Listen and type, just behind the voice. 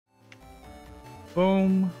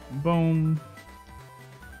Boom, boom.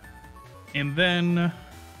 And then,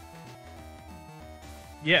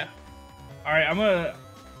 yeah. All right, I'm gonna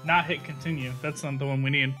not hit continue. That's not the one we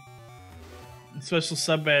need. Special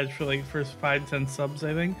sub badge for like first 5-10 subs,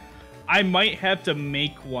 I think. I might have to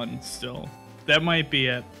make one still. That might be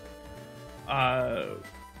it. So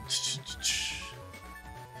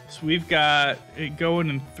we've got it going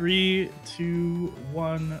in 3, 2,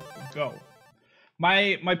 1, go.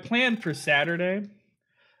 My plan for Saturday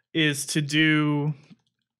is to do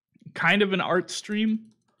kind of an art stream.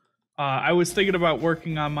 I was thinking about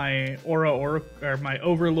working on my or my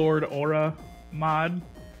Overlord Aura mod.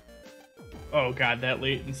 Oh god, that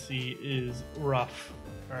latency is rough.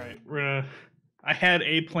 All right, I had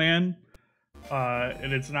a plan,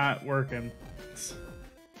 and it's not working.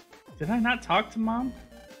 Did I not talk to Mom?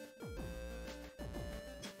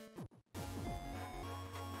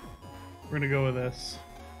 We're gonna go with this.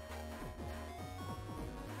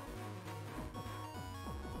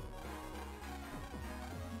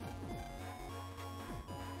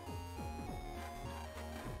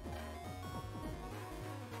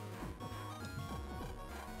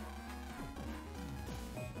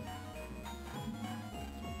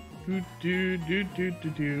 Do.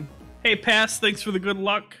 Hey, Pass, thanks for the good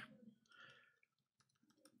luck.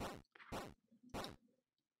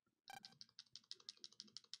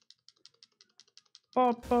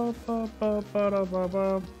 Ba, ba, ba, ba, ba, da, ba,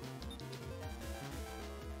 ba.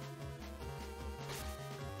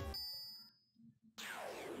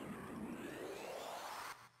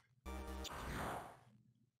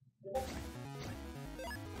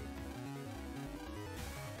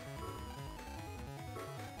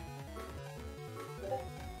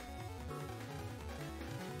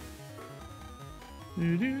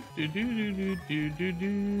 Do do do do do do do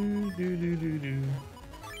do do do do do.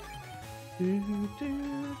 Do do do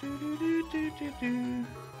do do do do.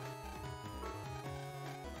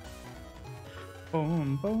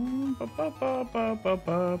 Boom boom ba ba ba ba ba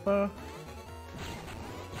ba ba.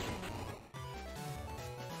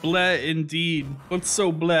 Bleh indeed. What's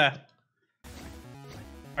so bleh?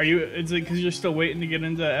 Are you? Is it because you're still waiting to get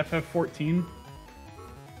into FF14?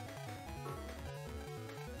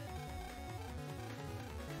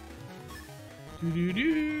 Do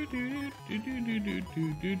do do do do do do do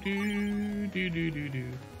do do do do do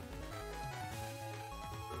do.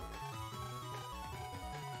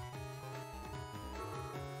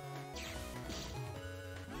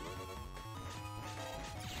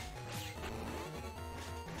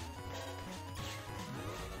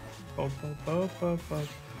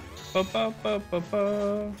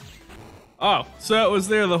 Oh, so it was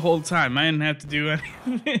there the whole time. I didn't have to do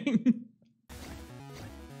anything.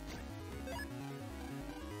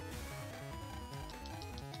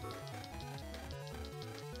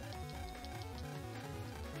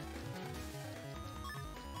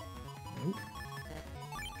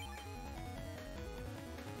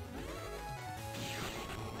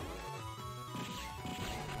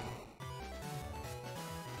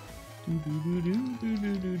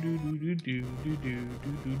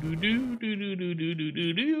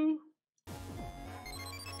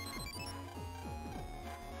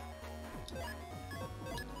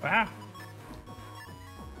 Wow.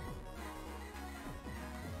 Do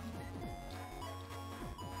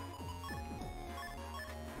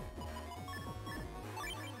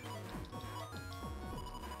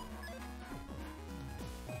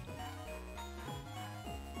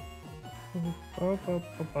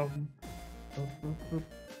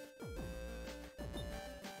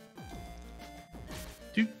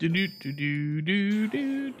do do do do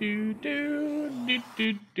do do do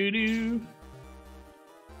do do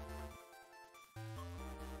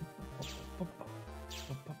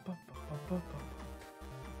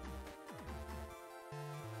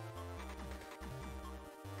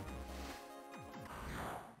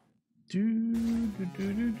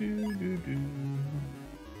do.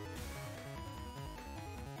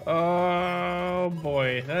 Oh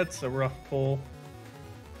boy, that's a rough pull.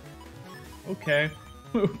 Okay.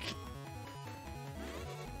 Okay.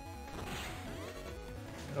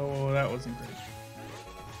 Oh, that wasn't great.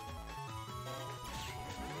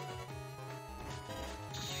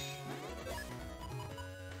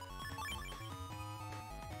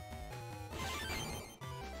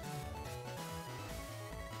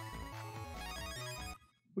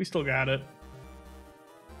 We still got it.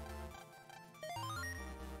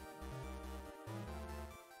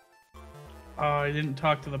 Oh, I didn't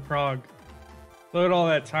talk to the prog. Look at all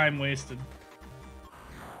that time wasted.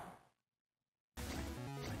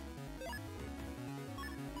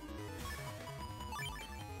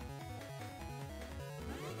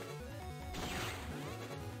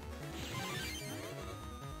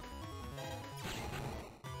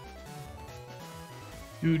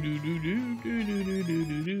 Do do do do do do do do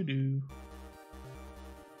do do do.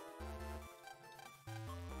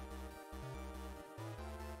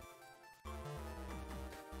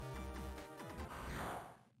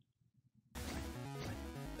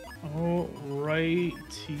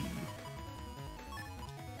 Alrighty.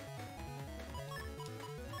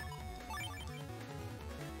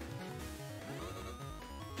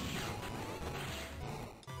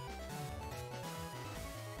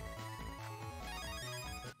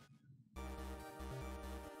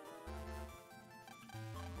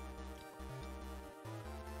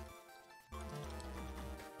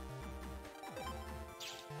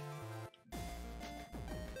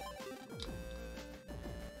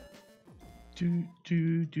 Do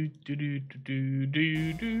do do do do do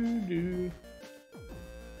do do do.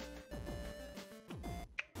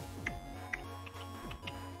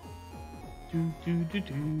 Do do do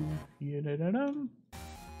do. Yeah da da dum.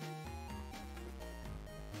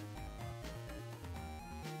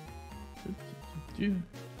 Do do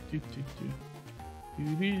do do do. Do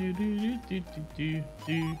do do do do do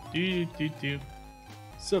do do do do.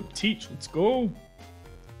 Sup, teach? Let's go.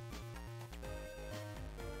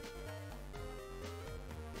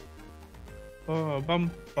 Ba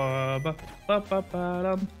bum ba ba ba ba ba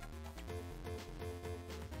dum.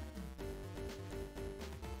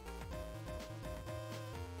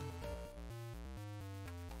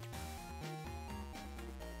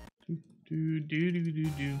 Do do do do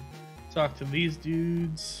do. Talk to these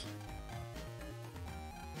dudes.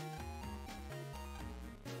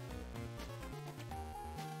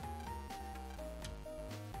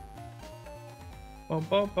 Bum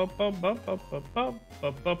bum bum bum bum bum bum bum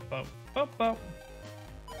bum bum bum bum bum.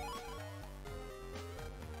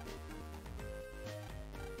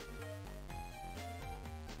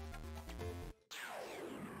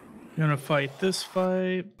 Gonna fight this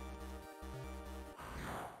fight.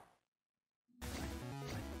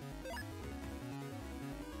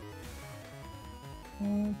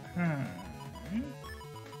 Okay.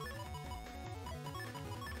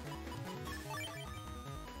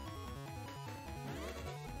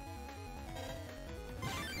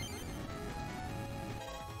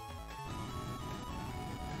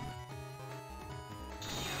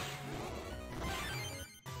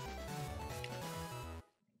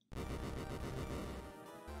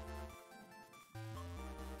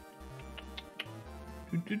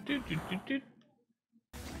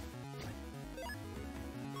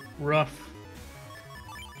 Rough.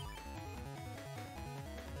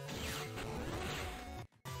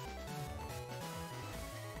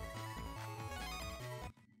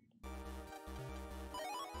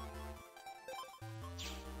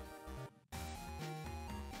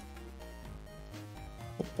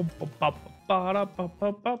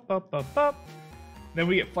 Then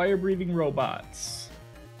we get fire breathing robots.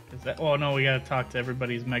 Is that? Oh no, we gotta talk to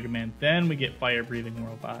everybody's Mega Man. Then we get fire breathing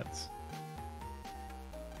robots.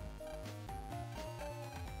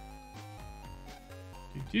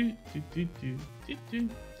 Do do do do do do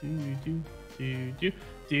do do do do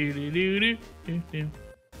do do do do.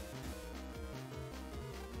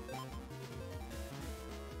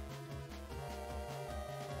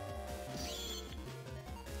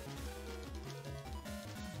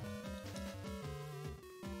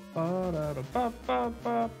 Ba da da ba ba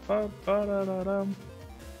ba ba ba da da dum.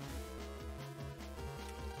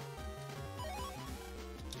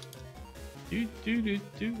 Do do do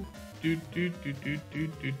do do do do do do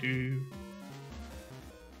do do.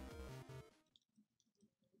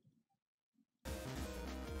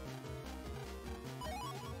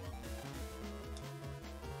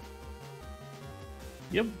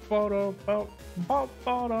 Yep, ba da ba ba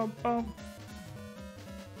ba da ba.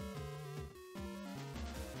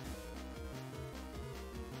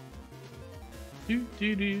 Do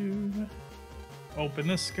do do. Open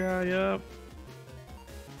this guy up.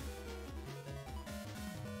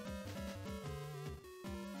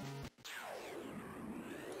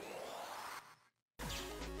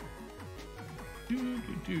 Do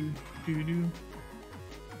do do do do.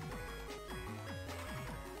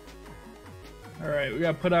 All right, we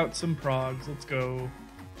gotta put out some progs. Let's go.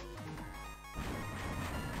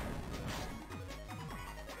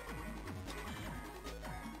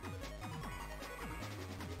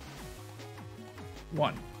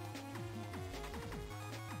 One.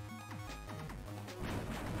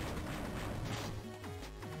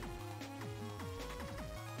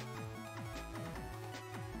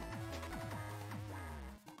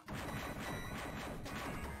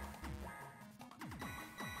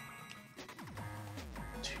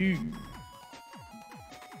 Two.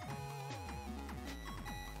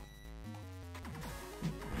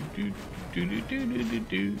 Do do do do do do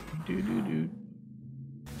do do do do.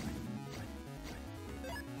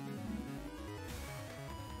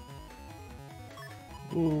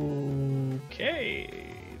 Okay,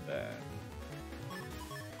 then.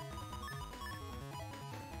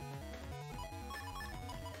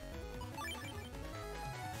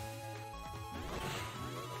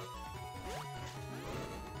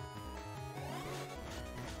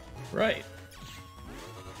 Right.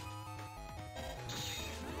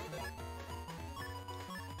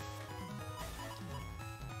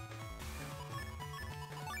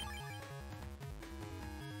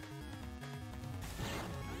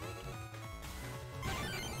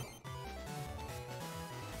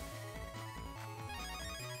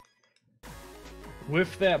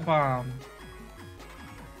 Whiff that bomb.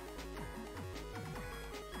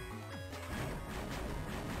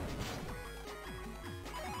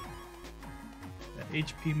 That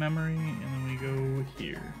HP memory, and then we go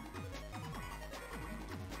here.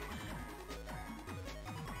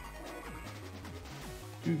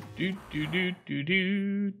 Do do do do do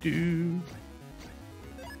do do.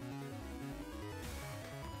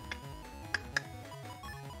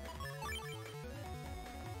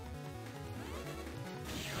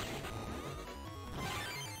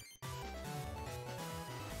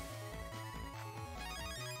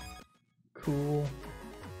 Cool.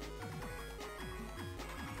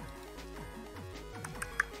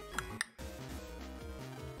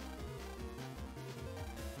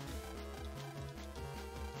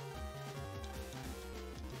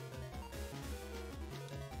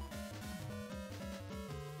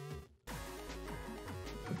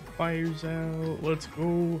 The fire's out. Let's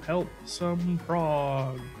go help some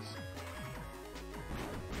frogs.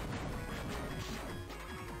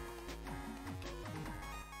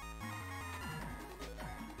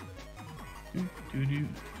 Do do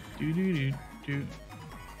do do do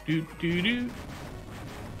do do do.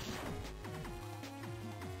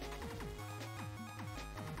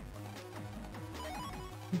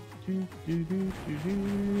 Do do do do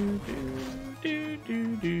do do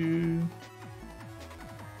do do.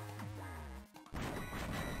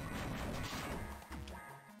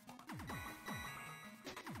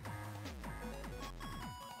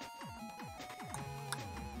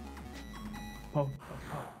 Bum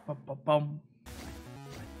bum bum bum.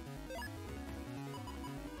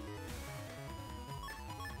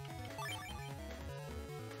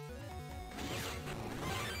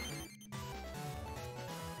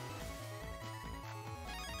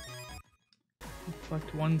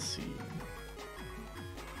 Collect one seed.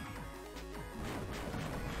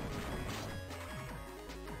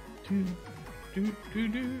 Do do do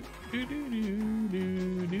do do do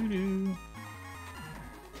do do do.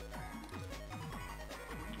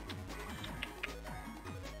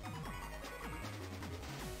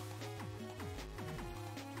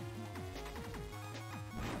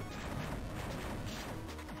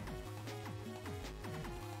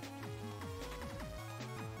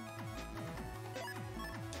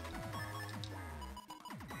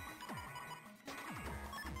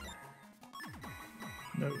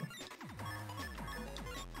 No.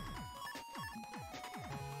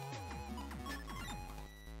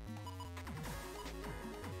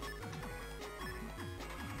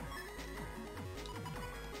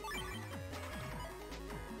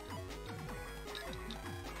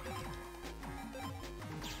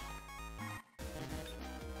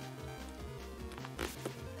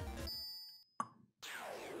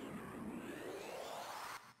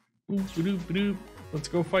 Boop. Let's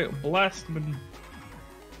go fight Blastman.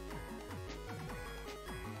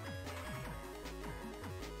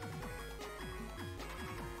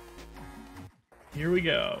 Here we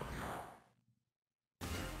go.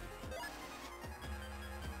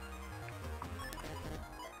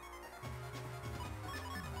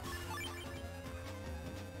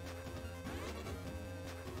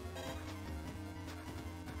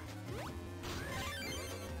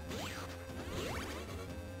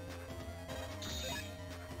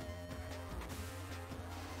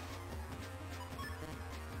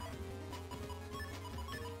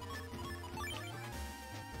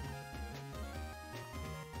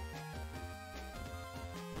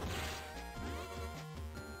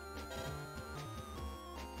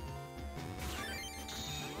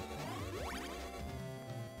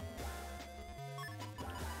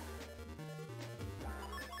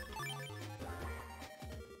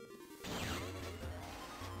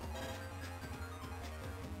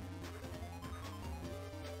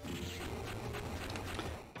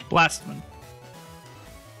 Blastman.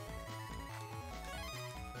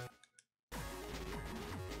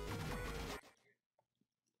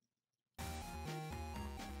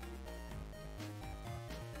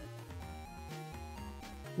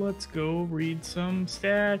 Let's go read some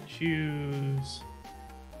statues.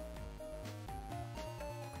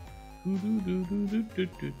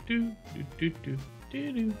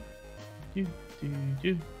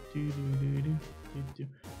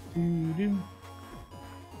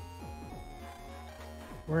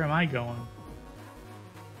 Where am I going?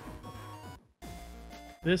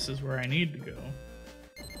 This is where I need to go.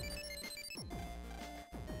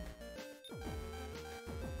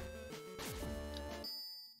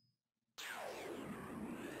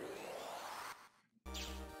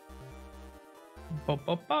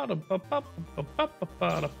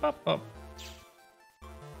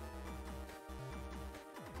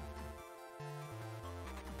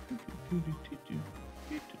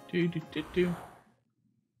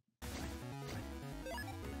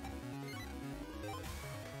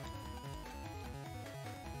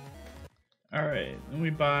 All right, then we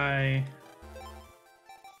buy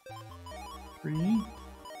 3.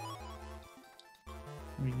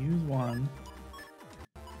 We use 1.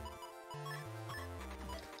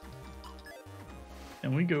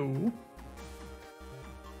 And we go.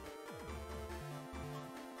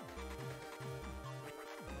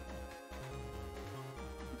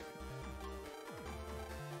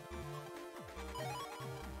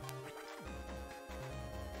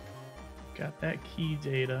 Got that key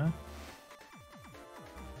data.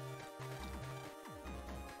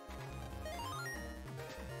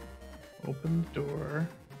 Open the door.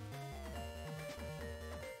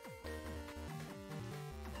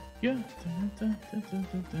 Yeah.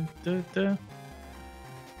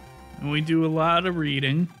 And we do a lot of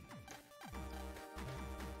reading.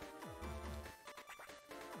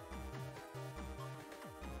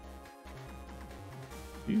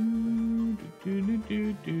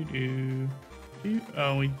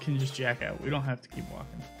 Oh, we can just jack out. We don't have to keep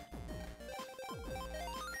walking.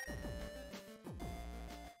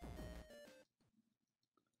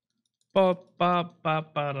 Ba ba ba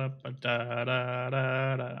ba da ba da da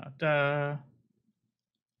da da da.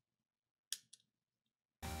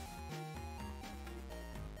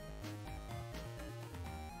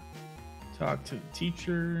 Talk to the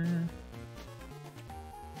teacher.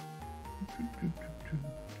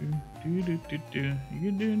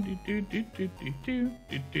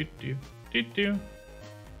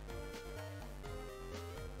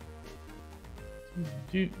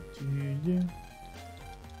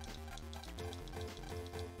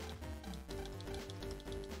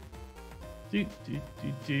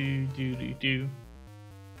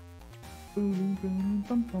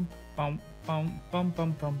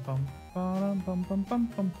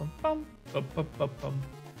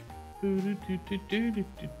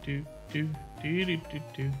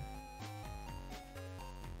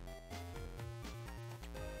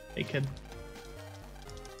 Hey kid.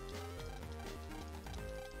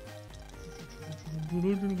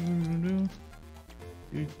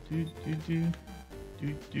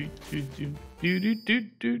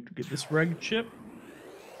 Get this reg chip.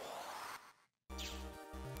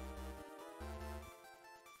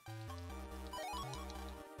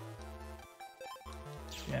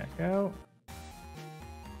 Jack out.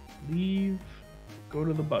 Leave. Go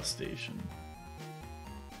to the bus station.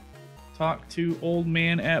 Talk to old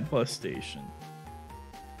man at bus station.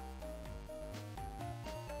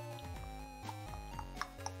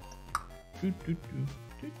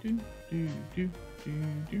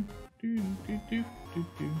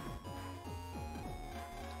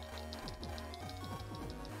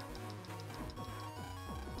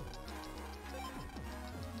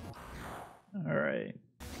 All right.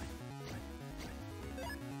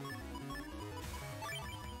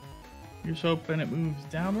 Here's hoping it moves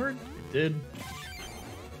downward. It did.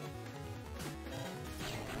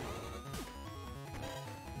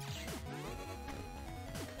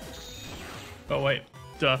 Oh wait,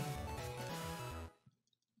 duh.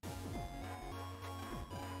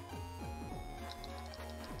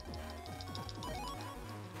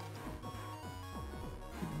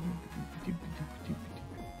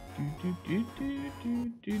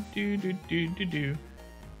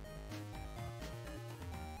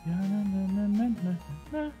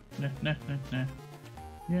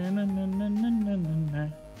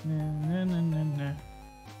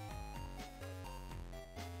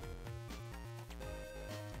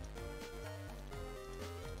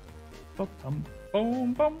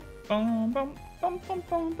 Boom, bum, bum, bum, bum, bum,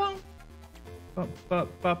 bum, bum. Bop, bop,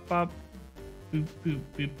 bop, bop. Boop, boop,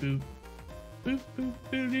 boop, boop. Boop, boop,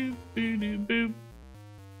 boop, boop, boop, boop.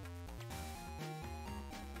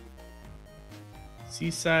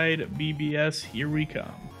 Seaside BBS, here we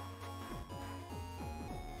come.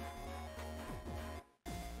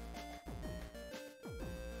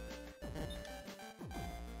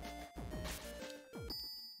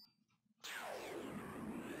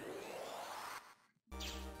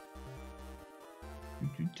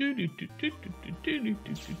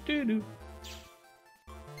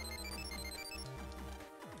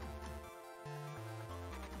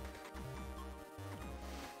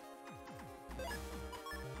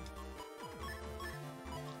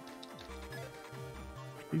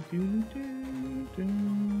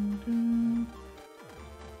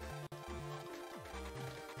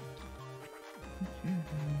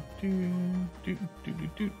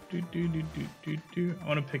 I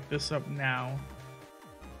want to pick this up now.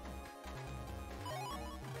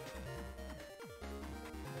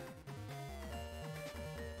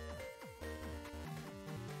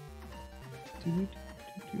 And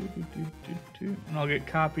I'll get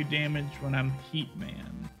copy damage when I'm Heat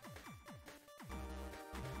Man.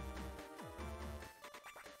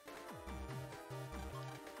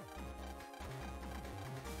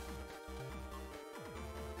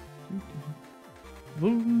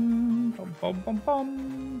 Boom, bum, bum, bum,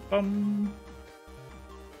 bum, bum.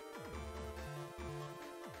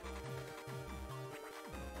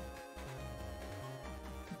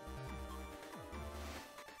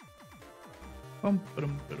 Bum,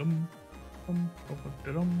 ba-dum, ba-dum, bum,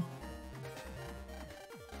 ba-ba-da-dum.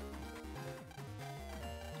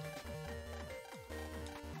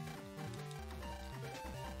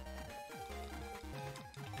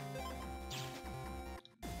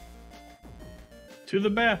 To the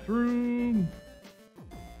bathroom.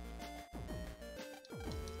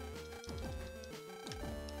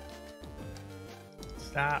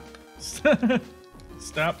 Stop.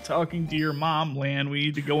 Stop talking to your mom, Lan. We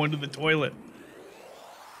need to go into the toilet.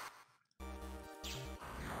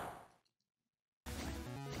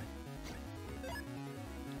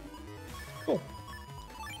 Cool.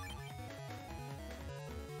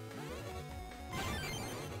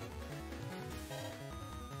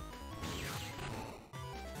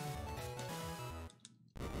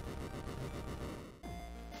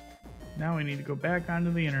 Now we need to go back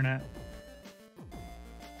onto the internet.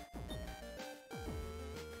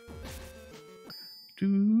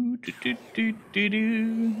 Do do do do do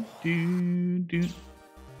do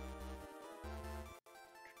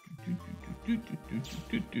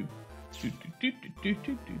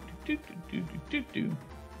do do.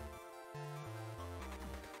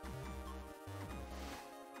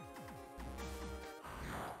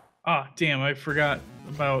 Ah, damn, I forgot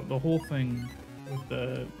about the whole thing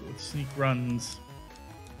with sneak runs.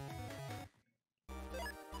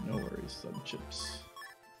 No worries, sub chips.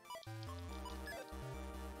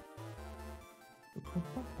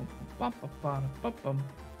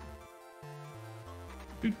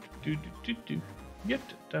 Yep,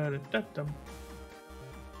 da da da dum.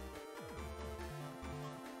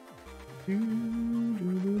 Do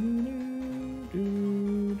do do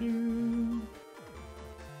do do.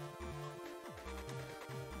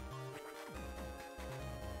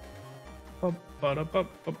 Ba ba da ba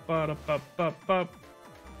ba ba da ba ba ba.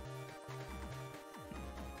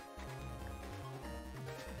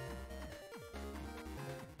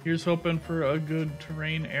 Here's hoping for a good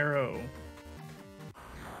terrain arrow.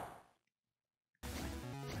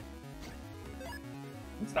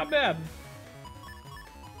 It's not bad.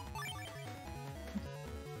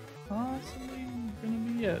 Possibly gonna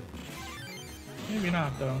be it. Maybe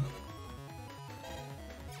not though.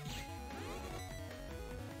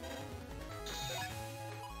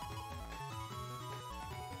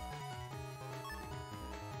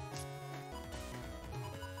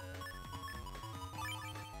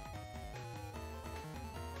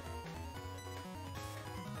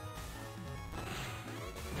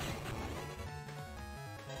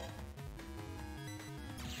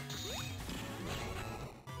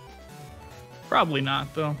 Probably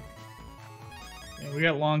not, though. Yeah, we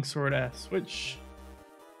got Longsword S, which...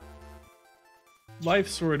 Life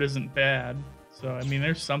Sword isn't bad. So, I mean,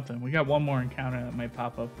 there's something. We got one more encounter that might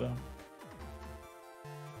pop up, though.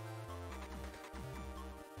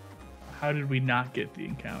 How did we not get the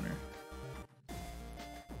encounter?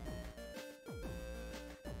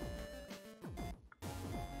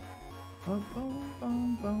 Bum, bum,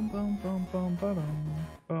 bum, bum, bum, bum, bum, ba-dum,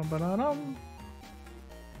 bum, ba-da-dum.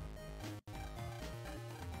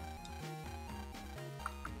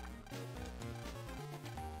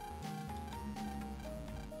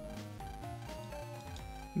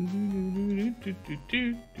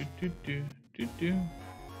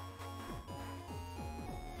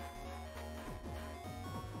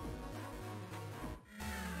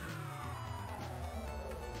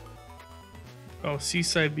 Oh,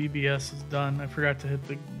 Seaside BBS is done. I forgot to hit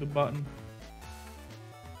the button.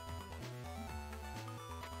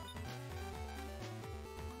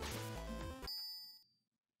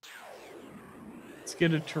 Let's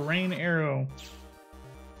get a terrain arrow.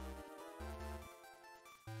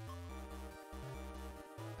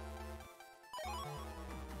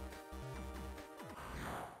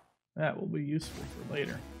 That will be useful for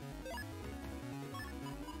later.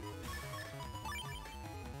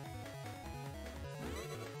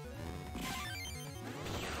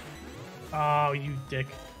 Oh, you dick.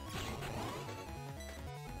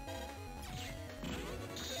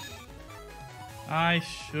 I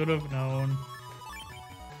should have known.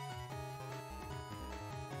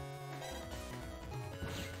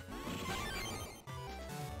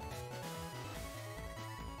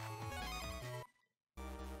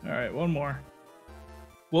 All right, one more.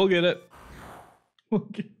 We'll get it. We'll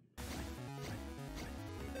get...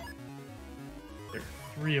 There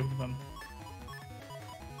are 3 of them.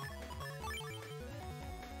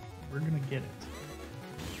 We're gonna get it.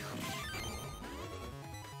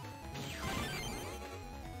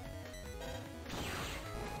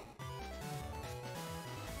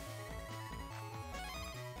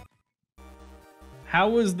 How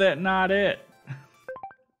was that not it?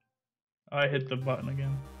 I hit the button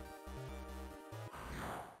again.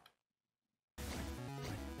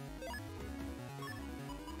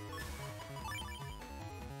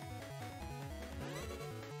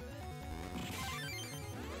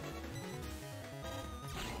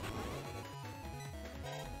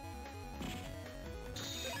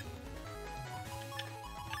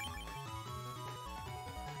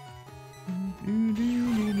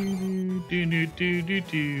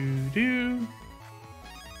 Do.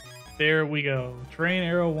 There we go. Train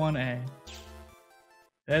arrow 1A.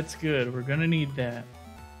 That's good. We're gonna need that.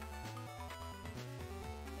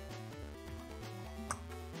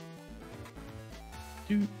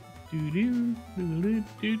 Do.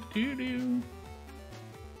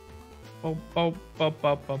 Bop bop bop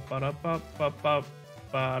bop bop ba bop bop bop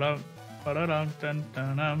ba dum ba dum dun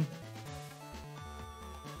dun dum.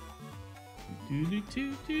 Do do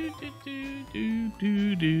do do do do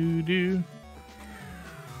do do do.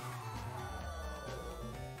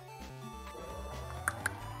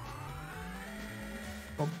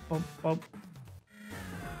 Bop bop bop.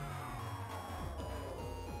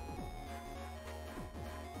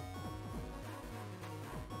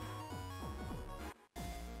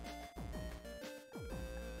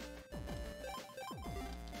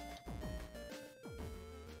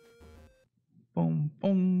 Boom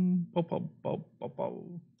boom bop bop bop bop bop.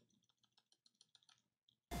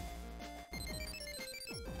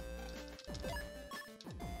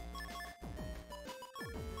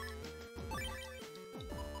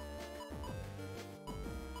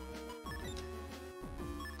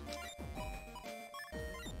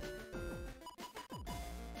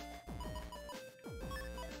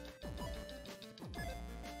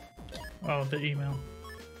 Oh, the email.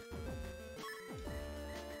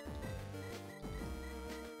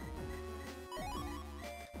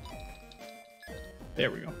 There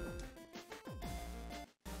we go.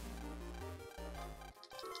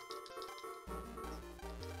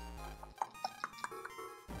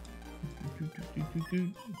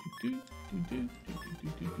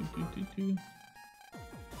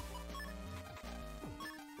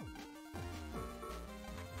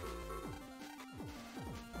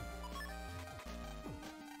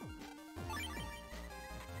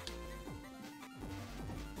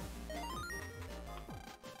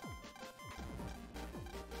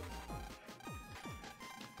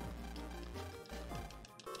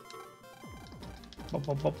 Bop,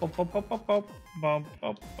 bop, bop, bop, bop, bop, bop, bop, bop,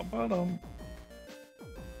 bop, bop, bop, dum.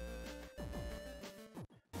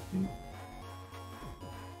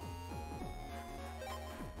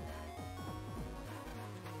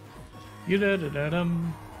 You da da da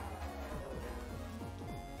dum.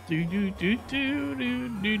 Do do do do do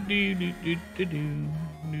do do do do do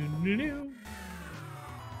do do do.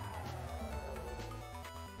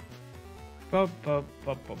 Bop bop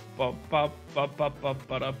bop bop bop bop bop bop bop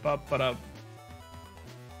bop bop bop.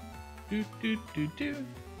 Do do do do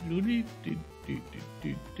do do do do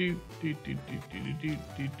do do do do do do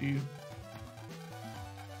do do.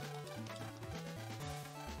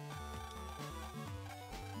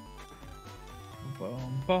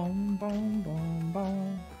 Boom boom boom boom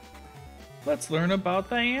boom. Let's learn about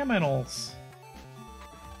the aminals.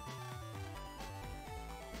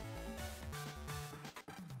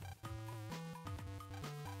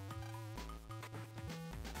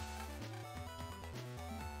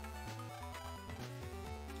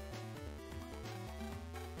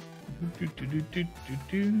 Do do do do do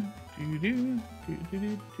do do do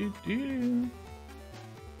do do do.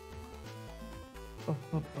 Bum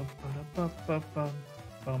bum bum bum bum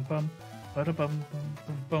bum bum bum bum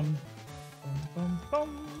bum bum bum bum.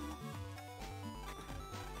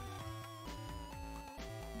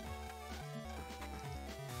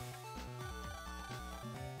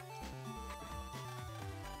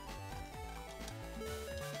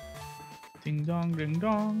 Ding dong, ding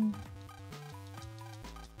dong.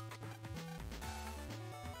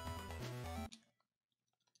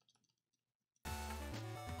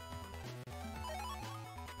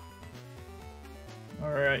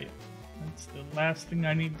 Alright, that's the last thing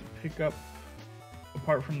I need to pick up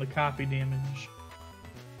apart from the copy damage.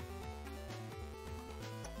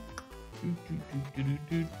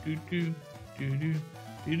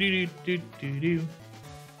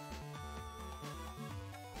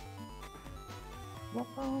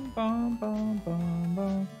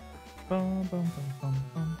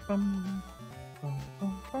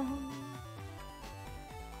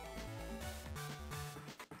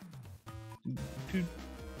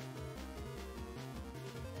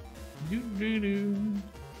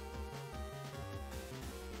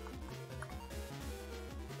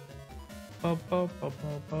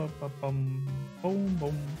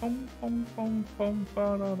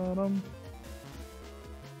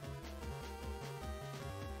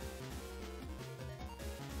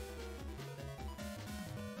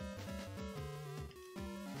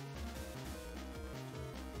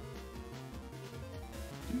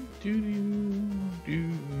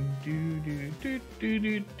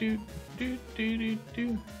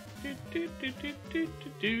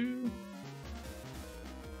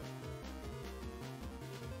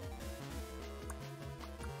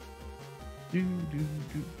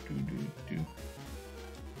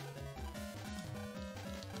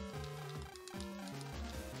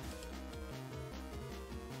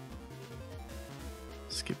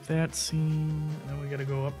 Skip that scene, and then we gotta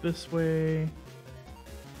go up this way,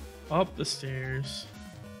 up the stairs,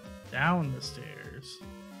 down the stairs,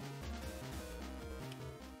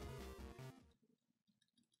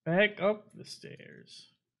 back up the stairs,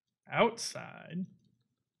 outside,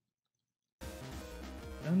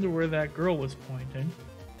 and to where that girl was pointing.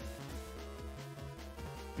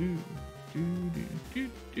 Do, do, do, do,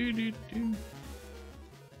 do, do, do.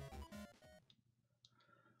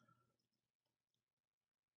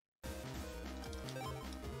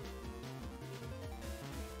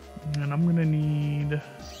 And I'm gonna need at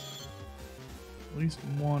least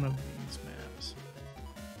one of these maps.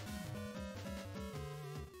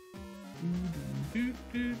 Do do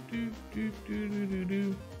do do do do do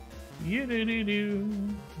do. Yeah do do do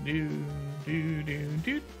do do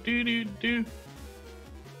do do do do.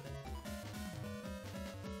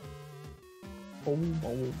 Boom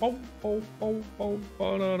boom boom boom boom boom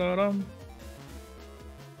ba da da dum.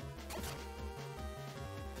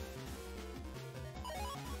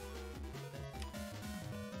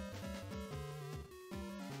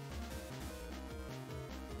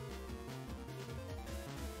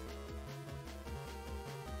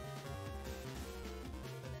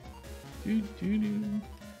 Do do do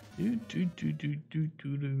do do do do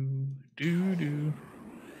do do do do.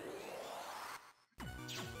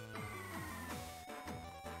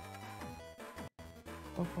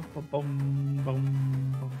 Bum bum bum bum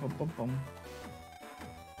bum bum.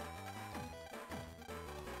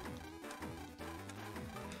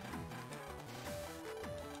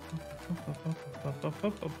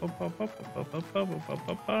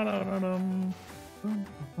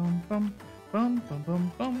 Bum bum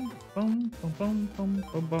bum bum bum bum bum bum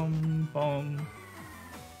bum bum bum.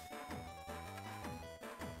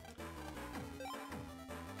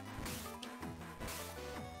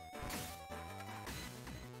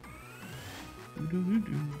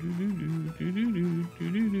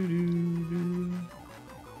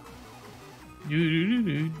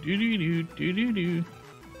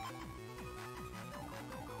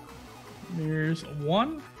 There's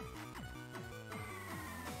one.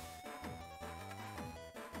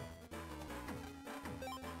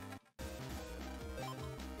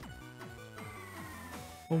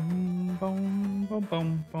 Boom, boom, boom,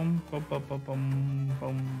 boom, boom, boom, boom, boom,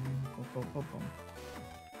 boom, boom, boom, boom,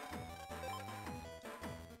 boom.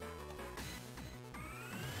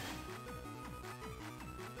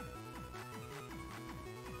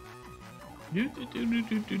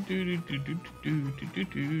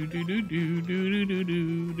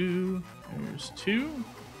 There's two.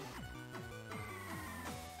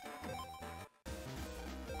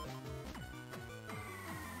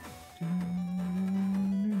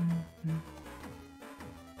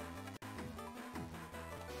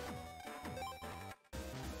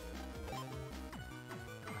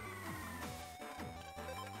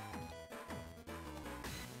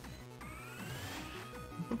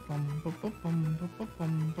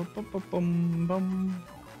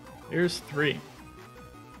 There's three.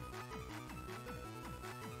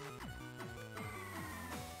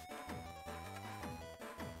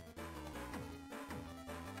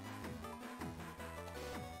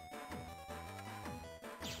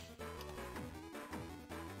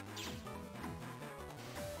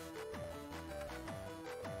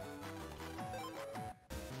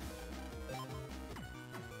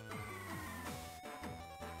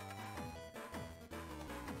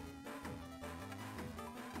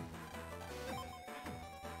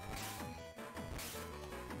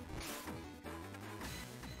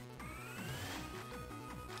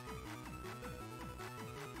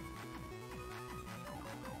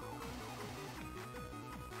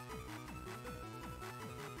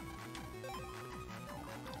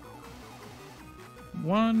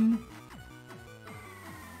 1.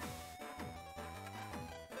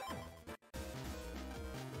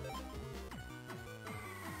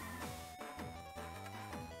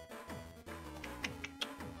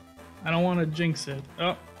 I don't want to jinx it.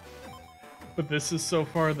 Oh. But this is so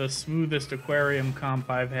far the smoothest aquarium comp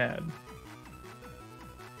I've had.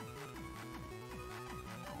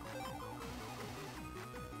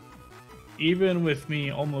 Even with me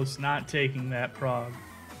almost not taking that prog.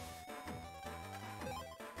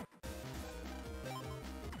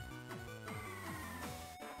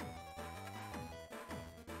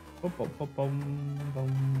 Bum, bum, bum, bum, bum,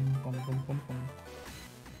 bum, bum, bum, bum.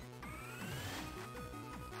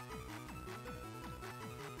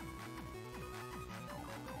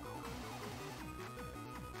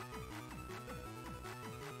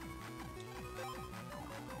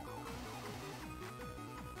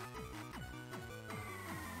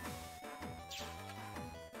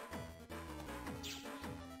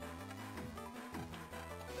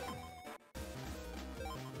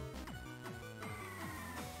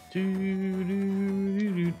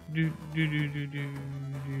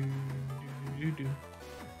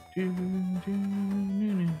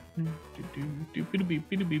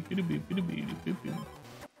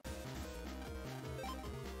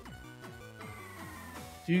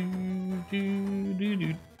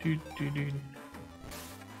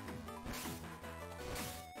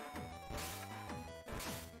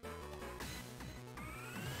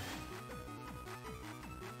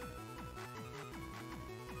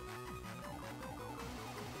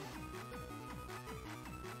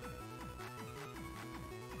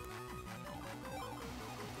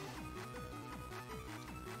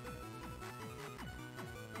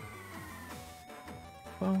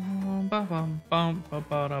 Bum ba bum bum ba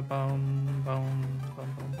ba da bum bum bum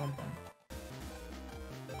bum bum bum.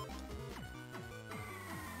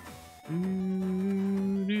 Do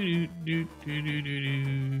do do do do do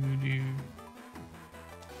do.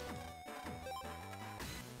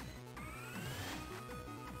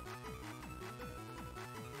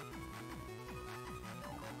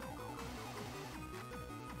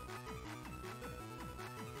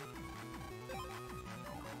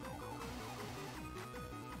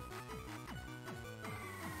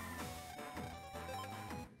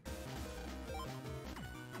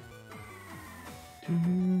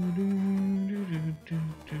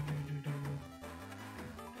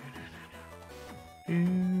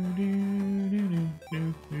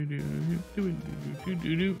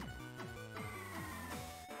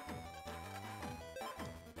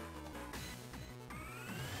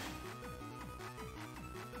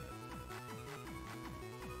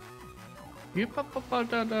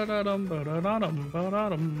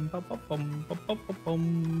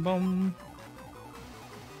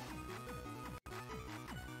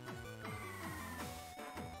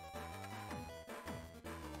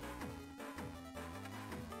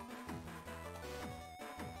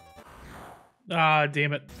 Ah,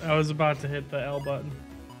 damn it. I was about to hit the L button.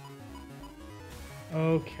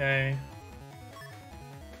 Okay.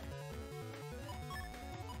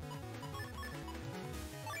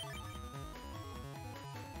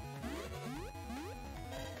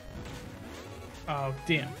 Oh,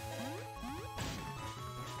 damn.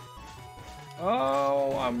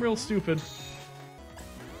 Oh, I'm real stupid.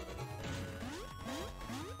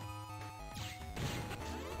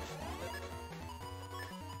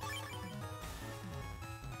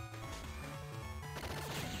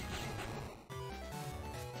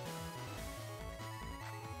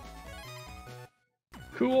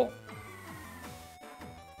 Cool.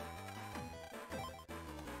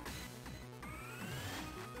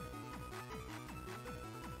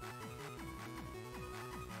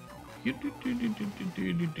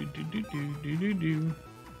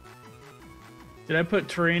 Did I put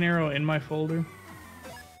terrain arrow in my folder?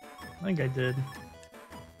 I think I did.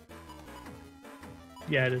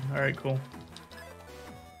 Yeah, I did. Alright, cool.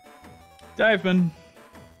 Diveman.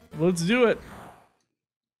 Let's do it.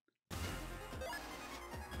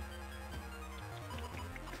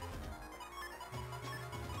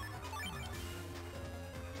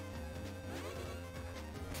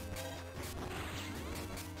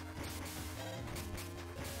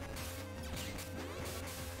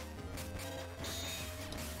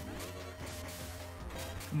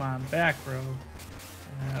 Come on, back row.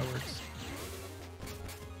 That works.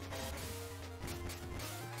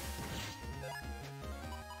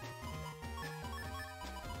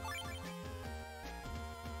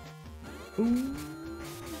 Boom,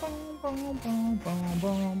 boom, boom, boom, boom,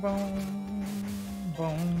 boom, boom,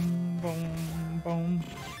 boom, boom, boom,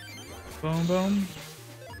 boom, boom,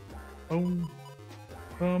 boom,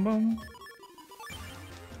 boom, boom.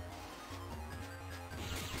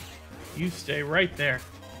 You stay right there.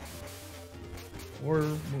 Or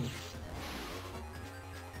move.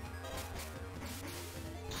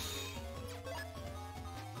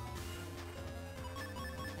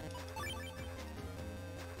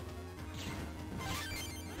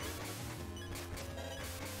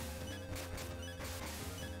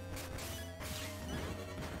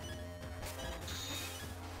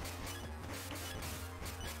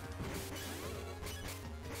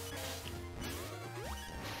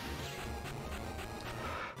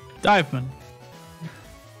 Diveman.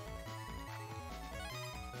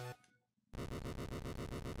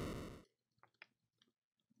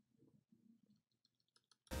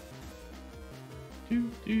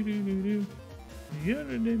 Do do do do do. Do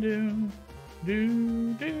do do do.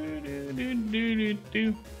 Do do do do do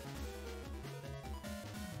do.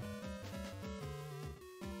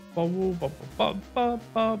 Ba ba ba ba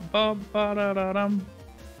ba ba ba da da dum.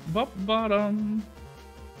 Ba ba dum.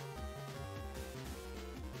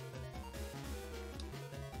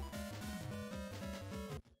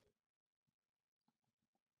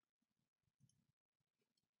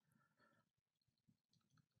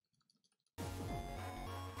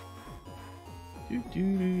 Do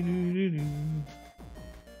do do do do do.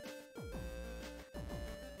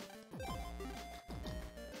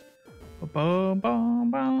 Bum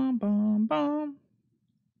bum bum bum bum.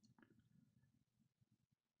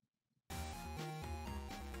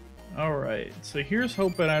 All right, so here's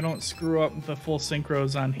hoping I don't screw up the full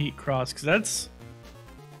synchros on Heat Cross, because that's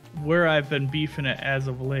where I've been beefing it as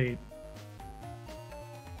of late.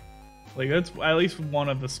 Like, that's at least one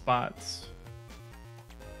of the spots.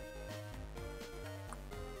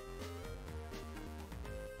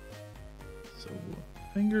 So,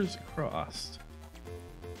 fingers crossed.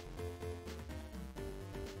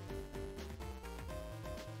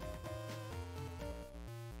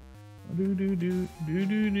 Do do do do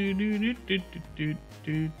do do do do do do do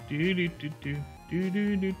do do do do. Do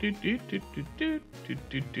do do do do do do do do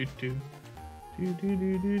do do do. Do do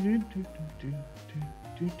do do do do do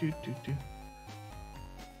do do do do.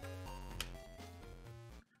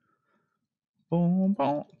 Boom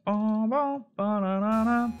boom boom boom ba na na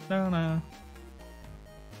na na na.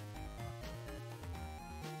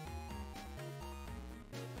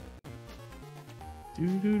 Do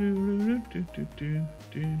do do do do do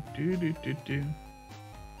do do do do do.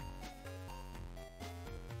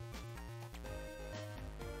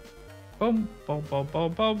 Boom boom boom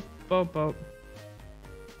boom boom boom boom.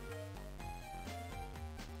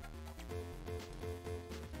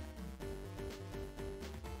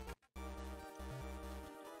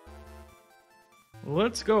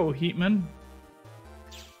 Let's go, Heatman.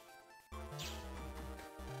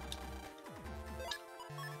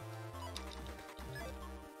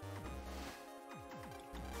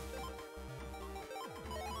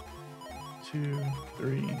 Two,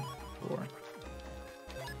 three, four.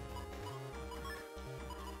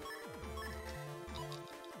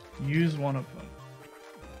 Use one of them.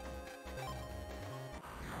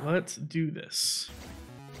 Let's do this.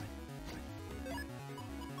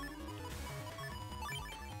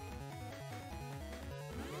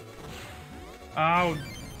 Oh,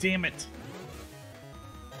 damn it.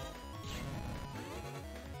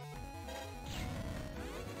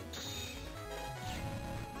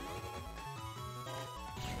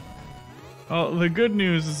 Well, the good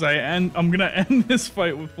news is I'm gonna end this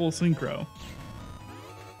fight with full synchro.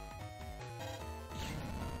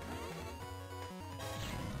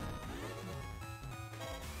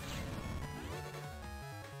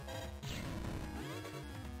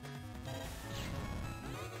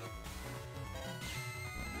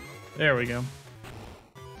 There we go.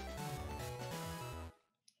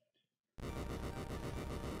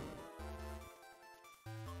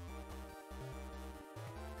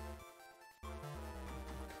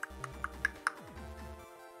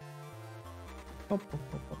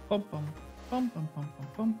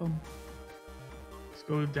 Let's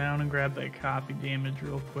go down and grab that copy damage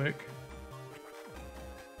real quick.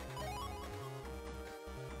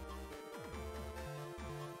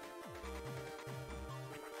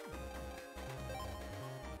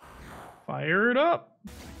 Fire it up.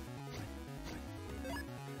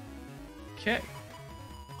 Okay.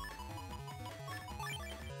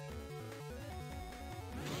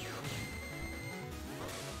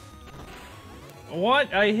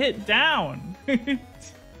 What? I hit down. Damn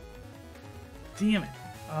it.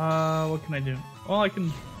 What can I do? Well, I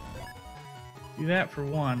can do that for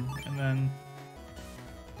one, and then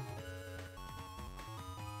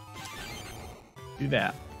do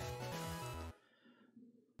that.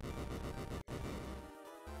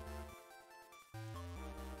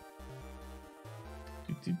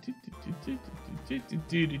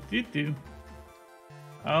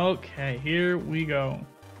 Okay, here we go.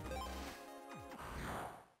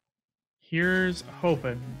 Here's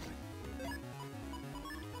hoping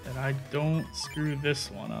that I don't screw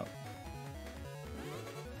this one up.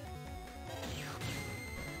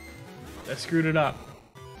 I screwed it up.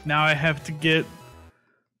 Now I have to get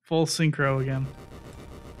full synchro again.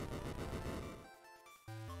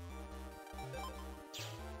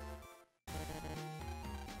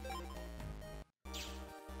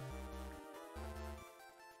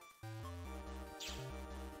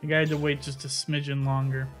 I think I had to wait just a smidgen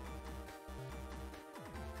longer.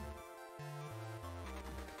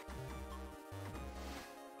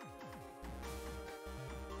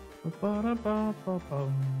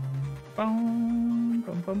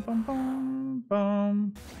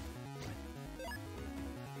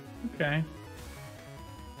 Okay.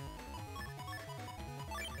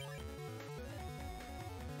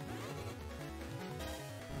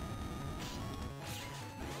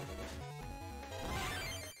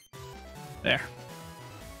 There.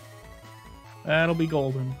 That'll be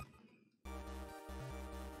golden.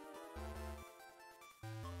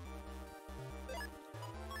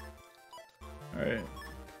 All right.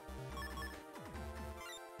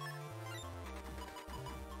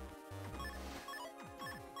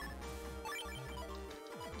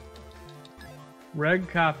 Reg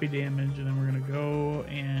copy damage, and then we're gonna go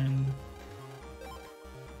and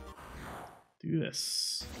do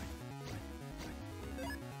this.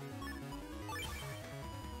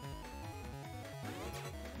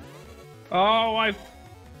 Oh,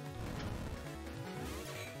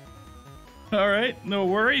 all right, no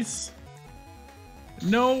worries.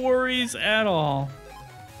 No worries at all.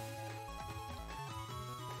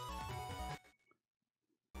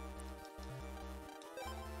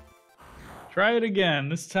 Try it again.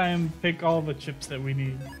 This time, pick all the chips that we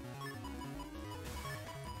need.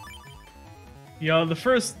 You know, the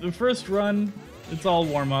first run, it's all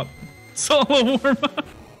warm up. It's all a warm up.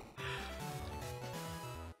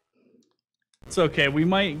 It's okay. We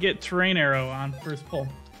might get terrain arrow on first pull.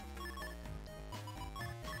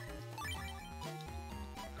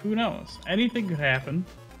 Who knows? Anything could happen.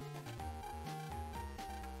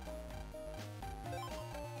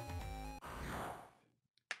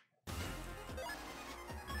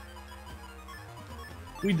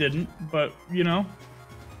 We didn't, but, you know,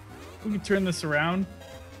 we can turn this around.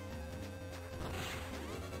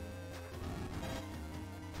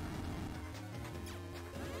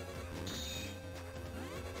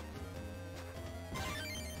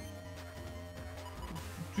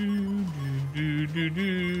 Do.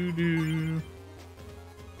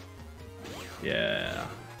 Yeah,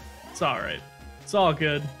 it's all right. It's all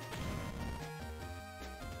good.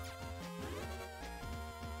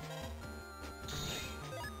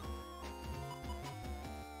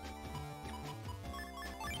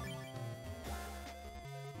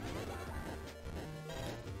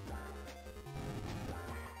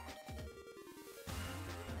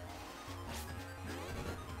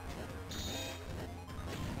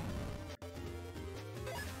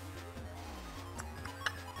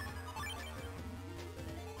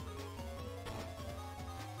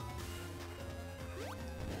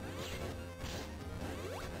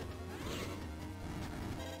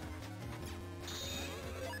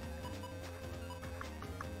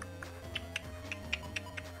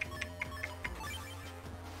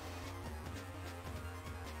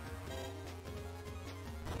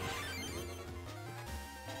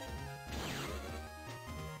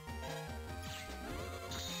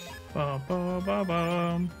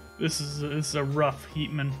 This is a rough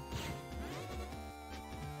Heatman.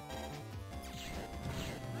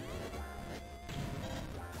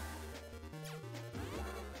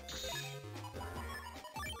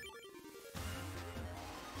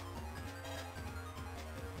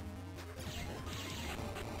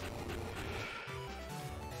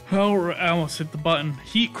 Oh, I almost hit the button.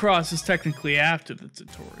 Heat Cross is technically after the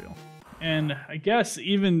tutorial, and I guess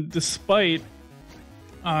even despite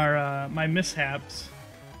our my mishaps,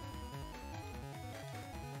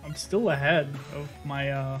 I'm still ahead of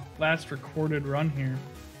my last recorded run here.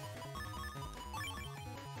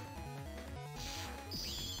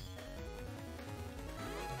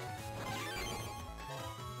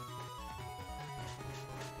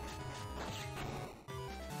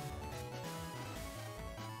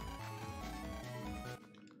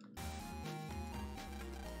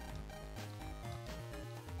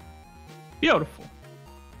 Beautiful.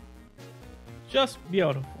 Just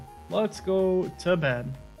beautiful. Let's go to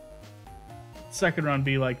bed. Second run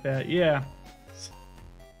be like that, yeah.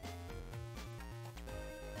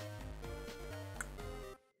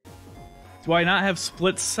 Do I not have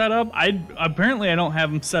splits set up? Apparently I don't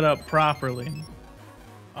have them set up properly.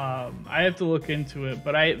 I have to look into it,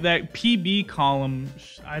 but that PB column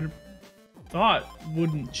I thought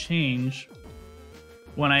wouldn't change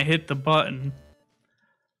when I hit the button.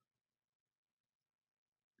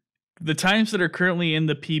 The times that are currently in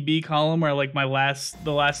the PB column are like the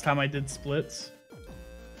last time I did splits.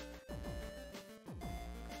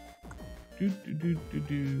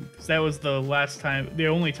 Because that was the last time, the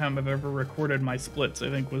only time I've ever recorded my splits, I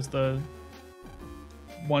think, was the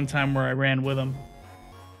one time where I ran with them.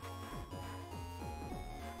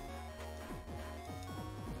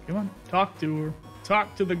 Come on, talk to her.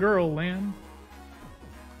 Talk to the girl, Lan.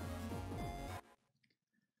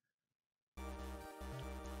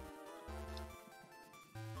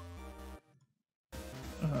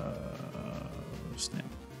 Snap.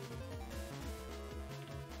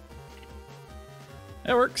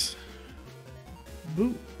 That works.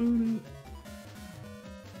 Boop, boop.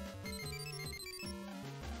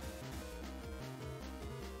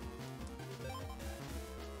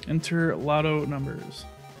 Enter lotto numbers.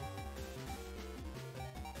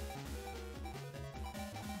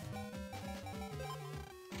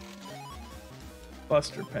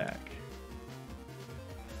 Buster pack.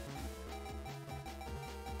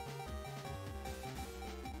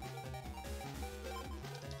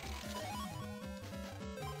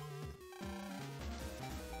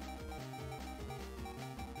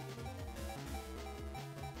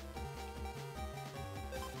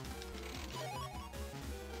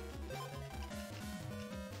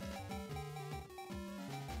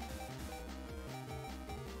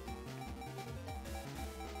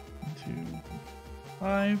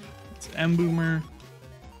 It's M Boomer,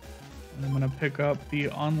 and I'm gonna pick up the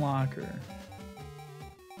unlocker.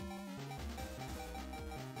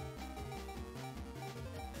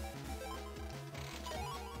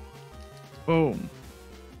 Boom.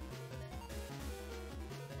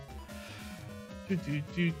 Do do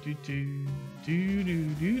do do do do do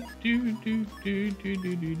do do do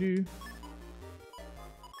do do do.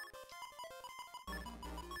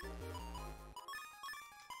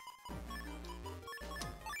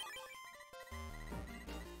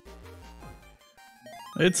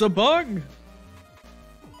 It's a bug.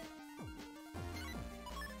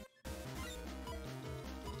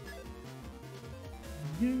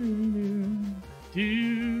 Do.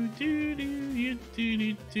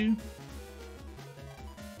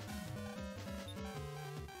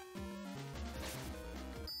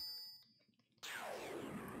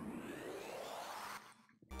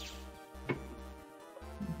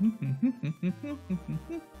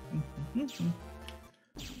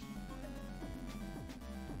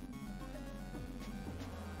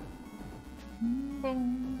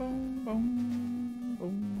 Boom, boom, boom, boom,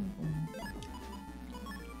 boom.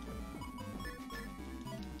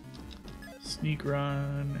 Sneak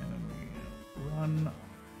run, and we run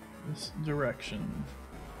this direction.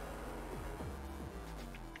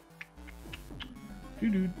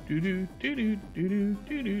 Do do do do do do do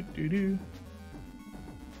do do do do.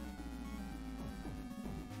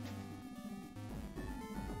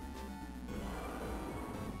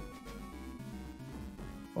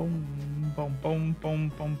 Boom, boom, boom, boom,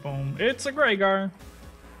 boom, boom. It's a Gregar.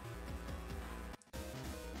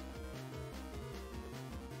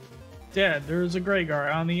 Dad, there's a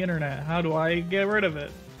Gregar on the internet. How do I get rid of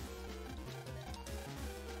it?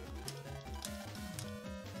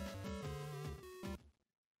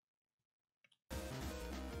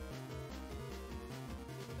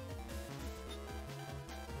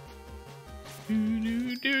 Do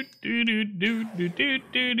do do do do do do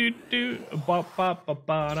do do do. Ba ba ba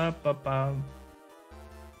ba da ba ba.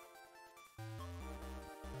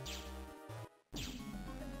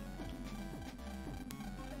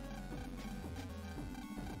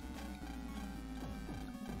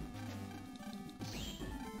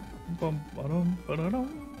 Bum ba dum ba da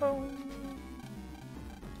dum bum.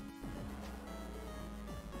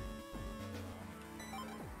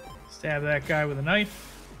 Stab that guy with a knife.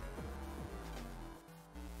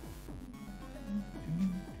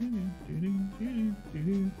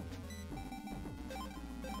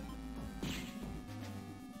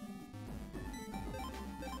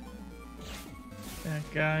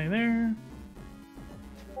 That guy there.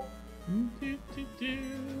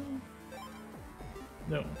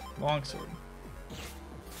 No, longsword.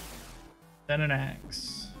 Then an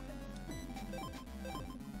axe.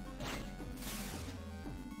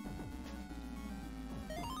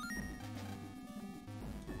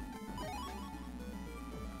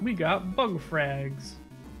 We got bug frags.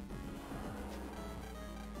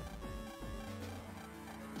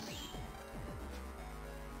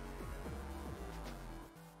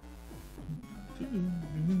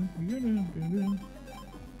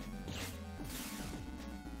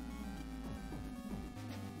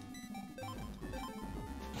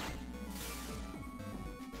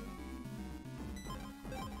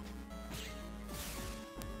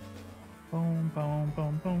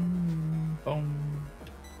 bum bum bum.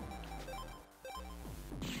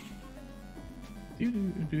 Do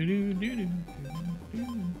do do do do do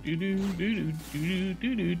do do do do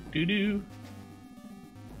do do do do.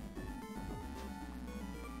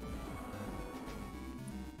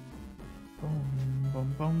 Bum bum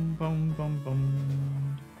bum bum bum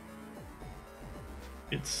bum.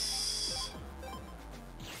 It's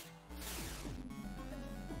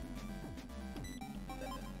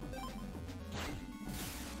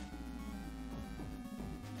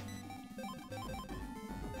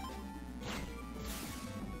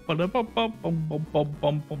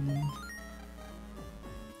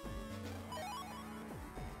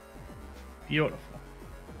beautiful.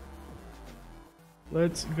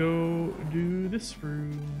 Let's go do this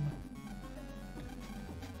room.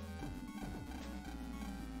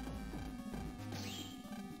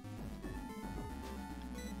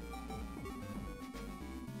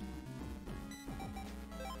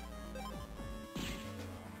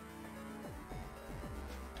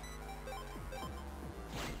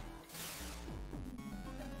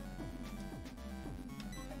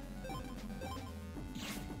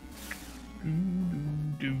 Do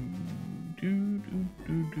do do do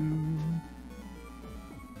do do.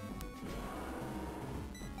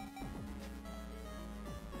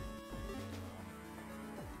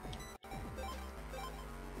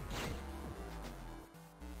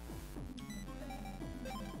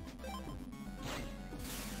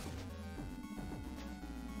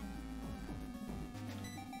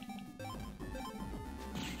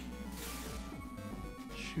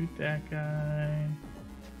 Shoot that guy.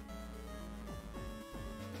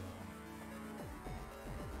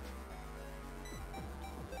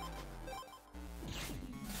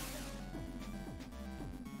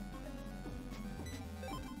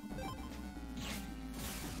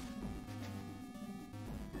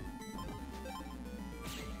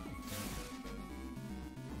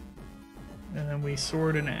 And then we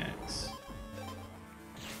sword and axe.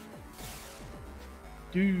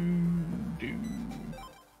 Do do.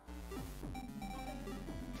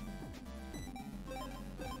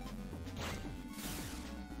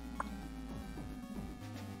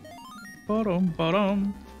 Bottom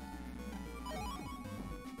bottom.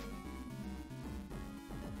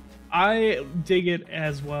 I dig it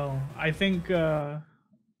as well. I think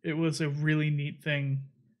it was a really neat thing.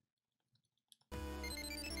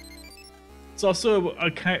 It's also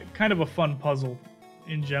a kind of a fun puzzle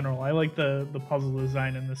in general. I like the puzzle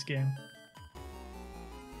design in this game.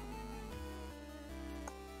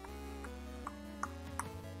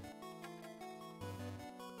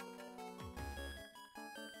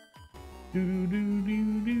 Do do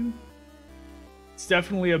do do. It's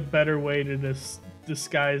definitely a better way to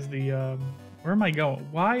disguise the where am I going?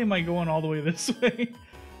 Why am I going all the way this way?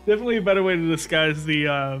 Definitely a better way to disguise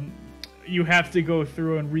the you have to go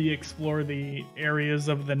through and re-explore the areas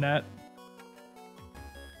of the net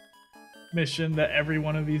mission that every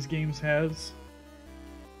one of these games has.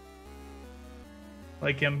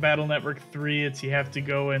 Like in Battle Network 3, it's you have to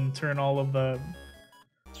go and turn all of the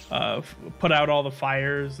put out all the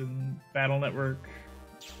fires. And Battle Network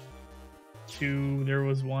 2, there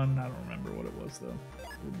was one, I don't remember what it was though.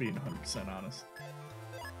 We're being 100% honest.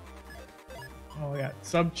 Oh, I got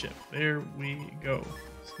sub chip. There we go.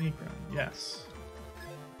 Sneak run, yes.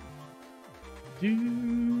 Do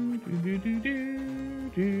do do do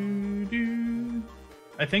do do.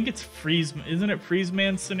 I think it's Freeze. Isn't it Freeze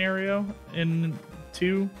Man scenario in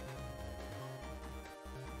 2?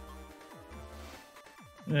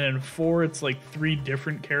 And in 4, it's like 3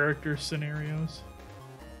 different character scenarios.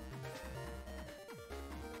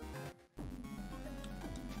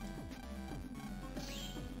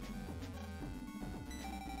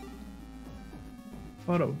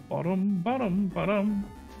 Bottom, bottom, bottom.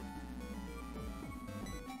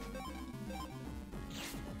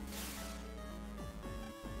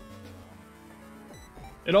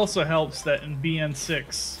 It also helps that in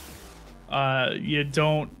BN6, you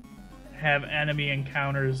don't have enemy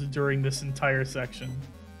encounters during this entire section.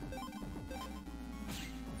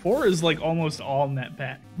 4 is like almost all net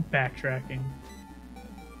backtracking.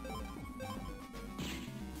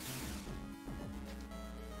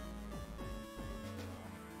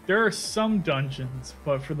 There are some dungeons,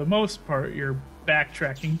 but for the most part, you're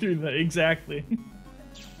backtracking through the exactly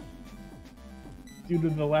due to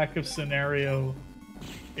the lack of scenario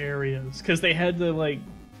areas, because they had to like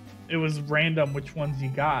it was random which ones you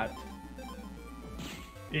got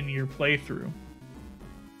in your playthrough.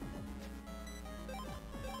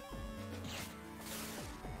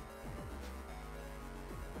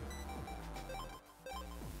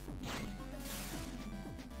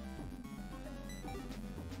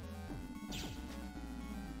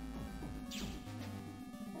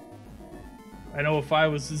 I know if I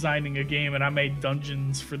was designing a game and I made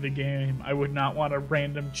dungeons for the game, I would not want a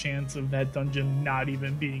random chance of that dungeon not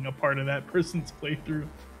even being a part of that person's playthrough.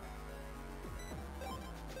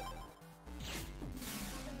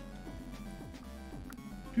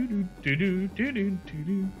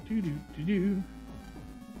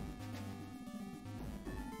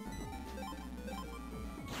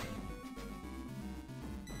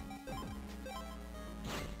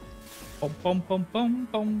 Bum bum bum bum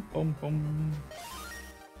bum bum bum.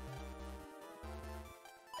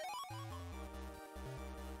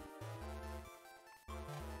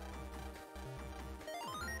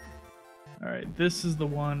 All right, this is the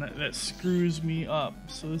one that screws me up.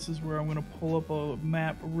 So this is where I'm gonna pull up a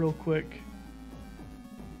map real quick.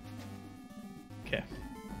 Okay.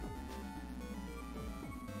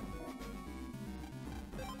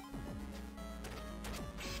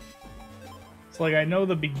 It's like I know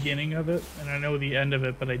the beginning of it and I know the end of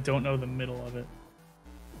it, but I don't know the middle of it.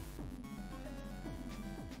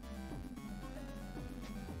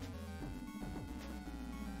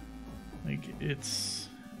 Like it's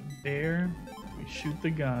there, we shoot the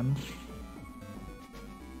gun.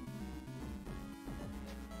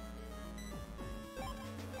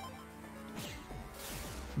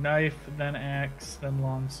 Knife, then axe, then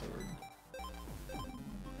longsword.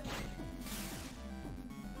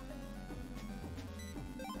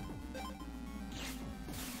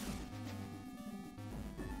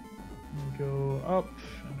 Go up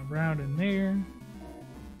and around in there.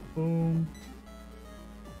 Boom.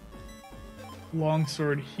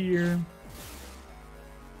 Longsword here.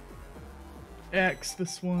 Axe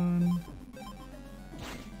this one.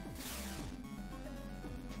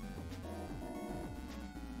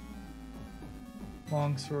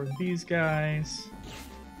 Longsword these guys.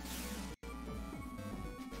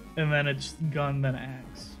 And then it's gun, then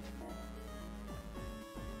axe.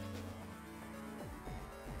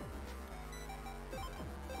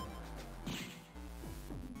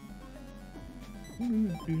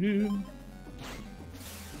 Doo-doo-doo.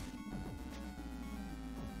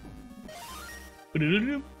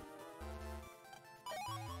 Doo-doo-doo.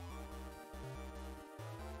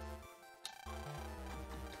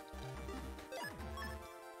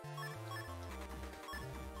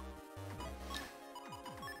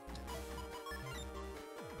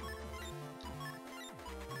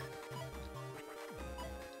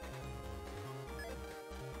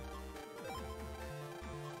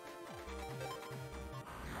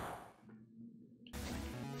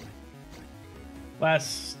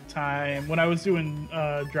 Last time when I was doing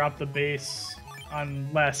drop the base on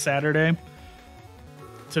last Saturday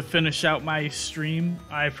to finish out my stream,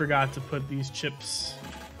 I forgot to put these chips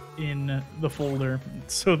in the folder,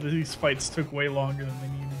 so these fights took way longer than they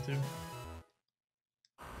needed to.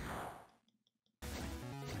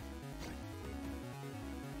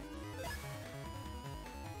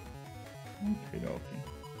 Okay, okay.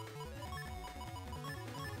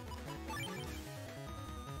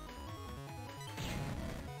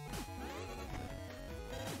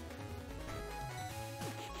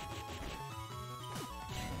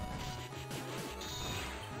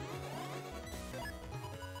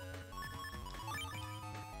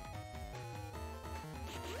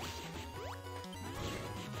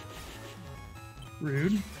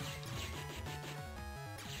 Rude.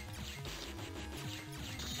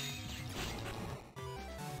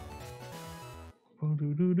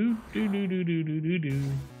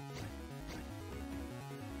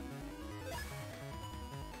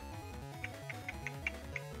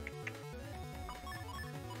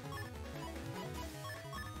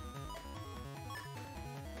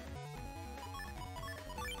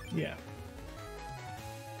 Yeah.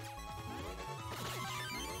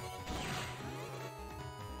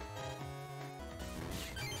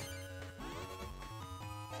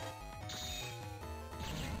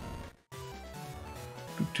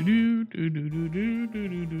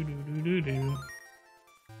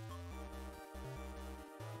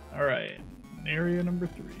 All right, area number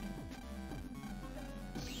 3.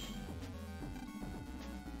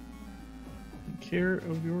 Take care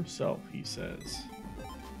of yourself, he says.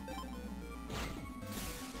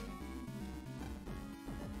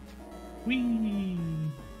 Whee!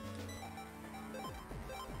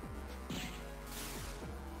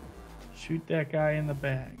 Shoot that guy in the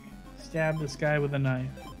back. Stab this guy with a knife.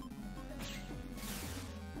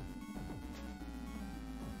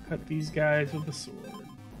 Cut these guys with a sword.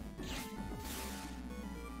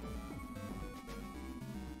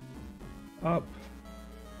 Up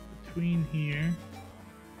between here.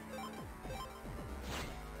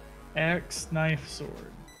 Axe, knife, sword.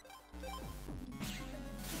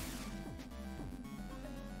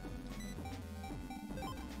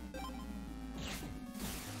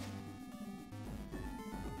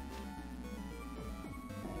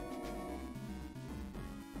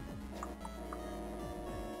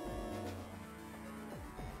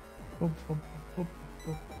 Boop, boop, boop,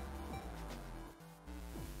 boop.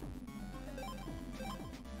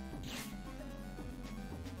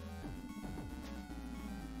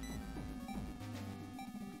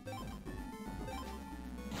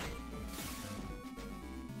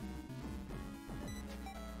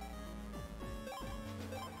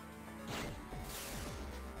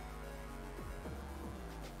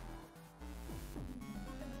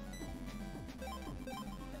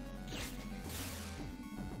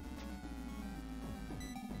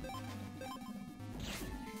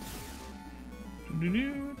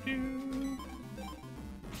 Do-do-do-do.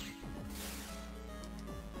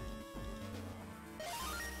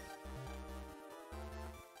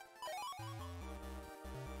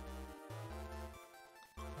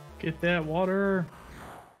 Get that water.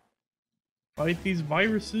 Fight these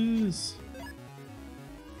viruses.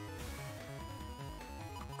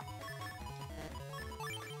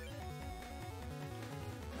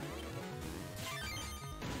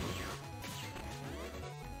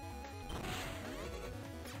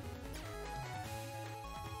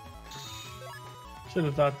 Should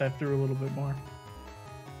have thought that through a little bit more.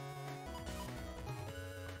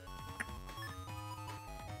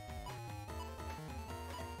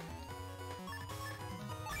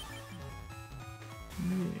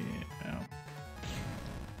 Yeah.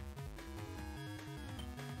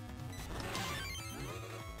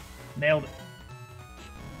 Nailed it.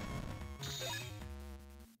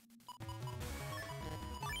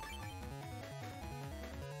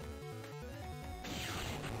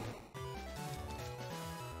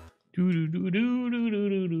 Do do do do do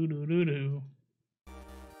do do do do do.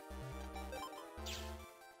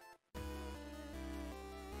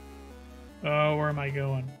 Oh, where am I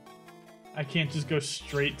going? I can't just go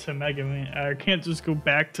straight to Mega Man. I can't just go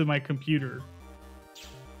back to my computer.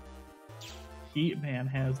 Heat Man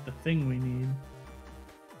has the thing we need.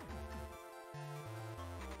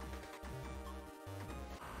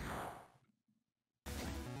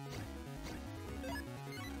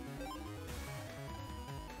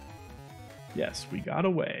 Yes, we got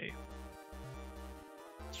away.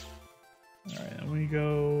 Alright, then we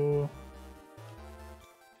go...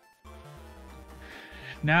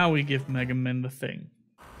 Now we give Mega Man the thing.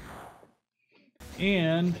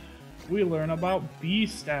 And we learn about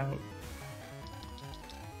Beast Out.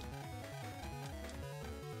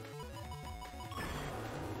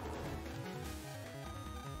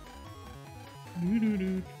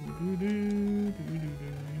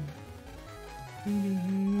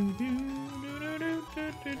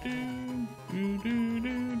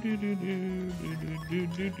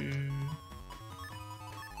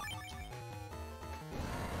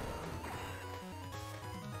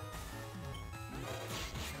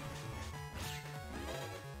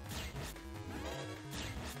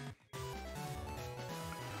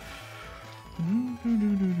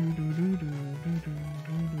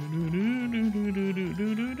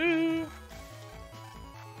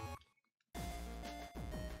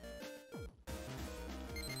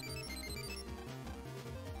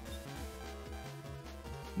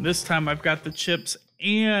 This time I've got the chips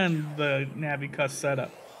and the Navicuss set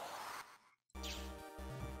up.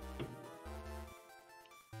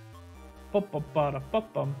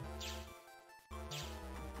 Bum.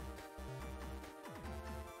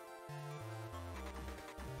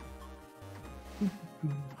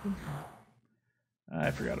 I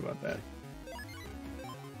forgot about that.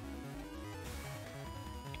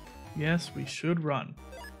 Yes, we should run.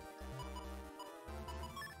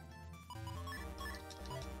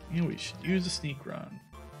 And we should use a sneak run.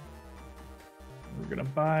 We're gonna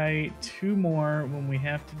buy 2 more when we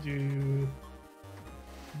have to do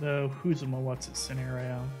the Who's'em What's It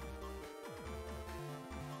scenario.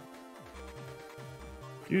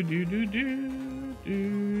 Do do do do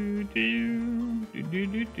do do do do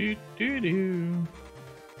do do do do.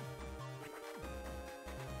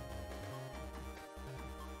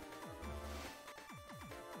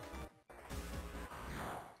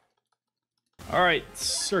 All right,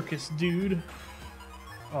 circus dude.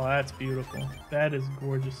 Oh, that's beautiful. That is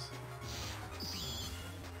gorgeous.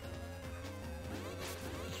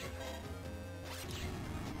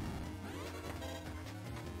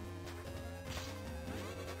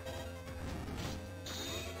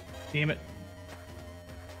 Damn it.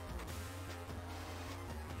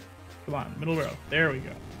 Come on, middle row. There we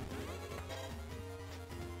go.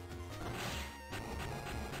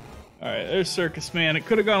 Alright, there's Circus Man. It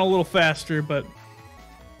could have gone a little faster, but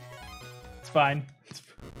it's fine.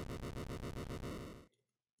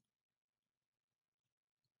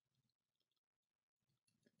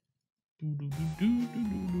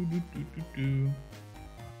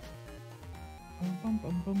 Bum,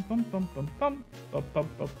 bum, bum, bum, bum, bum, bum, bum, bum,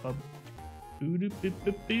 bum, bum. Boo, doo, boo,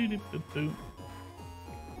 boo, boo, doo, boo, boo.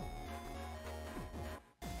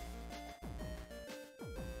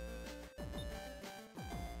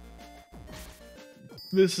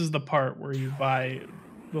 This is the part where you buy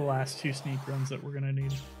the last 2 sneak runs that we're gonna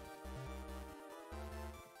need.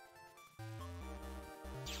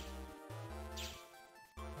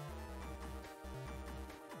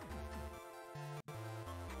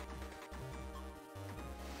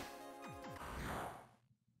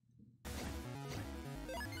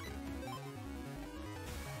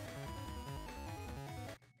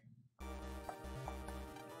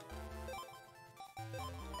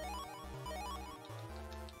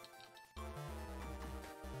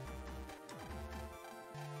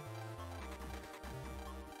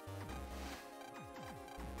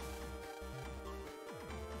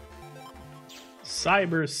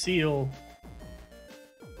 Cyber Seal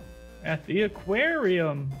at the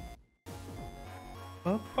aquarium.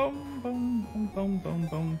 Bum bum bum bum bum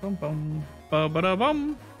bum bum bum ba ba da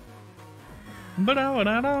bum ba da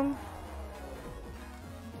da da.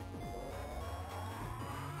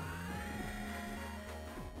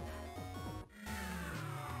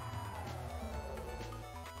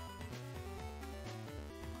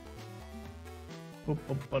 Bum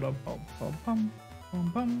bum ba da bum bum bum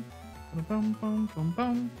bum bum. Bum bum bum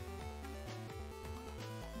bum.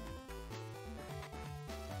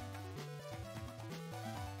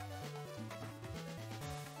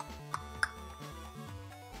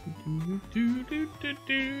 Do do do do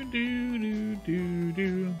do do do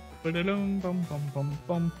do. Ba-da-dum bum bum bum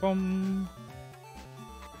bum bum.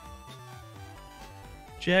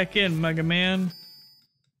 Jack in, Mega Man.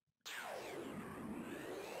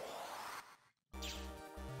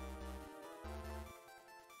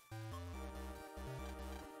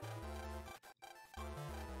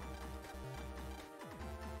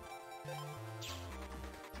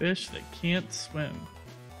 Fish that can't swim.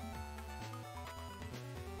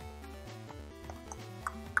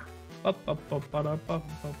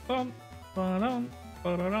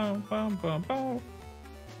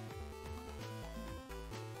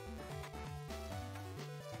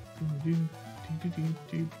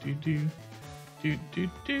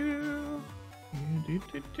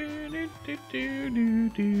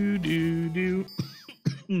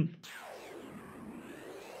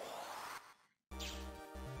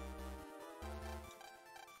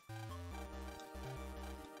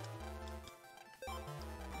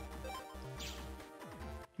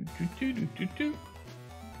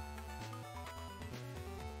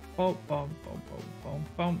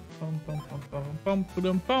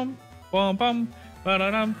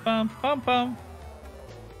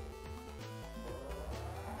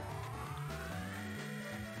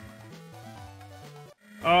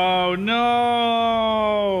 Oh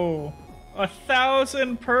no!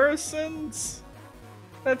 1,000 persons?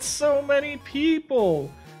 That's so many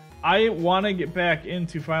people! I want to get back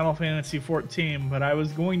into Final Fantasy XIV, but I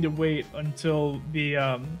was going to wait until the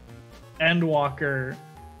Endwalker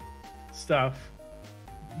stuff,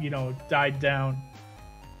 you know, died down.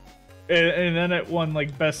 And then it won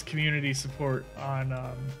like best community support on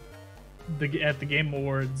at the Game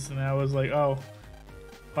Awards, and I was like, oh,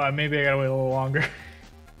 maybe I gotta wait a little longer.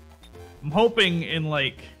 I'm hoping in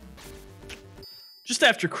like just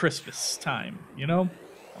after Christmas time, you know?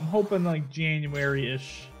 I'm hoping like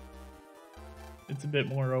January-ish. It's a bit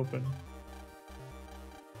more open.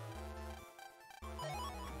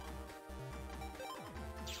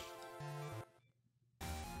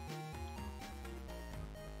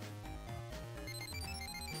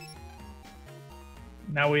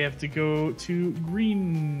 Now we have to go to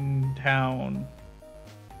Greentown.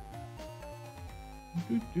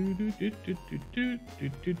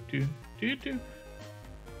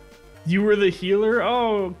 You were the healer?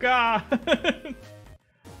 Oh, God.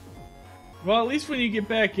 Well, at least when you get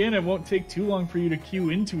back in, it won't take too long for you to queue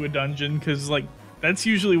into a dungeon, because, like, that's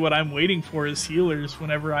usually what I'm waiting for is healers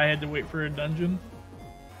whenever I had to wait for a dungeon.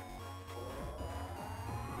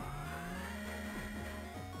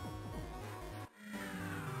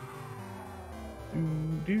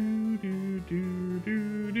 Do do do do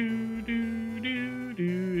do do do do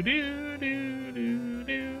do do do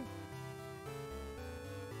do.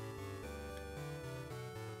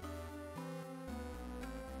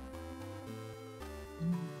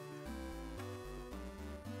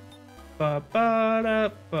 Ba ba da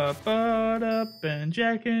ba ba da, bend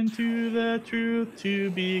Jack into the truth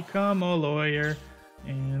to become a lawyer,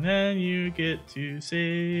 and then you get to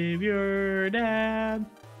save your dad.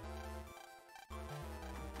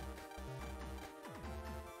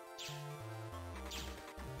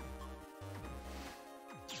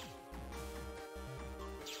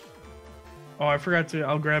 Oh, I forgot to.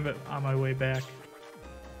 I'll grab it on my way back.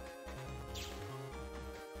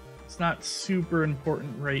 It's not super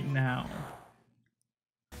important right now.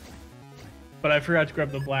 But I forgot to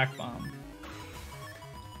grab the black bomb.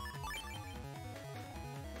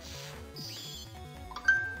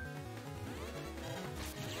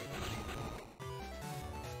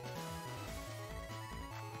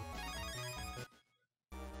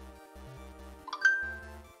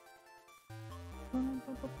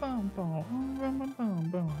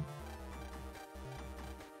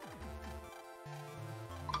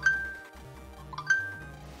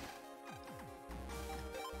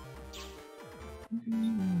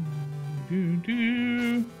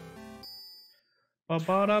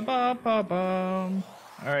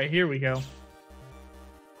 All right, here we go.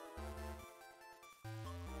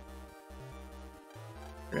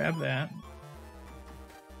 Grab that.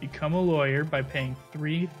 Become a lawyer by paying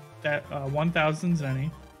 1,000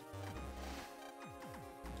 zenny.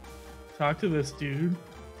 Talk to this dude.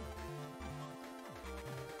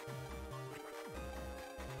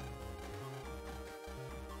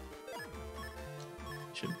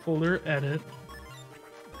 Should folder edit.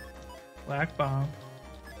 Black bomb.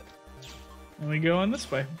 And we go on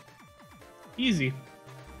this way. Easy.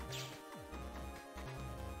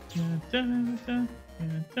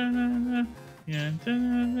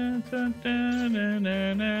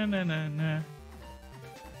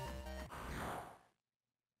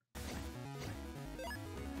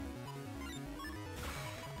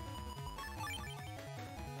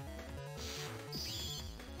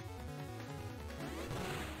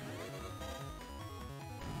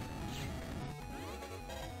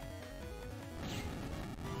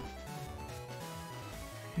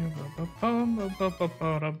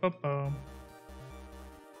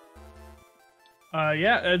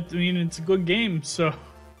 Yeah, I mean, it's a good game, so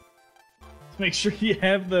make sure you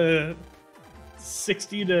have the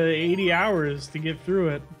 60 to 80 hours to get through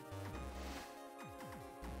it.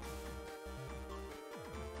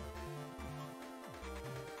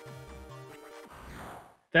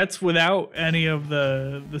 That's without any of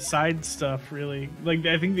the side stuff, really. Like,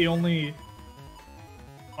 I think the only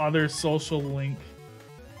other social link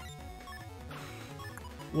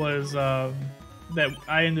was that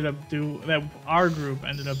I ended up that our group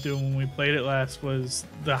ended up doing when we played it last was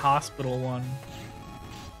the hospital one.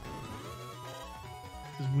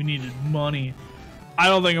 Because we needed money. I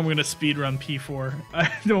don't think I'm gonna speedrun P4.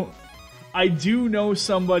 I do know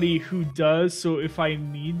somebody who does, so if I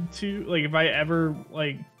need to, like, if I ever,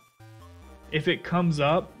 like, if it comes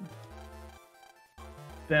up,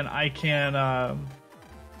 then I can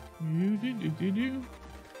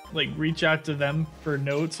like reach out to them for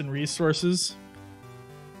notes and resources.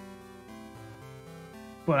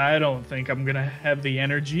 But I don't think I'm gonna have the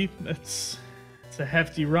energy. It's a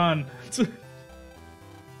hefty run.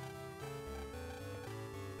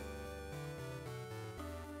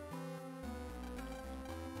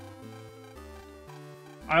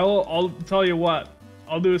 I'll tell you what.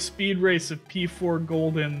 I'll do a speed race of P4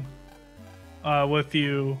 Golden with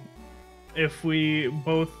you if we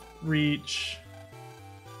both reach.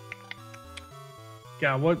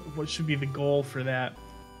 Yeah, what should be the goal for that?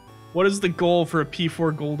 What is the goal for a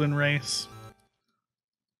P4 Golden race?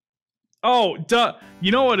 Oh, duh.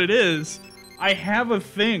 You know what it is? I have a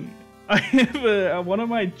thing. I have one of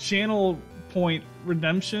my channel point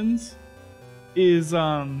redemptions is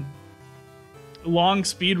long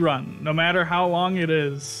speed run. No matter how long it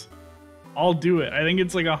is, I'll do it. I think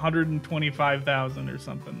it's like 125,000 or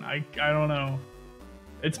something. I don't know.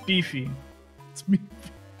 It's beefy. It's beefy.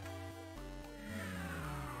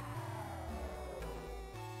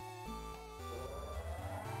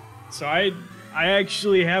 So I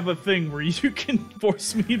actually have a thing where you can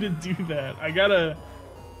force me to do that. I gotta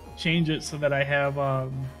change it so that I have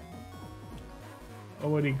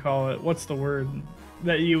what do you call it? What's the word?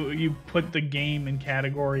 That you put the game and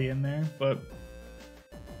category in there, but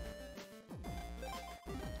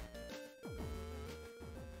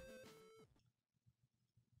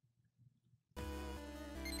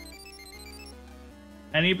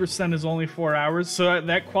any percent is only 4 hours, so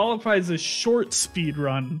that qualifies as short speed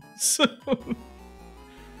run. So,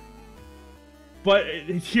 but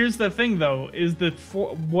here's the thing, though: is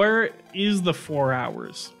where is the 4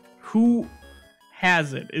 hours? Who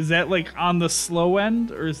has it? Is that like on the slow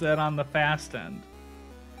end, or is that on the fast end?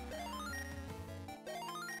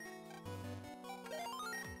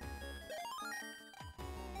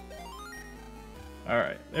 All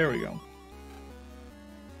right, there we go.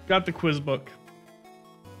 Got the quiz book.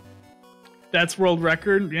 That's world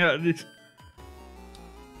record. Yeah.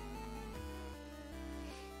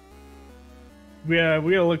 We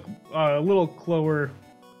gotta look a little slower.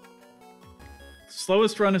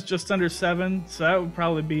 Slowest run is just under 7, so that would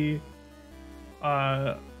probably be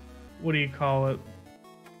what do you call it?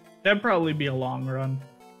 That'd probably be a long run.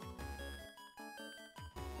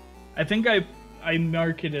 I think I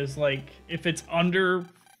mark it as like if it's under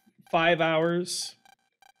 5 hours,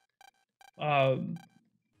 then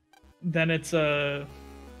it's a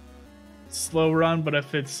slow run, but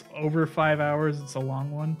if it's over 5 hours, it's a long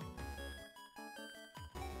one.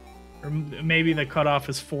 Or maybe the cutoff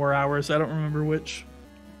is 4 hours. I don't remember which.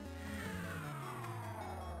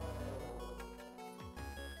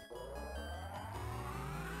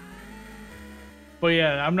 But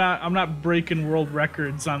yeah, I'm not breaking world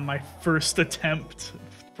records on my first attempt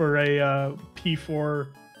for a P4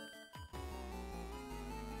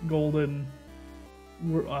 golden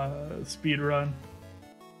speed run.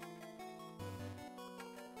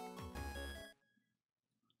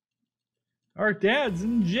 Our dad's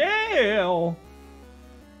in jail.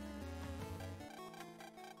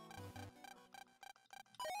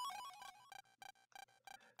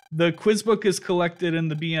 The quiz book is collected in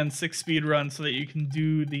the BN6 speed run so that you can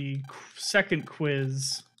do the second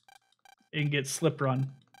quiz and get slip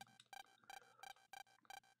run.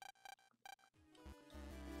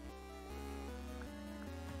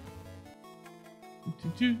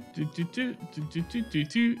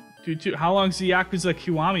 How long's the Yakuza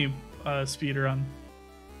Kiwami speed run?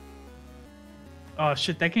 Oh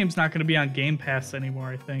shit, that game's not going to be on Game Pass anymore,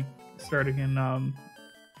 I think. Starting in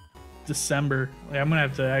December. Like, I'm going to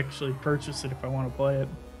have to actually purchase it if I want to play it.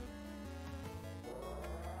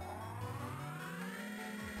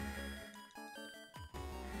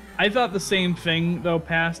 I thought the same thing, though,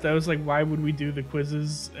 Past. I was like, why would we do the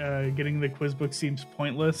quizzes? Getting the quiz book seems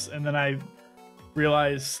pointless. And then I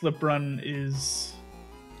realized slip run is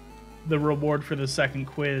the reward for the second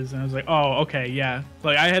quiz. And I was like, oh, okay, yeah.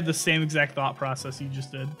 Like, I had the same exact thought process you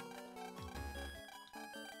just did.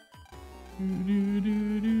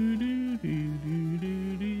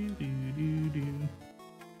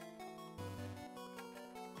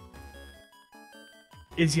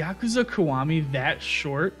 Is Yakuza Kiwami that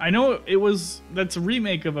short? I know it was. That's a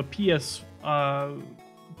remake of a PS2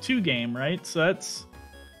 game, right? So that's,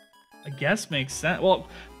 I guess, makes sense. Well,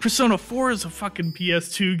 Persona 4 is a fucking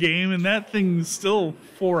PS2 game, and that thing's still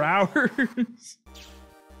 4 hours.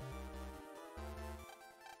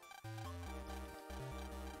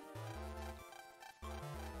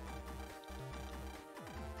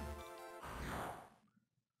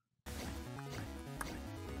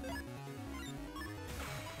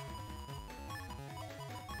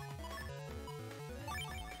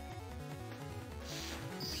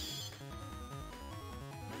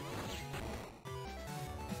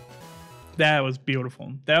 That was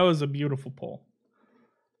beautiful. That was a beautiful poll.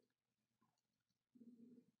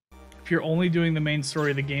 If you're only doing the main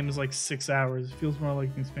story, the game is like 6 hours. It feels more like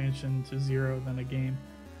an expansion to 0 than a game.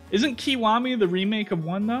 Isn't Kiwami the remake of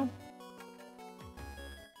 1 though?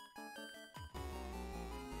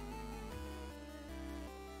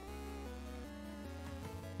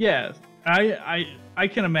 Yeah, I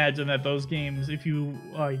can imagine that those games, if you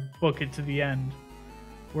like book it to the end.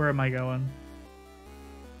 Where am I going?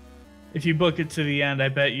 If you book it to the end, I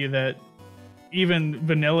bet you that even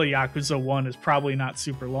vanilla Yakuza 1 is probably not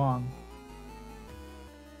super long.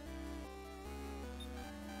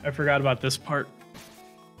 I forgot about this part.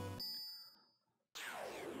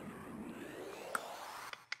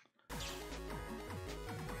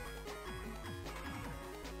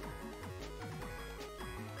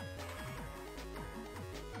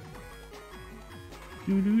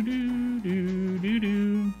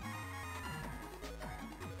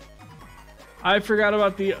 I forgot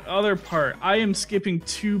about the other part. I am skipping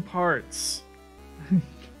 2 parts.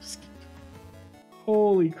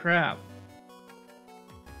 Holy crap.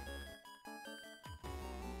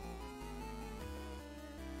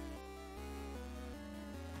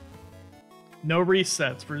 No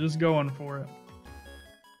resets. We're just going for it.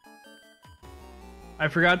 I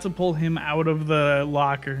forgot to pull him out of the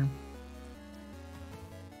locker.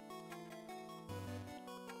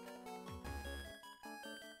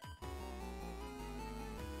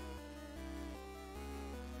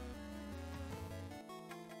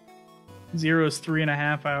 Zero is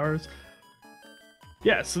 3.5 hours.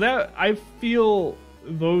 Yeah, so that I feel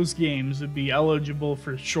those games would be eligible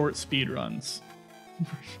for short speed runs.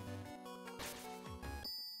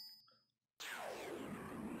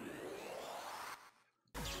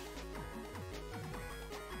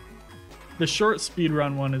 The short speed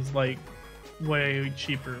run one is like way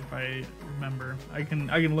cheaper if I remember. I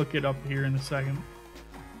can look it up here in a second.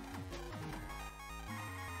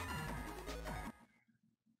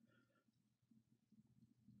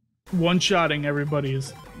 one-shotting everybody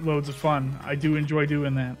is loads of fun. I do enjoy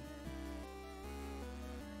doing that.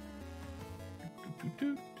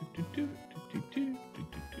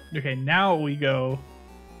 Okay, now we go.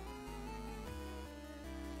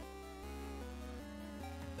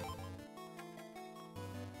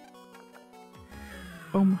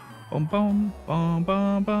 Boom, boom, boom, boom,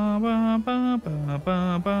 boom, boom, boom, boom, boom,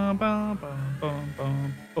 boom, boom, boom, boom,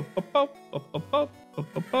 boom,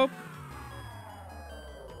 boom, boom.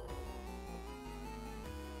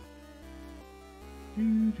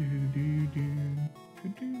 Do do do do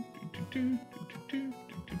do do do do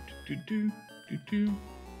do do do do.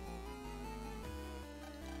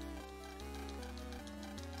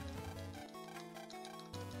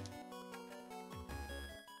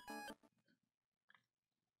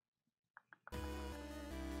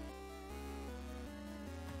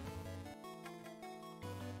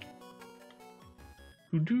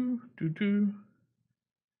 Do.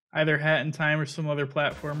 Either Hat in Time or some other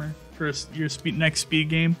platformer for your next speed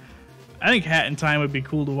game. I think Hat in Time would be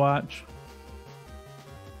cool to watch.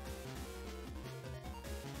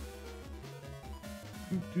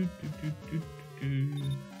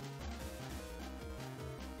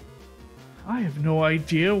 I have no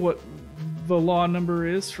idea what the law number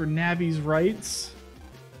is for Navi's rights.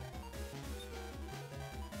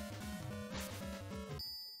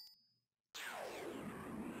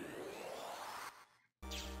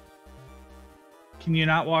 Can you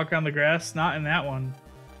not walk on the grass? Not in that one.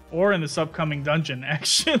 Or in this upcoming dungeon,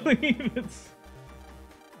 actually.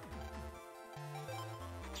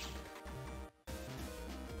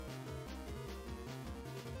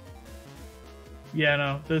 Yeah,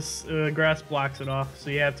 no. This grass blocks it off,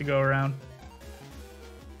 so you have to go around.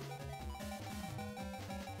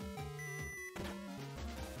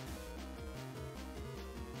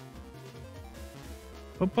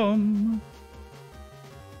 Ba-bum.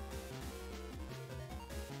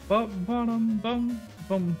 Bum bum bum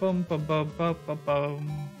bum bum bum bum bum bum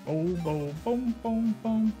bum oh bum bum bum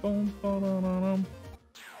bum bum bum.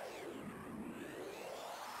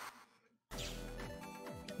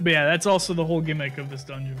 But yeah, that's also the whole gimmick of this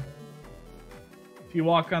dungeon. If you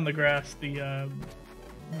walk on the grass, the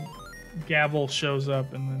gavel shows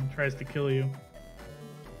up and then tries to kill you.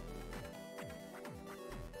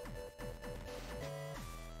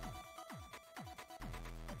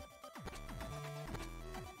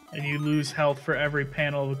 And you lose health for every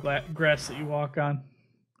panel of grass that you walk on.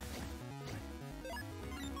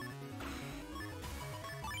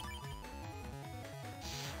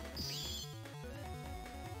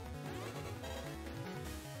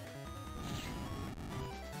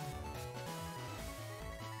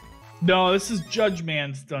 No, this is Judge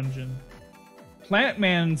Man's dungeon. Plant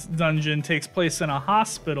Man's dungeon takes place in a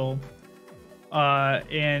hospital,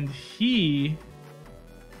 and he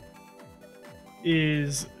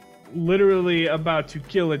is literally about to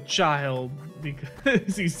kill a child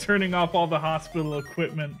because he's turning off all the hospital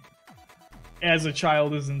equipment as a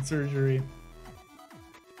child is in surgery.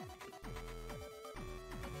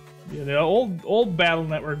 Yeah, the old Battle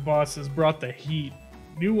Network bosses brought the heat.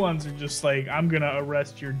 New ones are just like, I'm gonna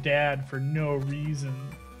arrest your dad for no reason.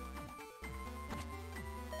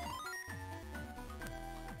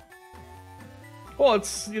 Well,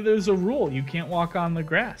 there's a rule. You can't walk on the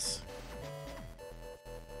grass.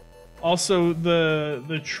 Also,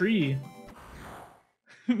 the tree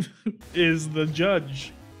is the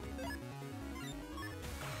judge.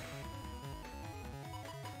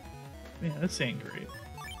 Man, this ain't great.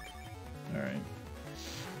 All right.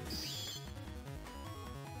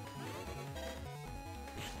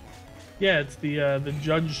 Yeah, it's the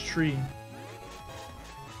judge tree.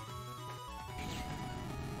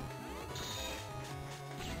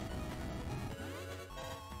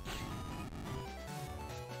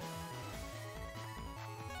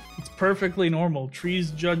 It's perfectly normal.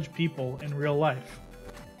 Trees judge people in real life.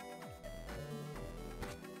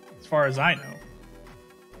 As far as I know.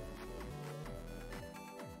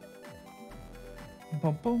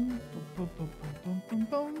 Bum, bum, bum, bum, bum, bum,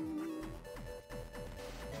 bum.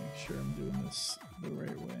 Make sure I'm doing this the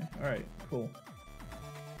right way. Alright, cool.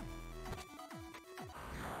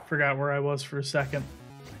 Forgot where I was for a second.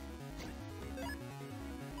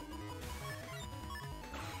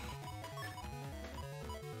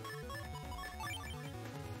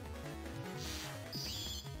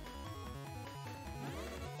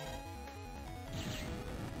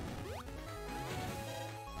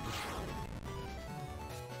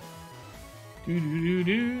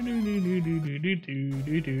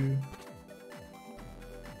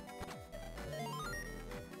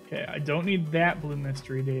 Okay, I don't need that blue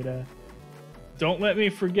mystery data. Don't let me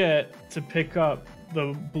forget to pick up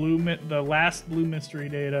the last blue mystery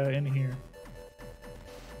data in here,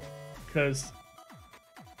 because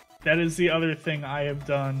that is the other thing I have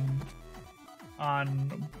done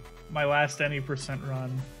on my last any percent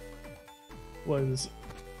run, was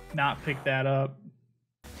not pick that up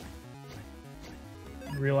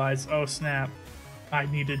and realize, oh snap, I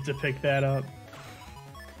needed to pick that up.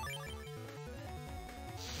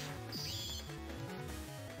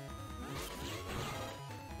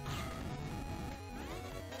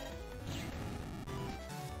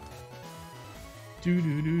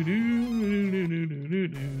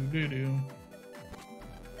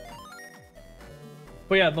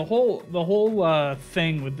 But yeah, the whole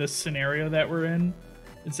thing with this scenario that we're in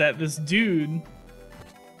is that this dude,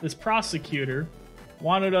 this prosecutor,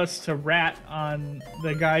 wanted us to rat on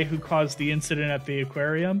the guy who caused the incident at the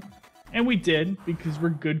aquarium, and we did, because we're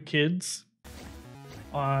good kids,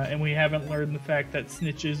 and we haven't learned the fact that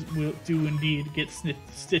snitches do indeed get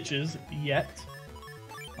stitches yet.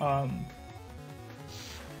 And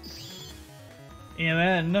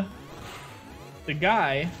then the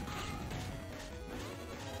guy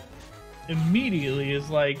immediately is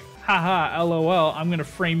like, haha, LOL, I'm gonna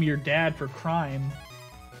frame your dad for crime.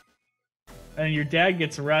 And your dad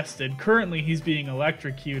gets arrested. Currently, he's being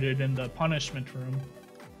electrocuted in the punishment room.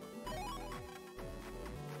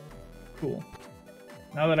 Cool.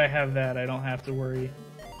 Now that I have that, I don't have to worry.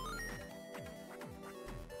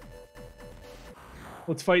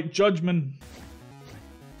 Let's fight Judgment.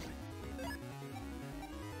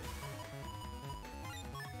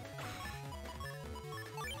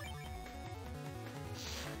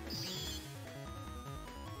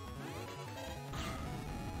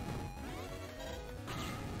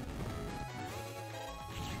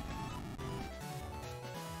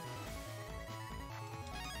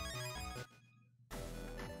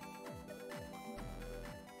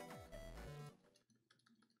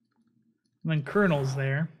 And then Colonel's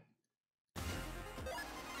there.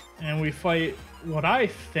 And we fight what I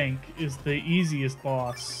think is the easiest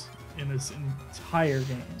boss in this entire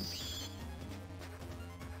game.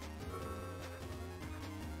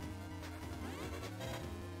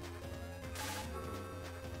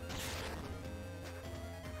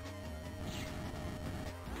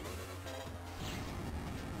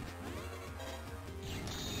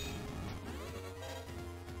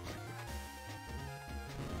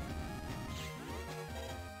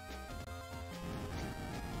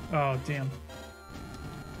 Oh, damn.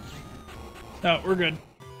 No, we're good.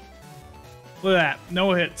 Look at that.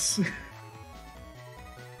 No hits.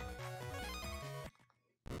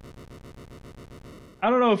 I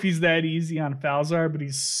don't know if he's that easy on Falzar, but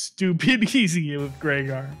he's stupid easy with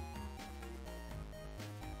Gregar.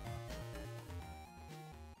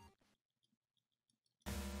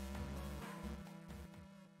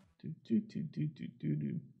 Do.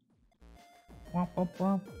 Womp, womp,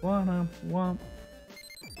 womp, womp, womp.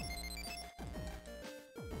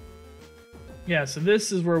 Yeah, so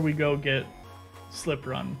this is where we go get Slip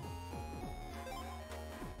Run.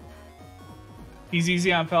 He's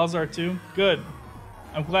easy on Falzar too? Good.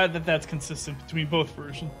 I'm glad that that's consistent between both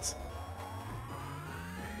versions.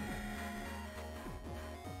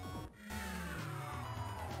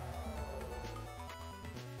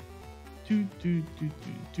 Do.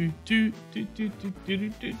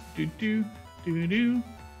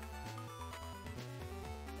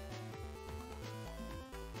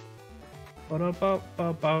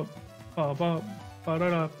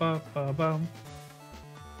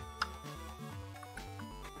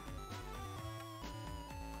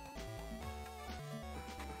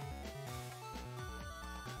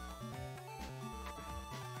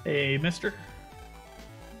 Hey, mister.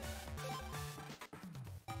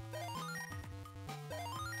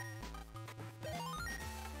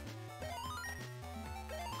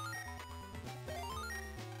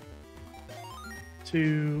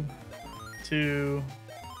 Two,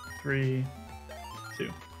 3, 2.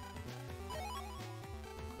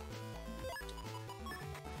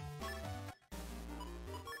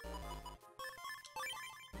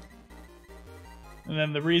 And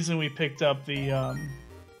then the reason we picked up the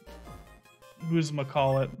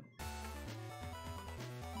who's-ma-call-it,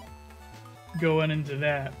 going into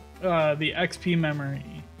that, the XP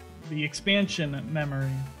memory, the expansion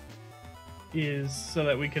memory, is so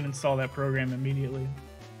that we can install that program immediately.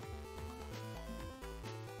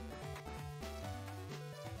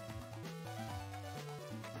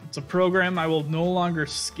 It's a program I will no longer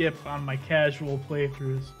skip on my casual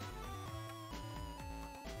playthroughs.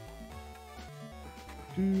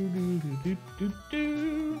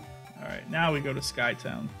 Alright, now we go to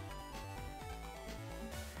Skytown.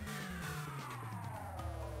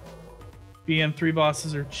 BN3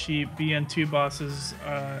 bosses are cheap. BN2 bosses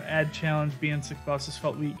add challenge. BN6 bosses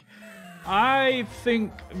felt weak. I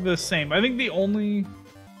think the same. I think the only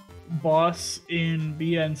boss in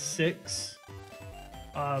BN6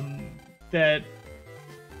 that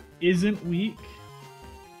isn't weak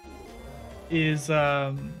is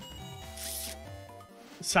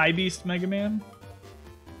Psybeast Mega Man.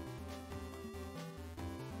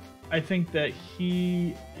 I think that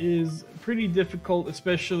he is pretty difficult,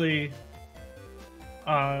 especially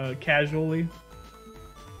casually.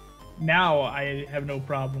 Now I have no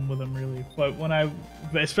problem with him really, but when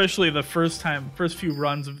especially the first few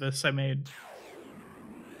runs of this I made,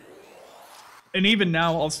 and even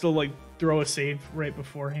now I'll still like throw a save right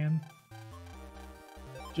beforehand,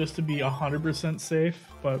 just to be 100% safe,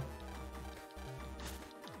 but.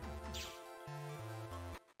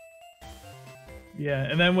 Yeah,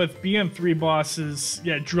 and then with BM3 bosses,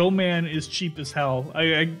 yeah, Drill Man is cheap as hell.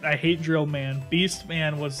 I hate Drill Man. Beast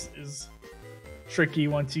Man is tricky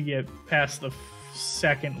once you get past the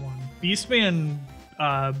second one. Beast Man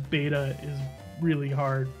beta is really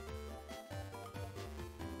hard.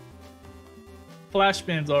 Flash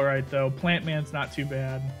Man's alright though. Plant Man's not too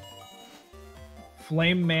bad.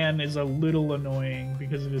 Flame Man is a little annoying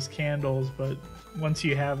because of his candles, but once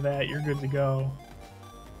you have that, you're good to go.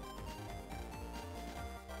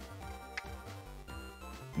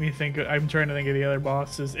 Let me think. I'm trying to think of the other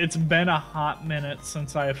bosses. It's been a hot minute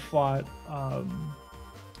since I fought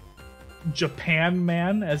Japan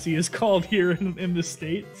Man, as he is called here in the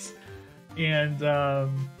States. And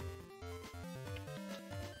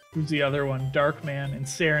who's the other one? Dark Man and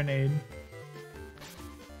Serenade.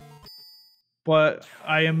 But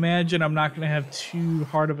I imagine I'm not going to have too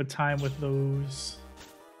hard of a time with those.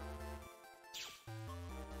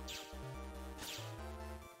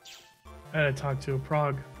 I gotta talk to a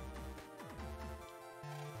Prague.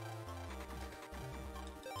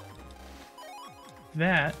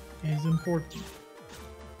 That is important.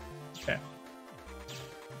 Okay.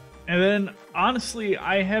 And then, honestly,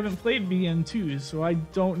 I haven't played BN2, so I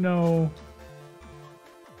don't know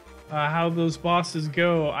how those bosses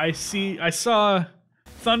go. I saw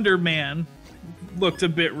Thunderman looked a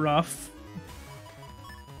bit rough.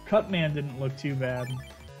 Cutman didn't look too bad.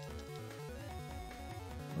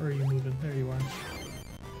 Where are you moving? There you are.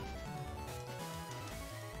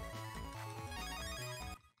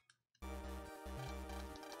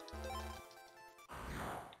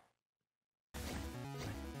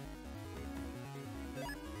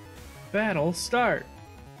 Battle start.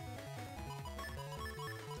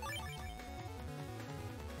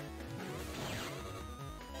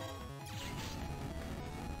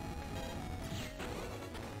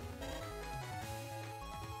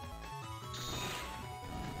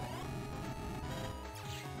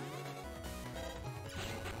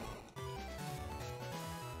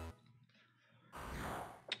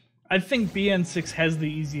 I think BN6 has the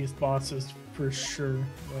easiest bosses for sure.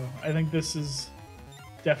 Well, I think this is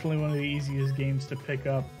definitely one of the easiest games to pick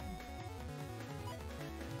up.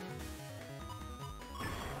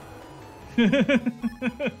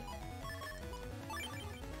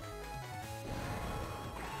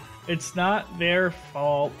 It's not their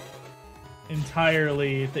fault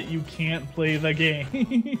entirely that you can't play the game.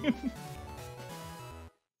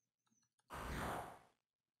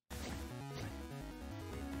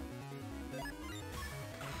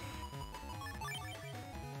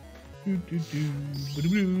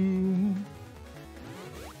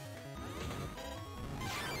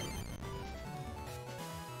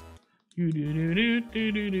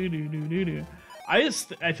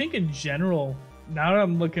 I think in general, now that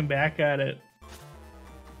I'm looking back at it,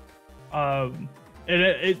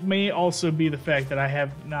 it may also be the fact that I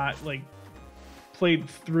have not like played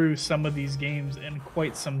through some of these games in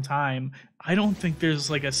quite some time. I don't think there's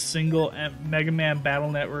like a single Mega Man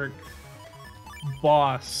Battle Network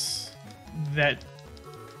boss that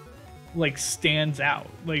like stands out,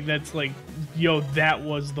 like that's like, yo, that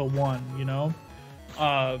was the one, you know.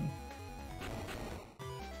 I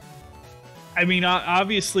mean,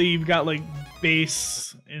 obviously you've got like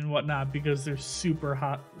bass and whatnot because they're super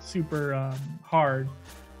hard.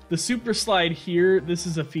 The super slide here, this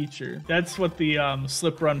is a feature. That's what the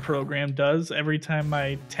slip run program does. Every time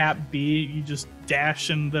I tap B, you just dash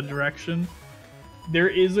in the direction. There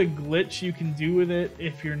is a glitch you can do with it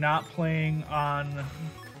if you're not playing on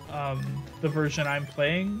the version I'm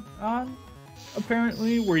playing on,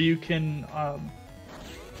 apparently, where you can,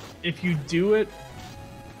 if you do it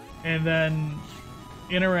and then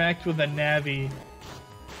interact with a Navi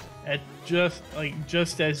at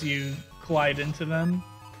just as you collide into them,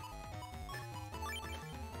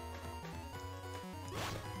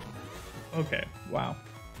 Okay, wow.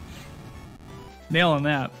 Nailing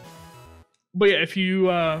that. But yeah, if you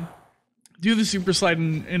do the super slide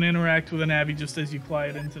and interact with an Abby just as you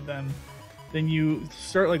glide into them, then you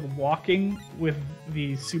start like walking with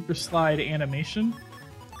the super slide animation,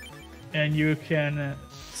 and you can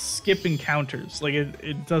skip encounters. Like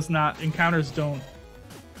it does not, encounters don't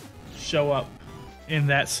show up in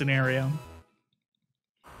that scenario.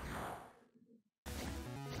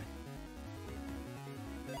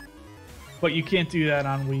 But you can't do that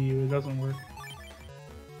on Wii U, it doesn't work.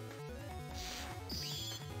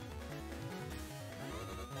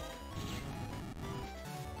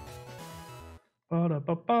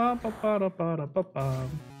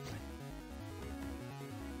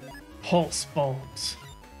 Pulse bulbs.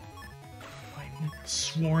 My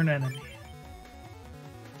sworn enemy.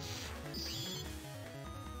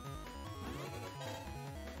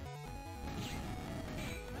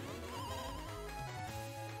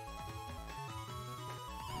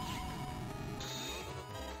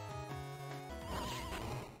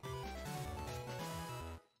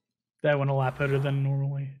 That went a lot better than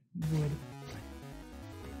normally would.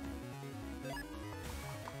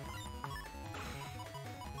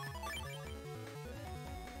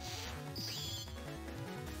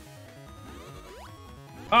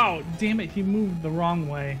 Oh, damn it, he moved the wrong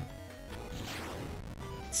way.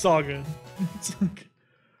 It's all good.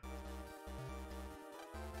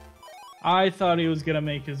 I thought he was gonna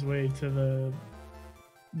make his way to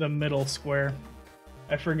the middle square.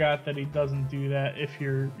 I forgot that he doesn't do that if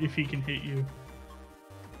he can hit you.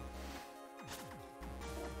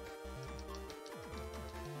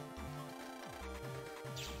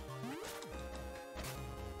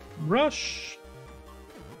 Rush.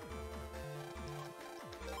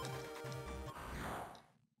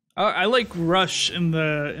 I like Rush in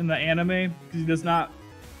the anime because he does not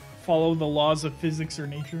follow the laws of physics or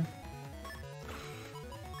nature.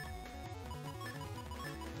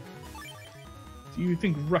 Do you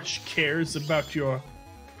think Rush cares about your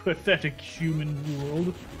pathetic human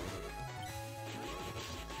world?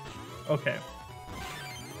 Okay.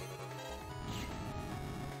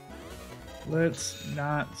 Let's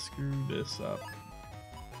not screw this up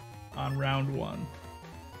on round one.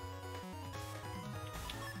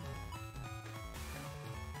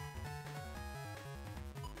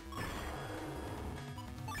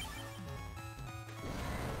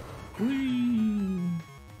 Whee!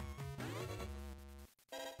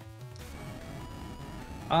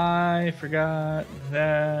 I forgot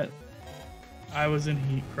that I was in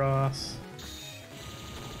Heat Cross.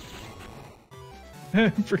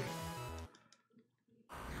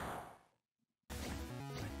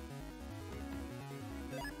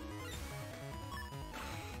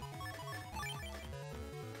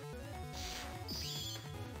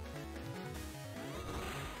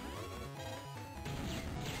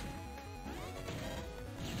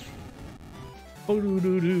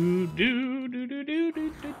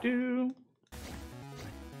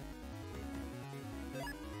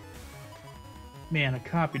 Man, a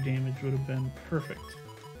copy damage would have been perfect.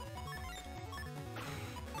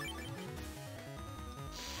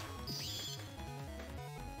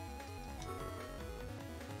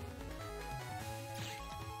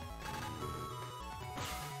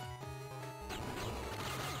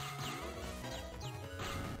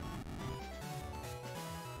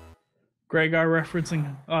 Gregar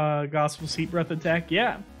referencing Gospel's Heat Breath attack?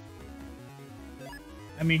 Yeah.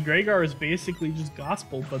 I mean, Gregar is basically just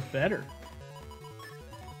Gospel, but better.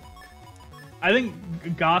 I think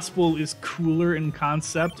Gospel is cooler in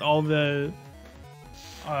concept. All the...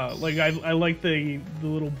 like, I like the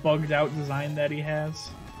little bugged out design that he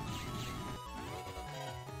has.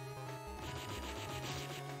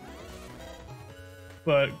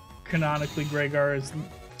 But canonically, Gregar is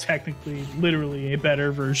technically, literally a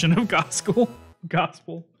better version of Gospel.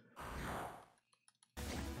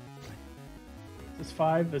 This is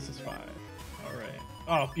 5, this is 5. Alright.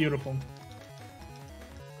 Oh, beautiful.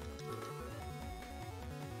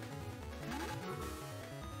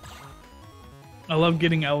 I love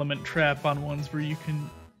getting element trap on ones where you can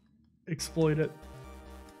exploit it.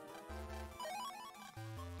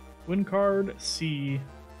 Win card C.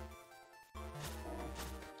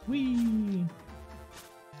 Whee!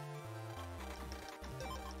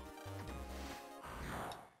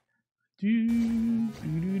 Do,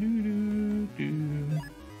 do, do, do, do, do.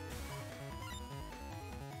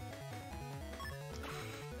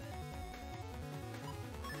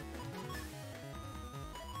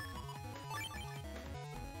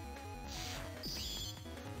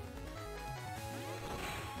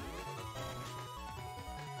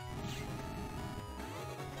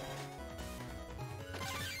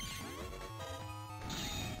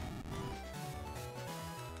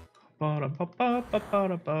 Battle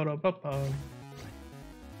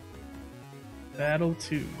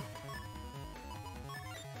 2.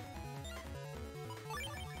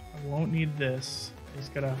 I won't need this.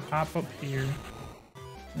 Just gotta hop up here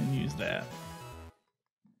and use that.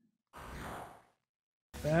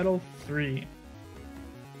 Battle 3.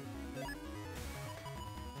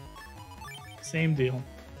 Same deal.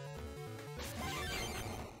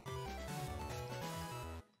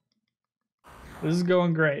 This is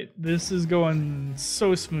going great. This is going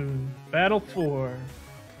so smooth. Battle 4.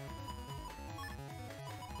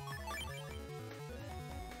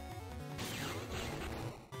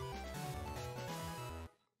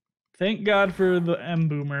 Thank God for the M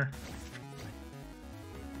Boomer.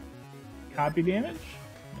 Copy damage?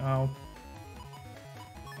 No.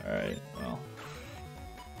 Alright, well.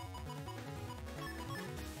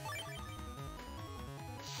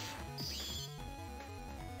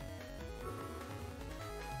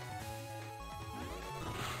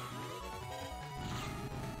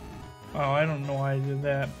 Oh, I don't know why I did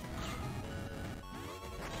that.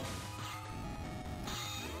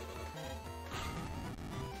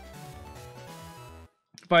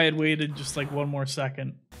 If I had waited just like one more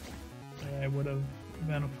second, I would have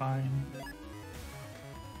been fine.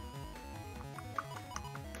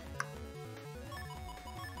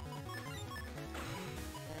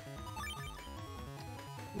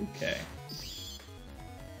 Okay.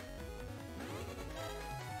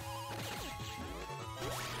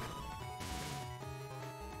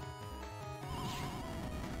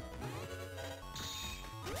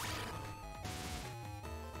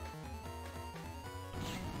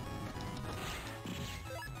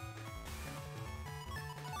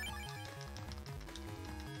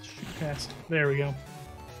 Past. There we go.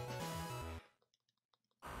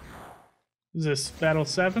 Is this Battle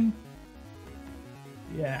 7?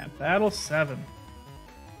 Yeah, Battle 7.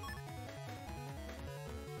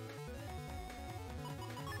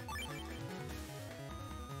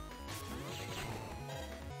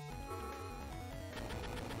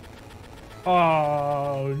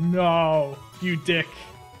 Oh no, you dick.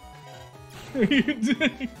 You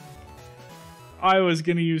dick. I was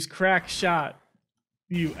gonna use crack shot.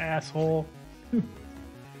 You asshole.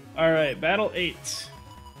 Alright, Battle 8.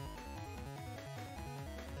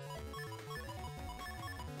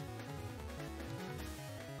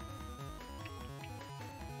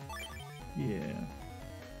 Yeah.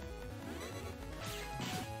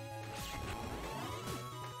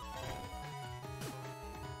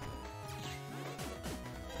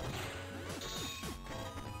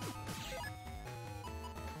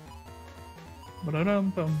 Ba-da-dum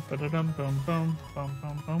bum ba-da-dum bum bum bum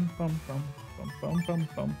bum bum bum bum bum bum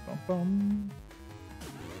bum bum bum.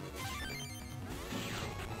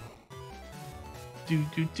 Do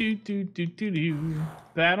do do do do do do.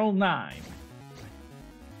 Battle 9.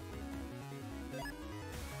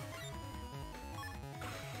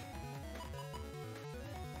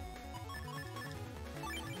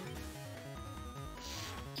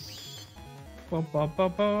 Bum bum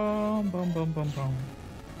bum bum bum bum bum bum.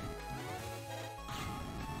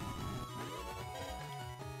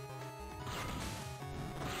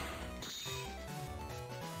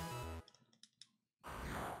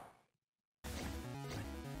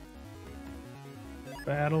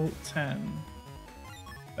 Battle 10.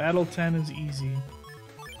 Battle 10 is easy.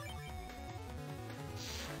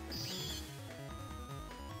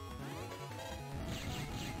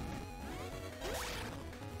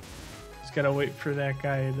 Just gotta wait for that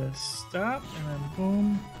guy to stop, and then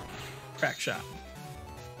boom, crack shot.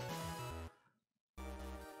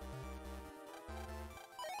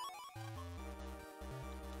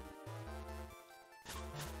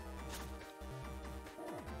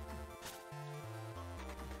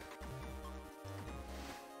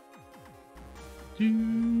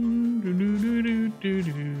 Do do do do do do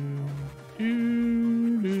do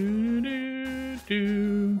do do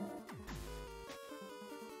do.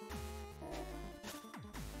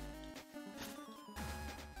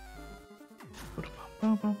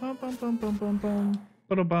 Bum bum bum bum bum bum bum bum.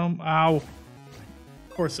 Ba-da-bum. Ow. Of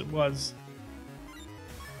course it was.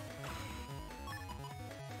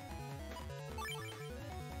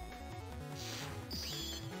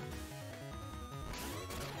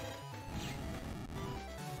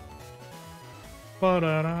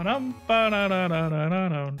 Ba-da-da-dum,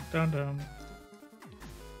 ba-da-da-da-da-dum, dum-dum.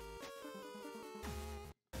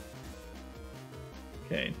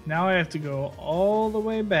 Okay, now I have to go all the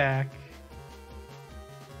way back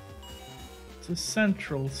to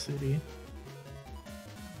Central City.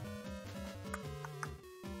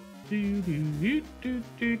 Do do do do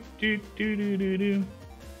do do do do do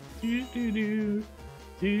do do do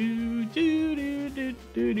Do do do do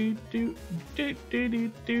do do do do do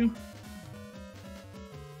do do.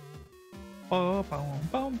 Bum bum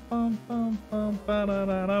bum bum bum bum ba da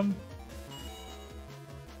da dum.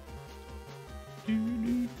 Do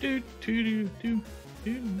do do do do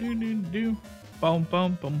do do do do. Bum bum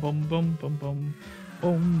bum bum bum bum bum.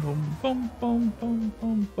 Bum bum bum bum bum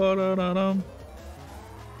bum ba da da dum.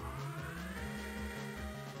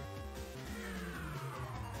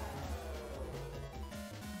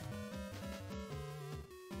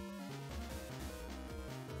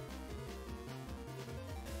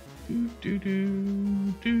 Do do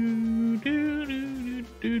do do do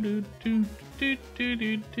do do do do do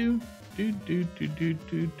do do do do do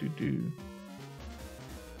do do do.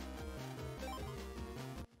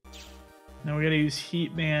 Now we gotta use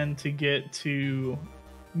Heat Man to get to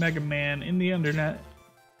Mega Man in the Undernet.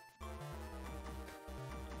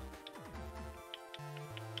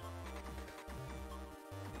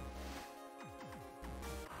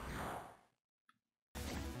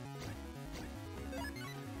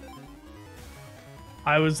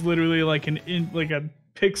 I was literally like like a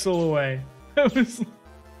pixel away. I was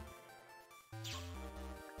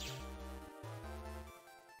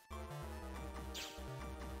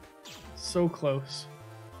so close.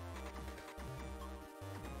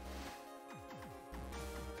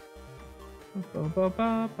 Bum bum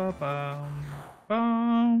bum bum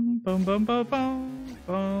bum bum bum bum bum bum.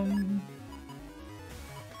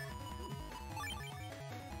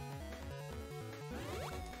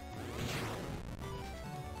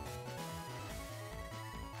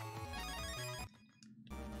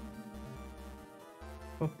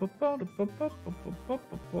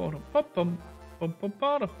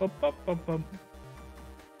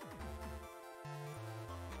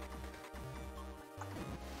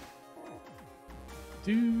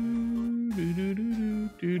 Do do do do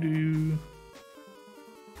do do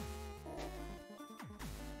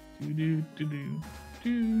do do do do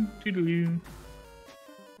do do do.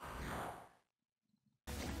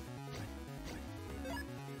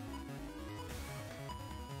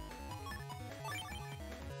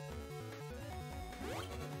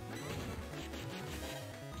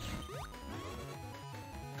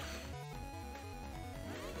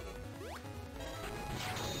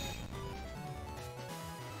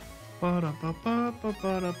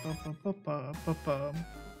 Ba-da-ba-ba-ba-ba-da-ba-ba-ba-ba.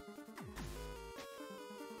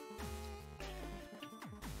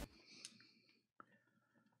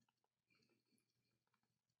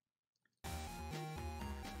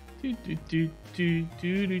 Do do do do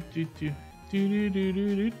do do do do do do do do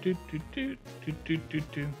do do do do do do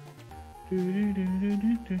do. Do do do do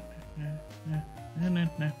do do. Na na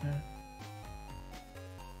na na.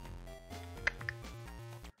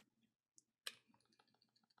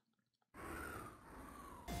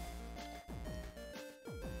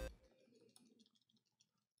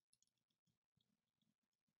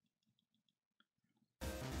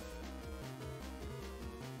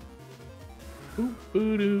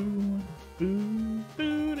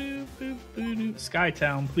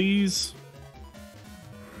 Skytown, please.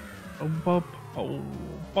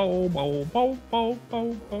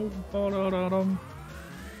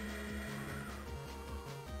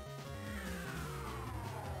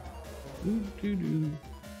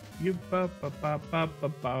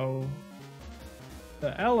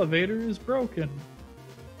 The elevator is broken.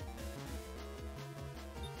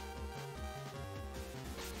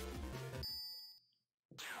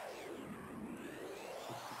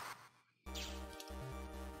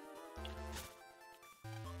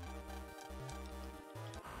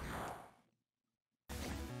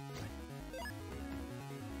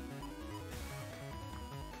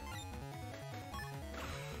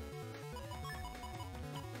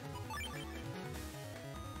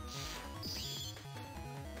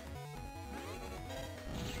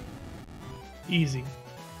 Easy.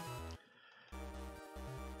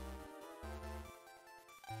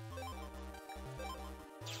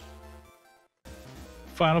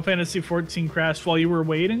 Final Fantasy XIV crashed while you were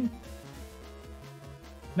waiting?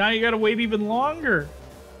 Now you gotta wait even longer.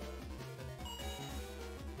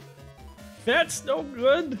 That's no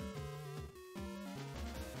good.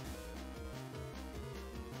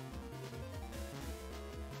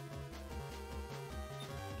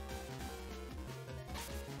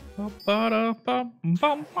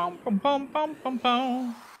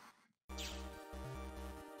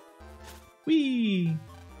 Wee.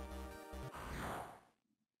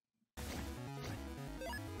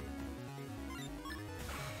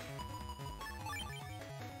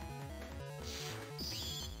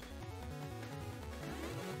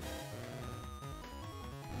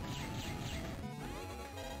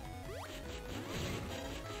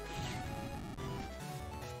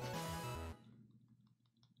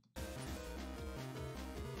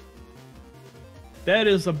 That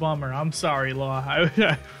is a bummer. I'm sorry, Law.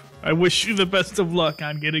 I wish you the best of luck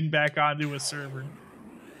on getting back onto a server.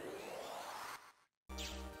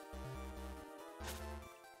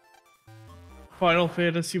 Final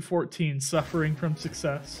Fantasy XIV, suffering from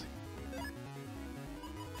success.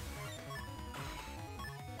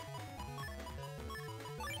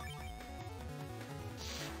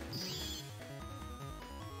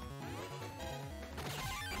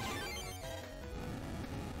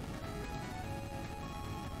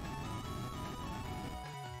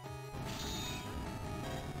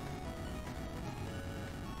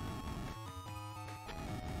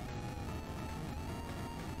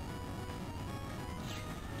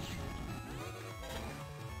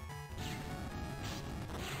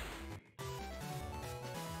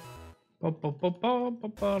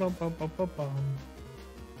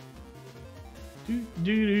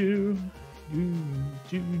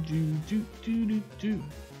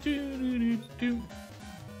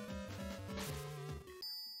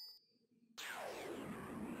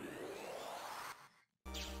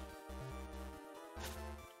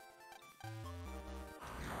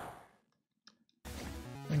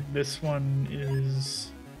 I think this one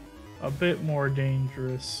is a bit more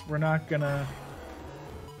dangerous. We're not gonna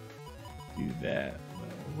do that.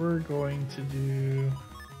 We're going to do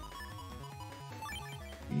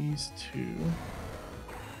these two.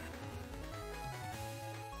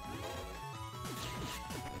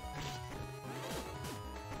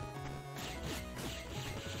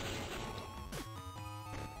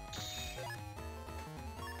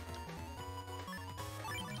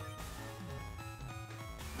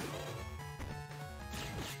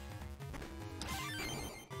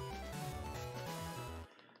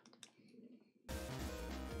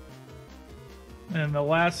 And the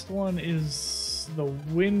last one is the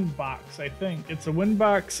wind box, I think. It's a wind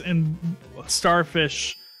box and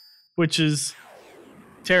starfish, which is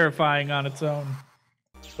terrifying on its own.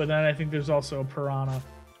 But then I think there's also a piranha,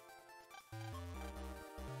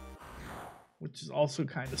 which is also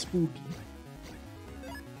kind of spooky.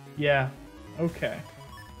 Yeah, okay.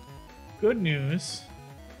 Good news.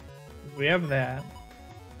 We have that.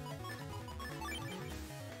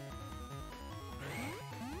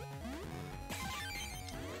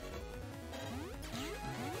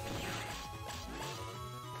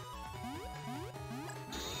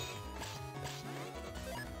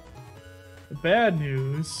 Bad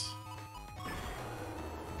news.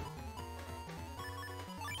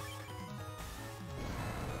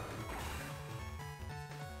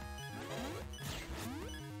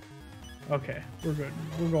 Okay, we're good.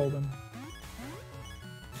 We're golden.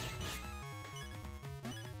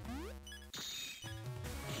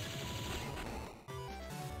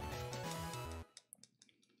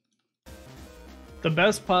 The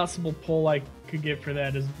best possible pull I could get for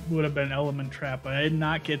that would have been Element Trap, but I did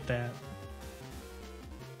not get that.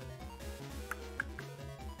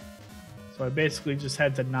 So I basically just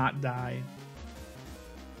had to not die.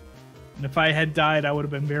 And if I had died, I would have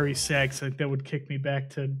been very sad, because like, that would kick me back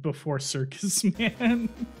to before Circus Man.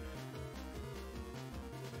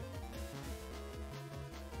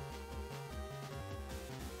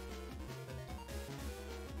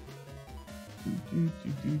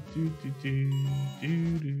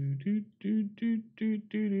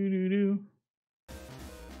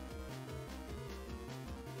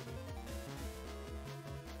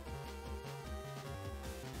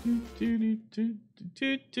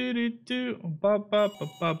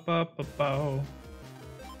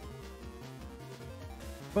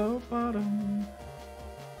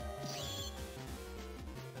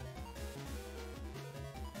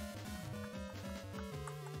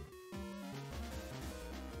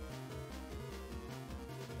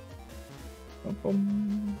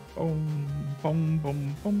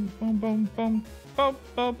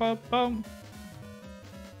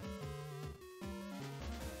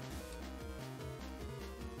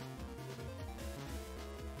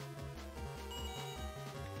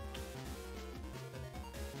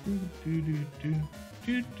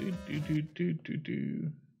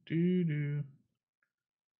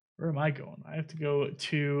 Where am I going? I have to go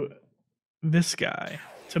to this guy,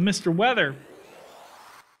 to Mr. Weather.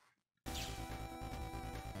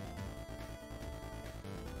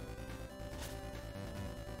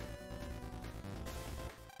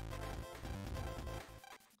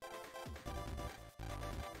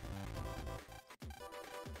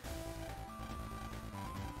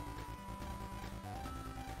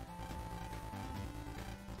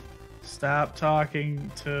 Stop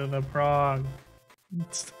talking to the prog.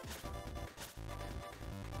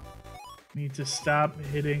 Need to stop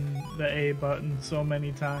hitting the A button so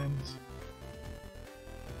many times.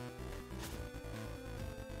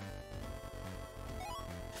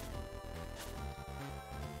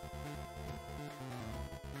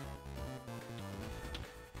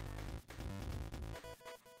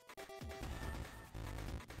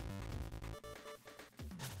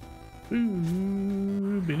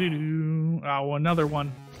 Ooh, bidoo. Oh, another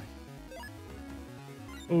one.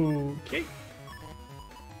 Okay.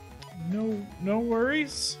 No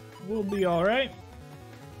worries. We'll be all right.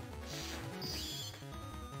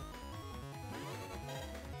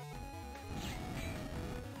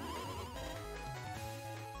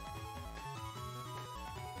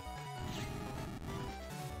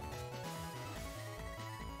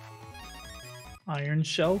 Iron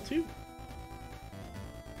shell too.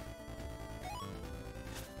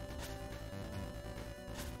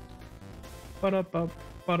 Ba-da-bum,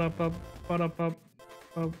 ba-da-bum, ba-da-bum,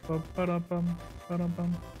 ba-bum, ba-da-bum,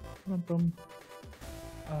 ba-da-bum, ba-da-bum.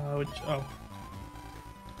 Oh.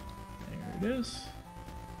 There it is.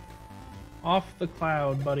 Off the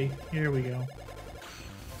cloud, buddy. Here we go.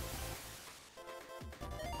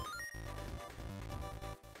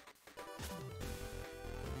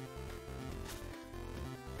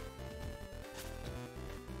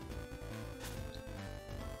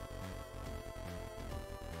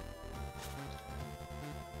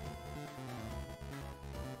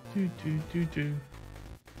 Do.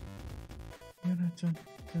 Dun.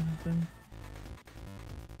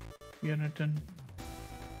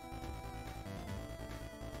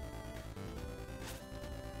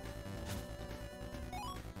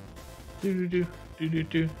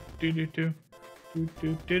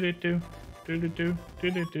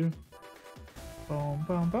 Do. Boom,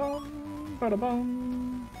 boom, boom, bada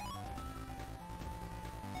boom.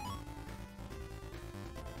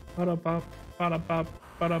 Bada bop, bada bop,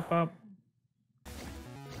 bada bop.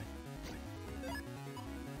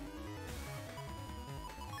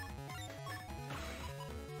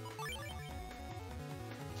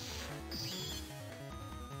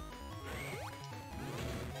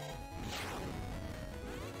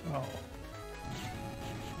 Oh.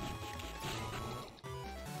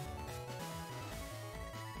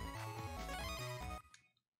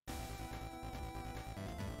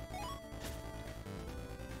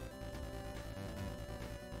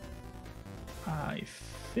 I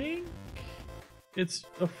think it's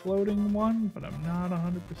a floating one, but I'm not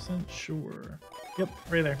 100% sure. Yep,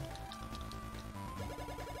 right there.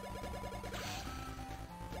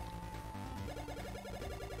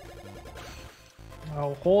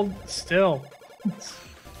 Oh, hold still.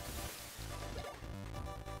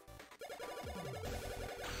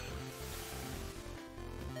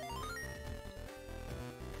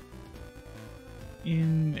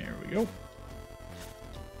 There we go.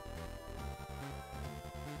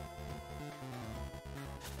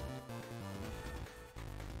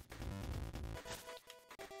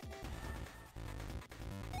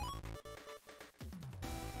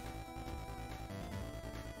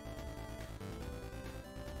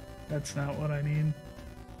 That's not what I need.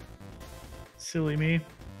 Silly me.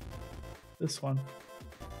 This one.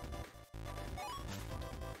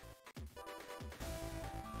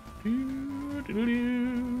 Do.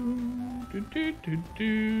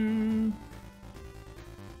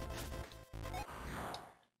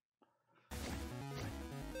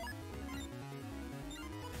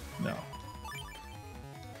 No.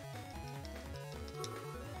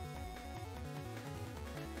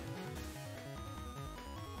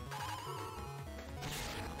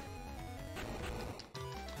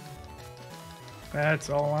 That's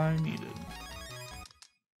all I needed.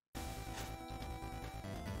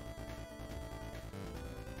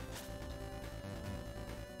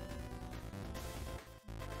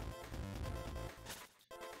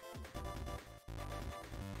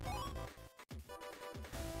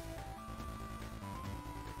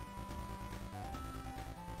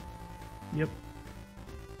 Yep.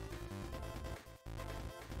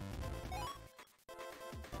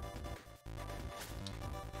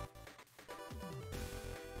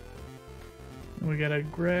 We gotta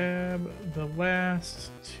grab the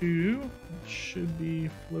last two, which should be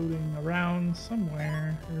floating around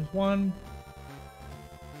somewhere. There's one.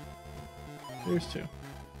 There's two.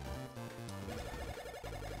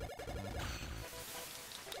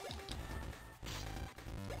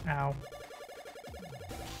 Ow.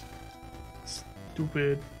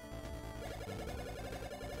 Stupid.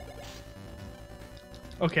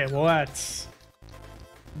 Okay, well that's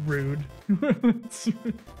rude. That's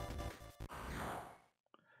rude.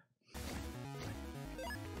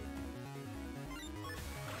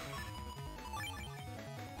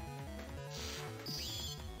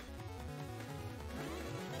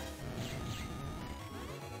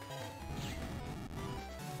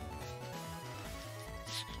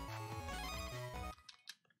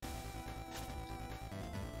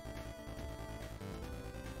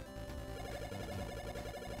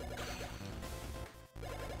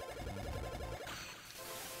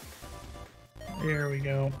 There we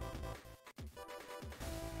go.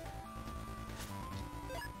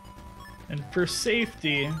 And for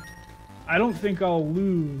safety, I don't think I'll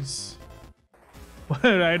lose. But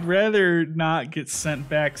I'd rather not get sent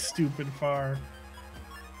back stupid far.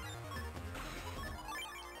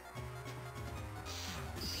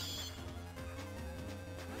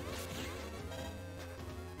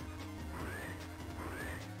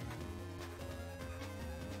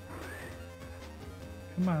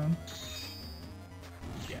 Come on.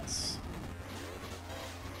 Yes.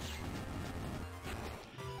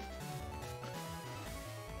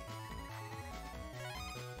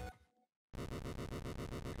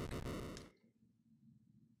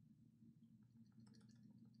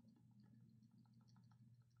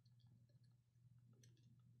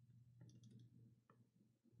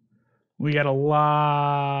 We got a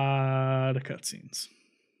lot of cutscenes.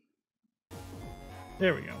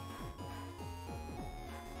 There we go.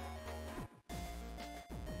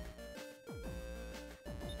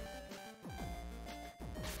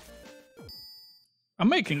 I'm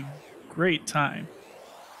making great time.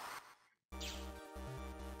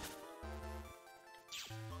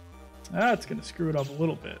 That's gonna screw it up a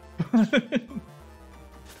little bit.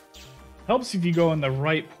 Helps if you go in the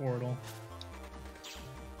right portal.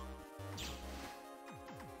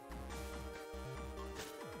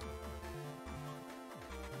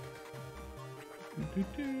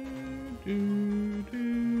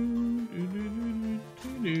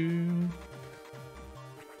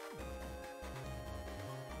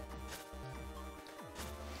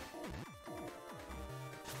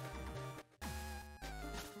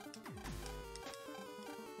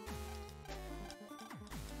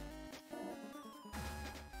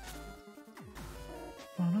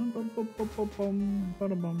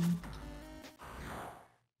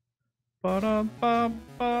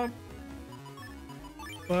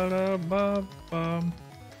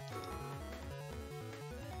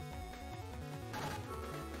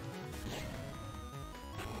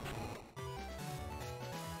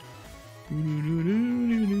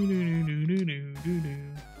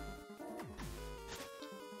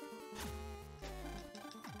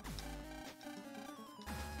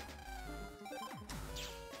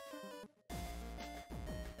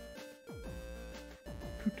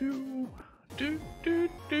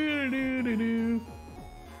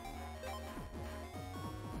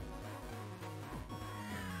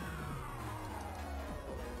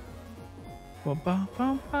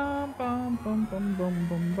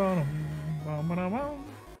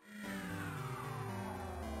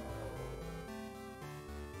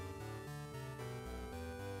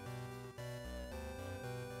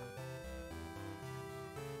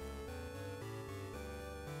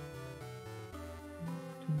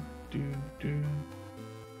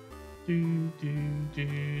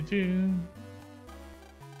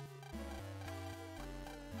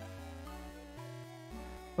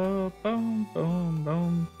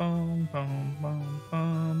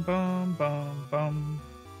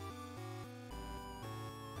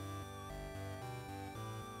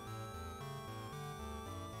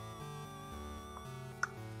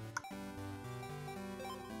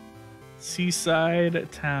 Seaside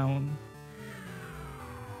town.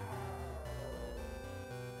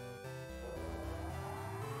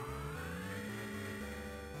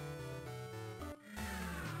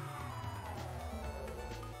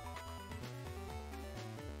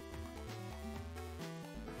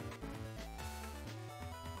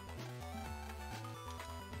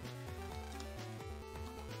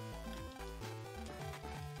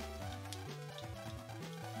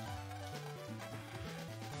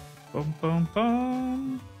 Bum, bum,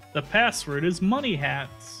 bum. The password is money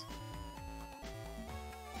hats.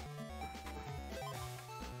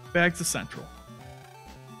 Back to Central.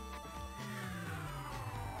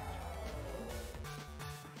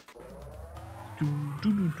 Do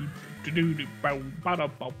do do do do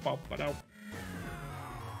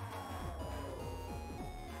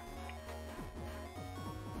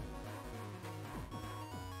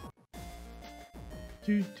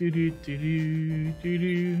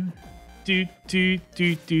do do do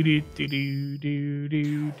do do do do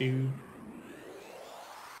do do.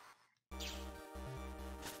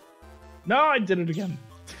 No, I did it again.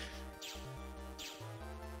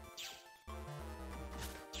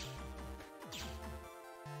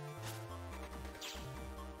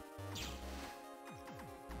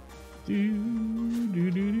 Do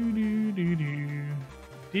do do do do do do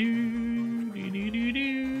do do do do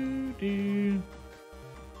do do.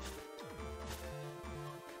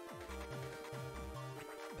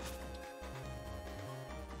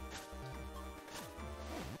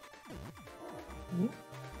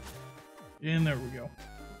 And there we go.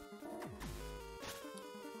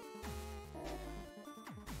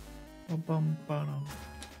 Ba-bum-ba-dum.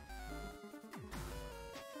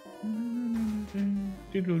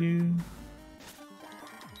 Doodle-doo.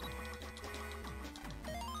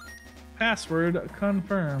 Password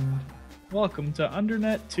confirmed. Welcome to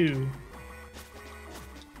Undernet 2.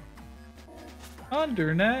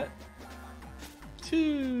 Undernet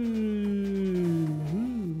 2.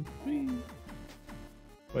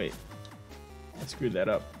 Wait, I screwed that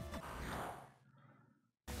up.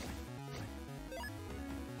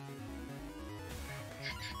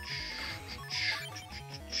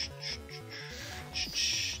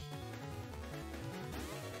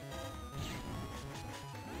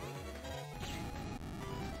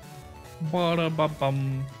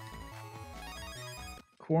 Ba-da-ba-bum.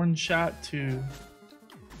 Corn shot 2.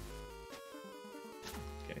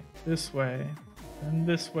 Okay, this way. And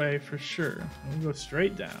this way for sure. We'll go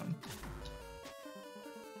straight down.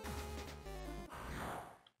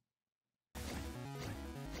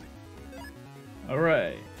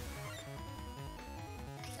 Alright.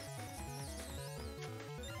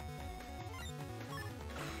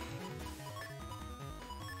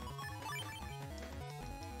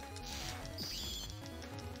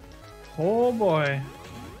 Oh boy.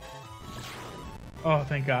 Oh,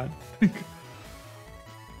 thank God.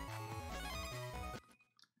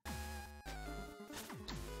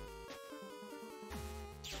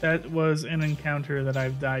 That was an encounter that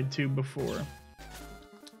I've died to before.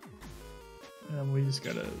 And we just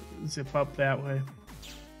gotta zip up that way.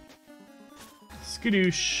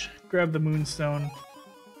 Skadoosh. Grab the moonstone.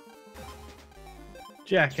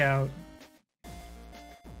 Jack out.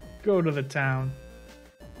 Go to the town.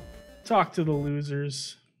 Talk to the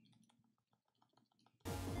losers.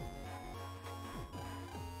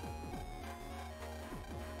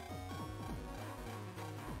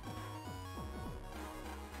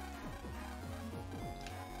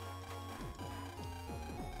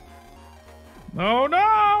 Oh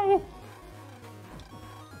no!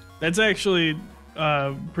 That's actually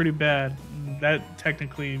pretty bad. That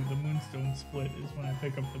technically the moonstone split is when I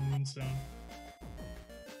pick up the moonstone.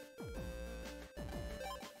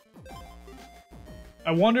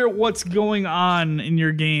 I wonder what's going on in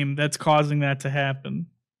your game that's causing that to happen.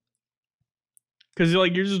 Because you're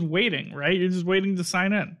just waiting, right? You're just waiting to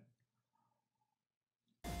sign in.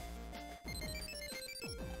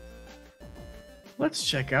 Let's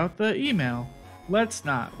check out the email. Let's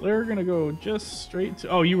not. We're gonna go just straight to...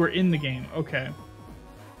 Oh, you were in the game. Okay.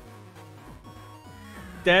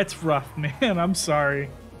 That's rough, man. I'm sorry.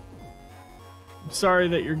 I'm sorry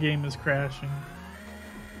that your game is crashing.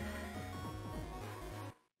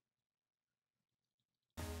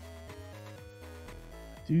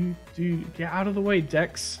 Dude, get out of the way,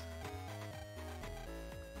 Dex.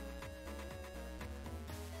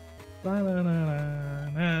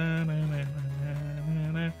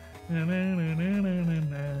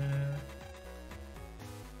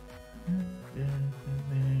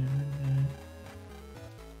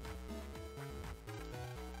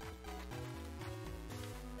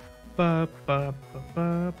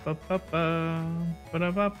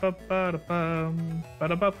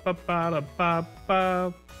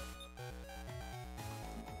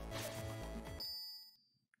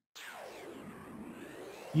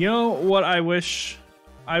 You know what I wish?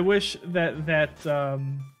 I wish that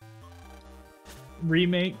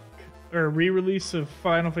remake or re-release of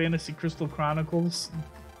Final Fantasy Crystal Chronicles,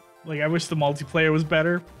 I wish the multiplayer was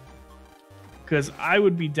better. Because I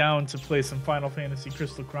would be down to play some Final Fantasy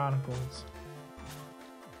Crystal Chronicles.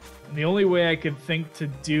 And the only way I could think to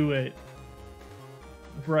do it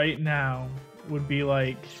right now would be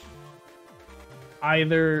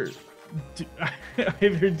either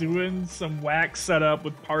doing some whack setup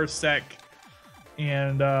with Parsec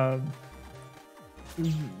and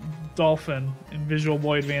Dolphin and Visual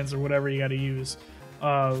Boy Advance or whatever you got to use,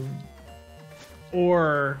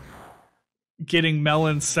 or getting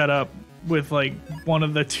Melon set up with one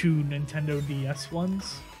of the 2 Nintendo DS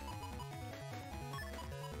ones,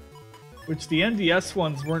 which the NDS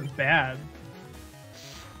ones weren't bad.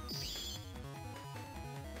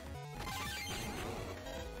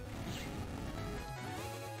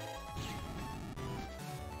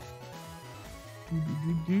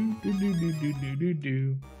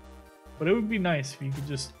 But it would be nice if you could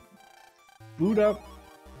just boot up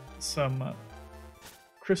some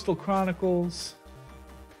Crystal Chronicles,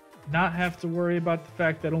 not have to worry about the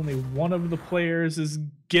fact that only one of the players is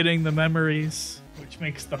getting the memories, which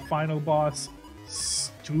makes the final boss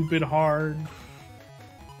stupid hard.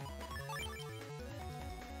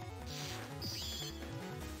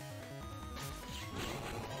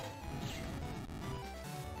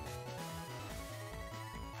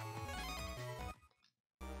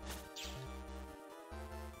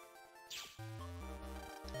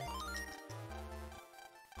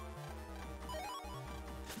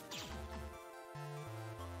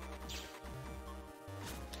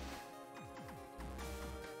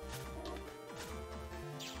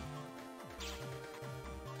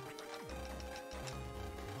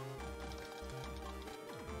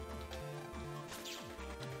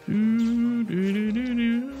 Do, do, do, do,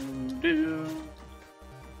 do, do.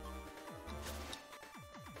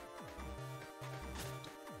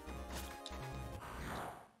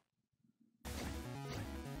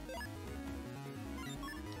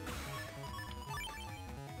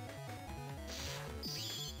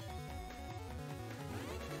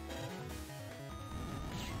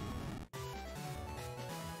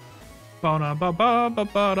 Ba ba ba ba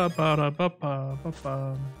ba ba ba ba ba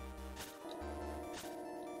ba.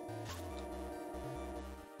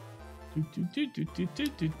 Do do do do do do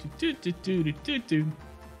do do do do do do.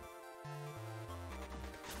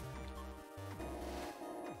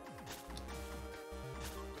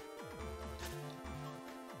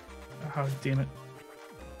 Oh, damn it.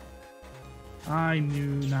 I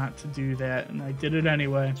knew not to do that, and I did it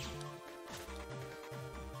anyway.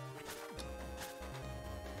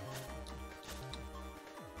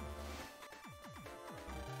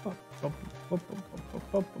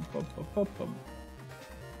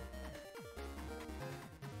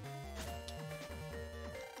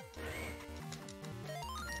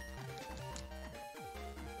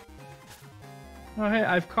 Oh, hey,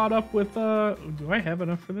 I've caught up with, do I have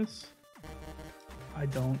enough for this? I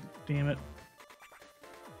don't, damn it.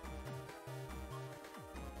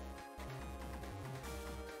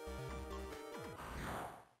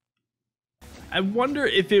 I wonder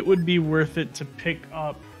if it would be worth it to pick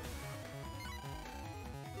up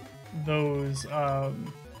those,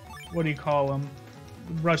 what do you call them?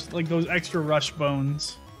 Rush, like those extra rush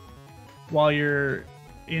bones while you're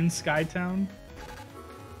in Skytown.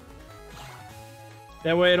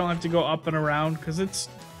 That way I don't have to go up and around, because it's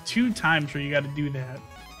 2 times where you got to do that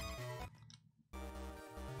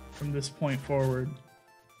from this point forward.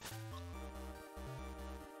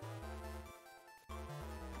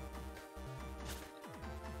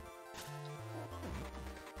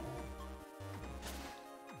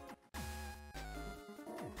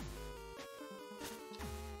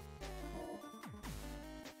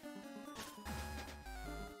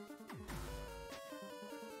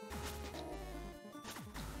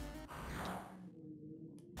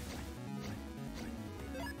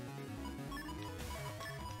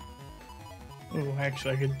 Oh,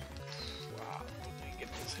 actually, I could. Wow, let me get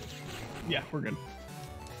this hit. Yeah, we're good.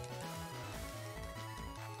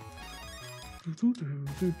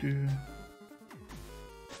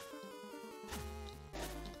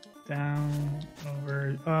 Down,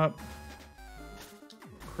 over, up,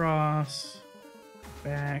 across,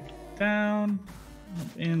 back, down, up,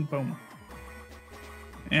 and boom.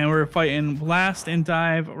 And we're fighting Blast and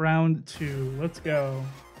Dive round 2. Let's go.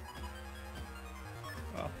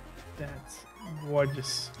 Oh, that's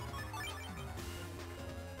gorgeous.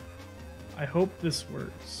 I hope this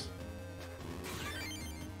works.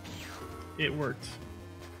 It worked.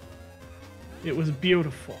 It was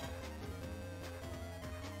beautiful.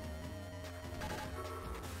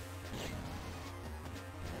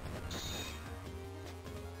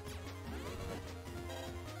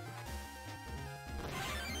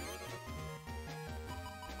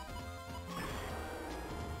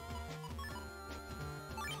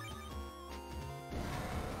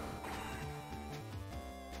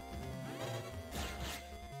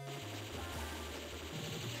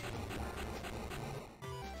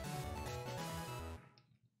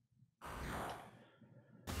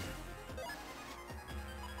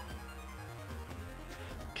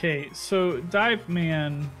 Okay, so Dive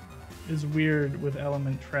Man is weird with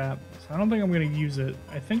Element Trap, so I don't think I'm going to use it.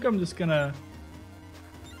 I think I'm just going to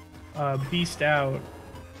Beast out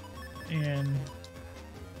and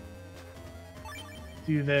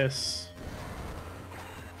do this.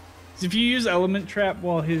 So if you use Element Trap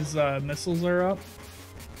while his missiles are up,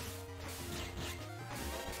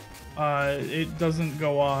 it doesn't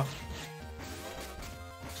go off.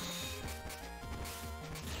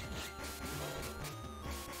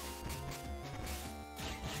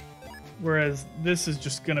 Whereas this is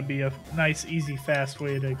just going to be a nice, easy, fast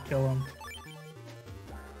way to kill him.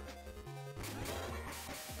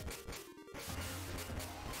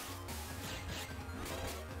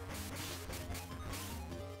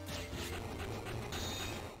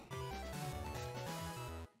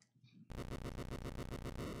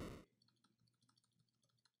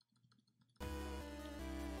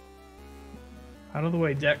 Out of the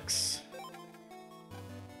way, Dex.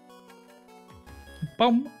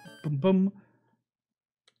 Bum, bum, bum.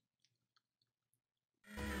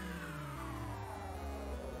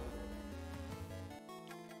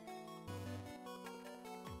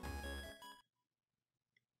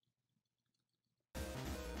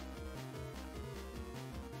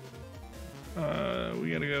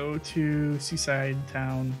 We gotta go to Seaside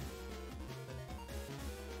Town.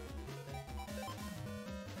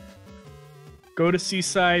 Go to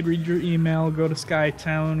Seaside, read your email, go to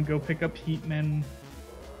Skytown, go pick up Heatman.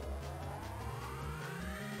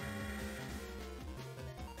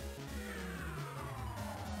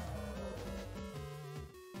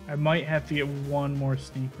 I might have to get one more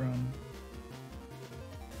sneak run.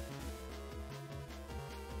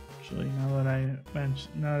 Actually, now that I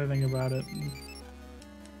think about it.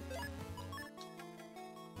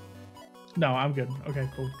 No, I'm good. Okay,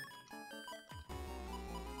 cool.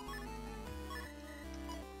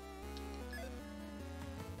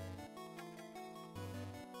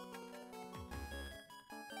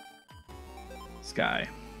 Sky.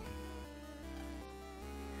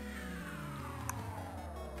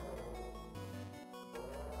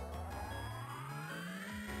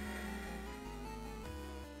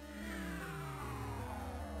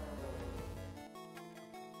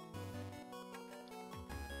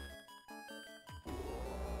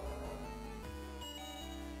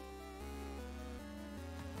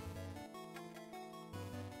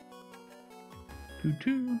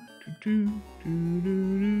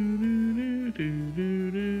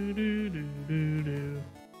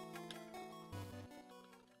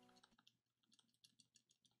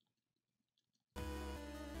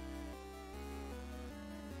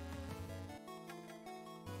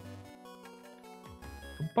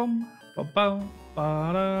 Bum ba bum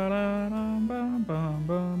ba da da dum bum bum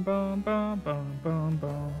bum bum bum bum bum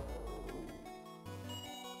bum.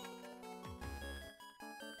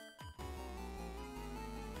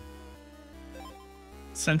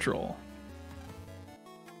 Central.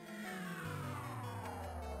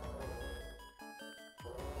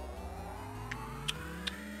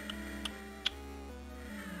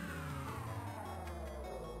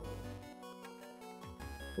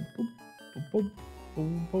 Boom, boom,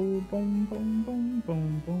 boom, boom, boom, boom, boom,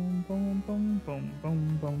 boom, boom, boom, boom,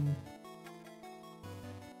 boom, boom.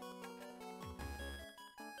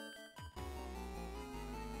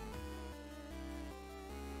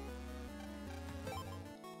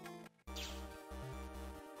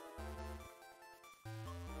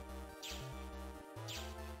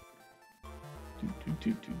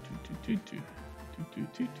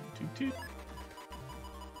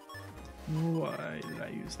 Why did I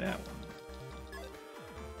use that one?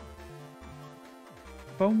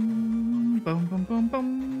 Boom, boom, boom, boom,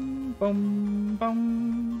 boom, boom,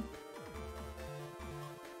 boom.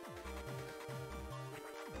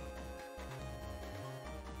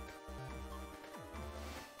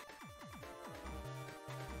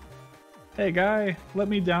 Hey guy, let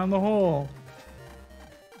me down the hole.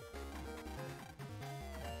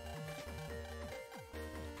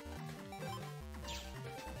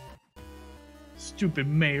 Stupid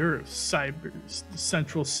mayor of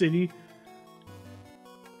Central City.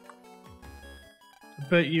 I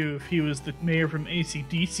bet you if he was the mayor from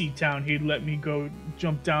AC/DC Town, he'd let me go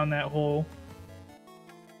jump down that hole.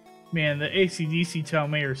 Man, the AC/DC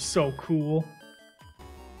Town mayor is so cool.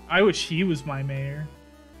 I wish he was my mayor.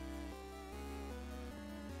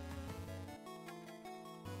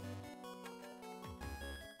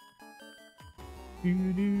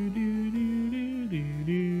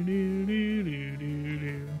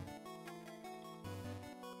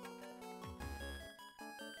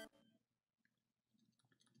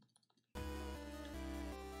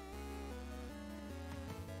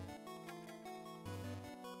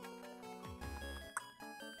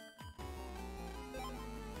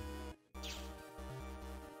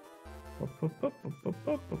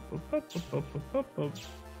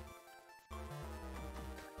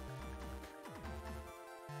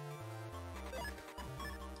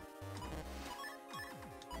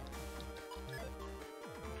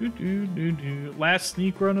 Last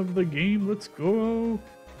sneak run of the game, let's go.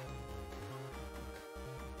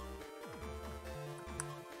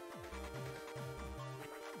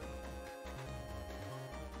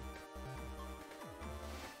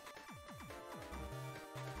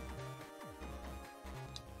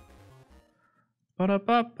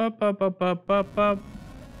 Ba-da-ba-ba-ba-ba-ba-ba.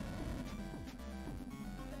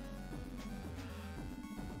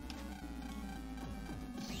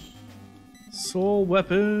 Soul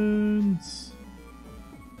weapons.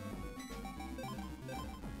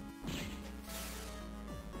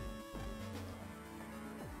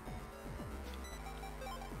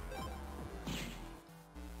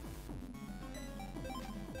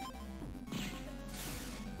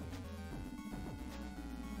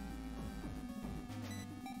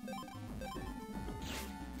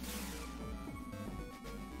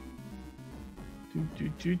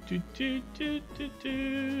 Do.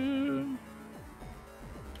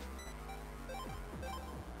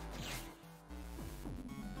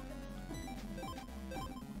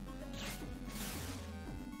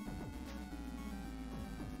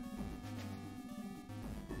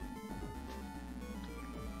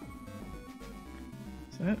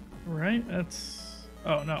 that right? That's...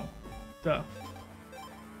 Oh, no. Duh.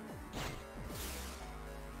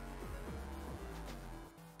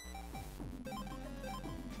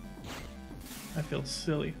 I feel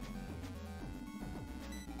silly.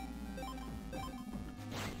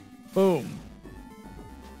 Boom.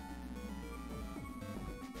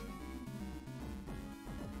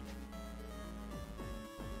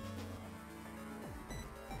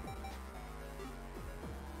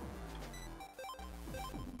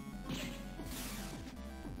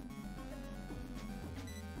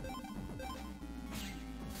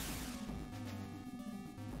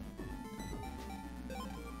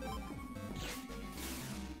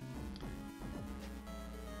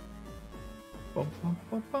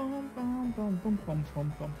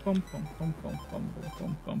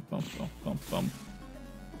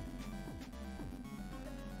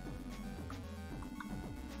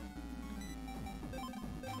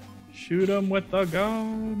 Shoot him with the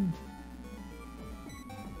gun.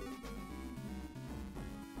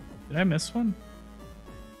 Did I miss one?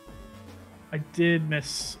 I did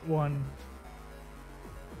miss one.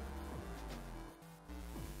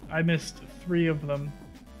 I missed 3 of them.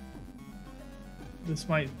 This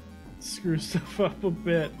might screw stuff up a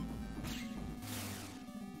bit.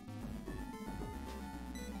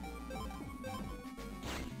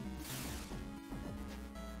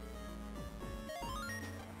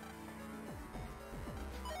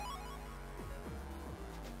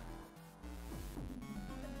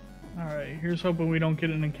 Alright, here's hoping we don't get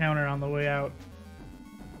an encounter on the way out.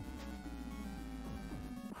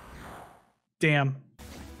 Damn.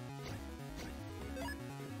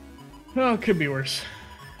 Oh, it could be worse.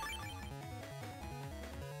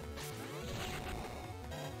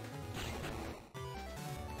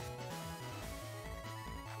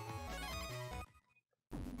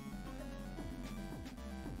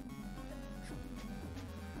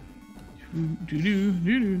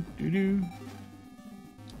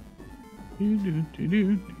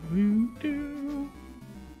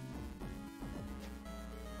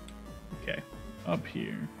 Okay, up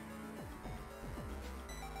here.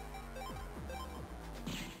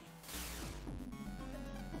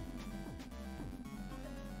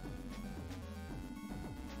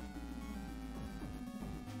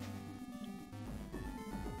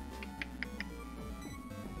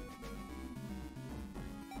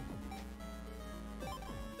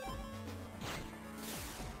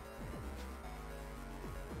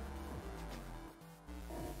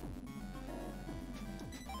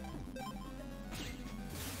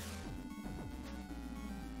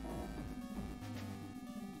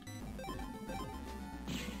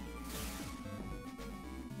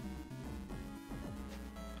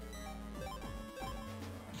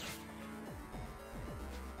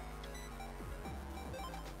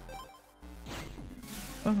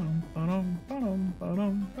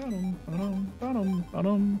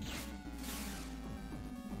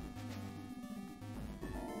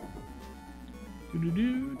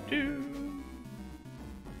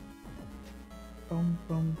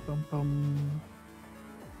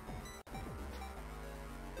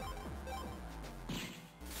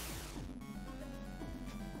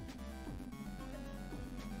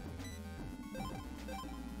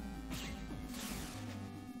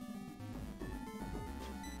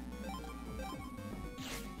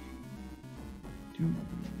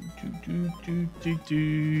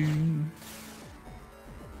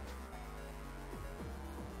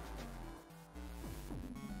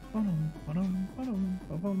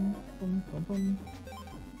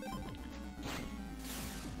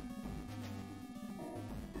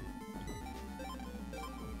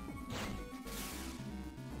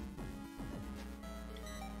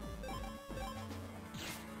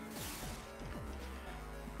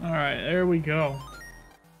 All right, there we go.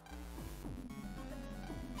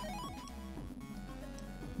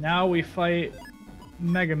 Now we fight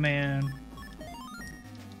Mega Man.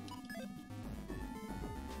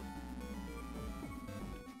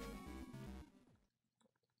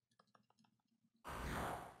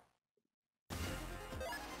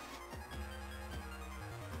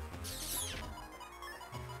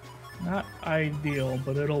 Not ideal,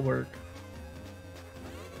 but it'll work.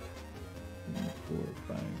 4,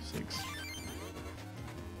 5, 6.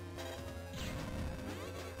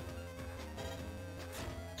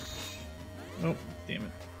 Oh, damn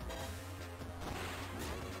it.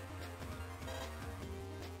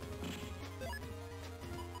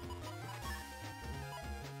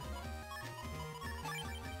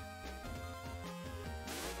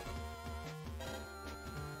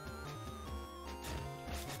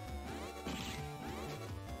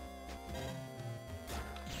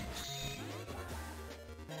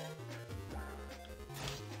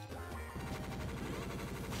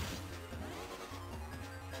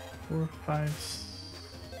 4, 5.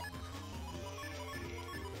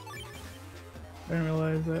 I didn't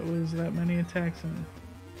realize that was that many attacks in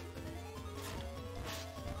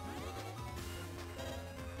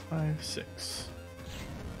 5, 6.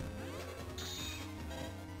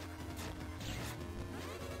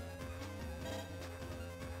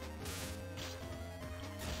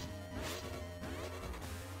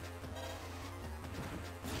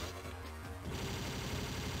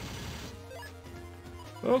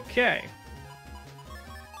 Okay.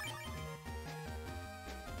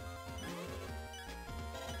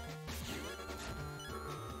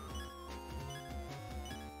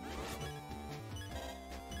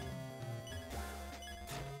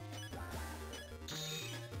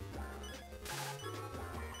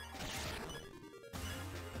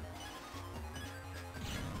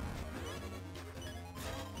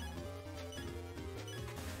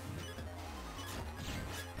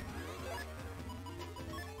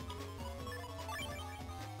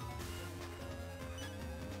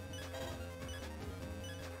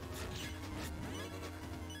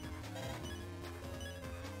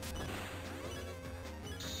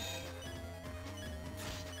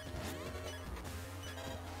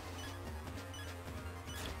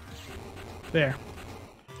 There.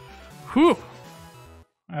 Whew!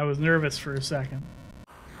 I was nervous for a second.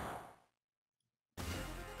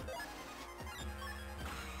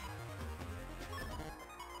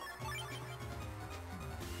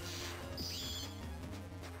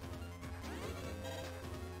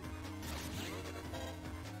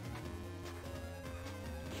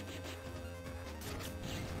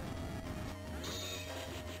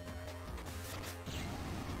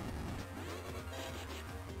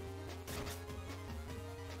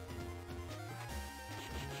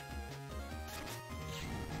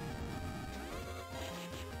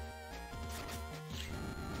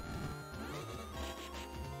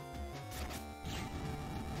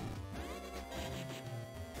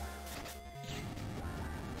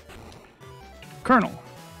 Colonel.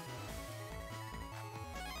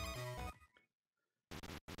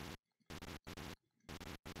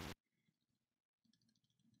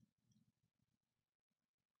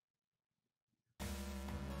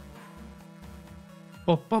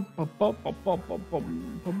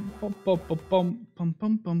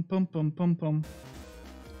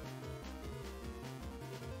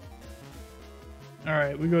 All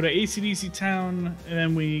right, we go to AC/DC Town, and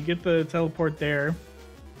then we get the teleport there.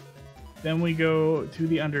 Then we go to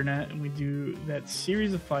the Undernet, and we do that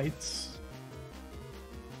series of fights.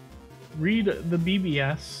 Read the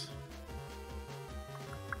BBS.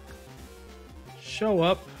 Show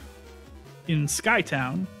up in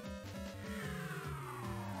Skytown.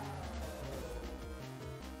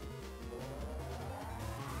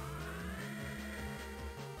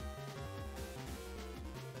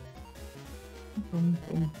 Boom,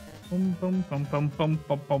 boom, boom, boom, boom, boom,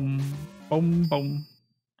 boom, boom, boom, boom.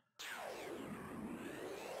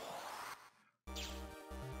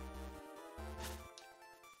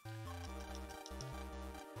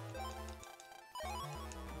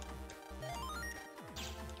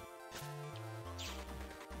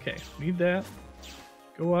 Okay, need that.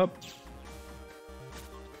 Go up.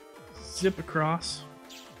 Zip across.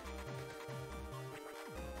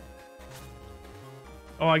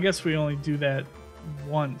 Oh, I guess we only do that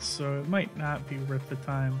once, so it might not be worth the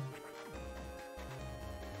time.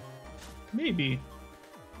 Maybe.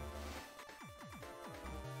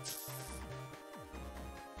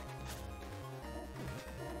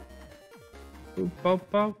 Boop, boop,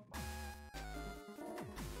 boop.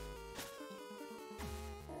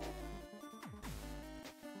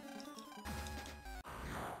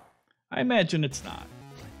 I imagine it's not.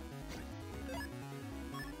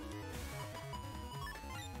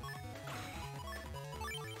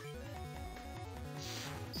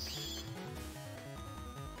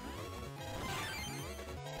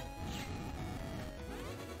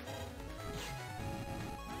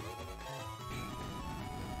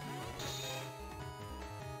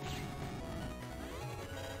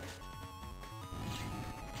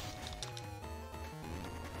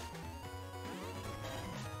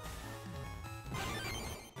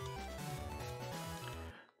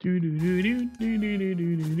 Do do do do do do do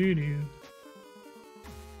do do do do.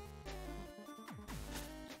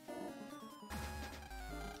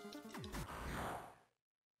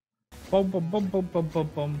 Bum bum bum bum bum bum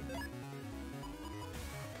bum.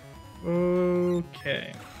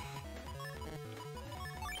 Okay.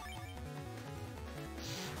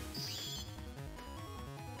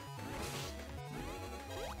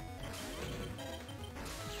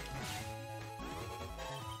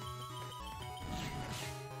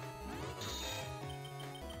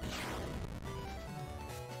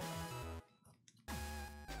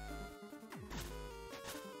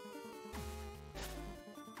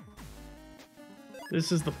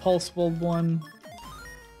 This is the pulse bulb one.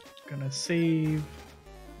 Gonna save.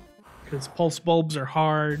 Because pulse bulbs are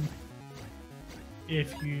hard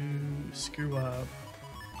if you screw up.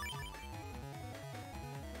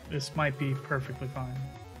 This might be perfectly fine.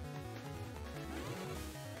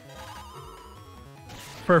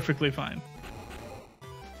 Perfectly fine.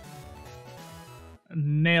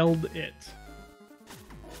 Nailed it.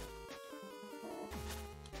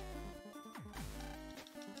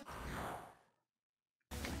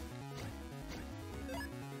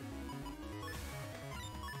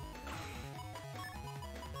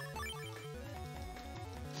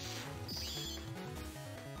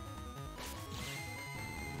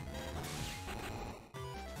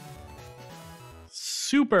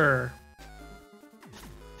 Super.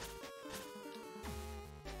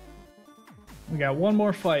 We got one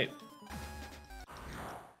more fight.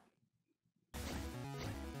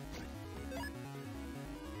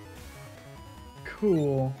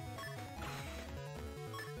 Cool.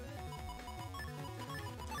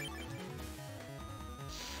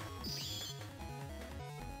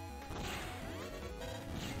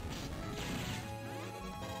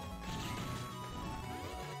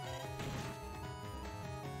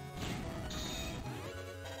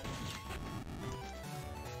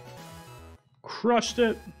 Crushed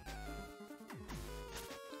it.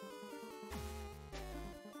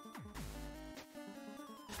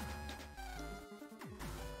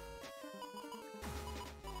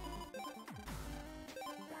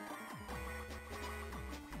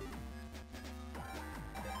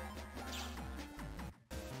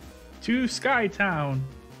 To Skytown.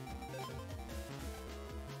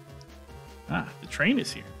 Ah, the train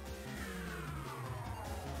is here.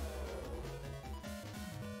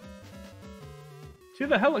 To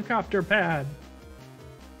the helicopter pad.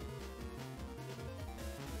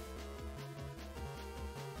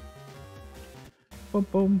 Boom,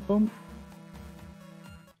 boom, boom.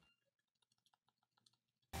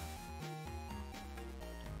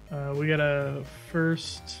 We gotta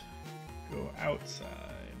first go outside.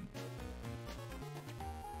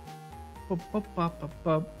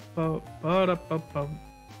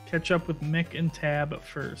 Catch up with Mick and Tab at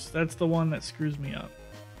first. That's the one that screws me up.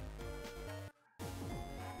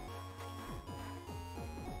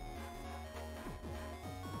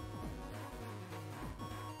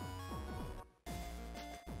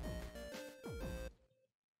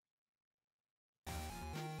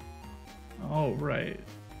 All right,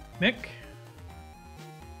 Mick.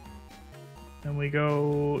 Then we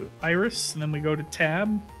go Iris, and then we go to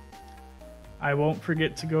Tab. I won't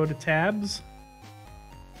forget to go to Tabs.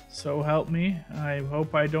 So help me. I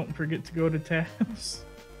hope I don't forget to go to Tabs.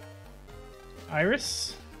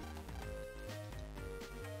 Iris.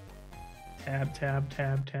 Tab, tab,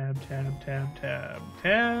 tab, tab, tab, tab, tab.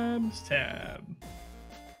 Tabs, tab.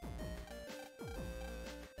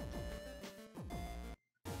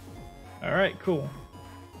 All right, cool.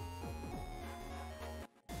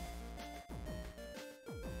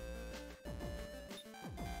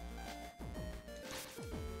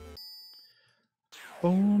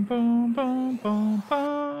 Boom, boom, boom, boom,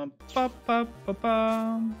 boom, ba, ba, ba,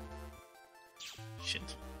 ba.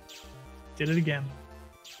 Shit. Did it again.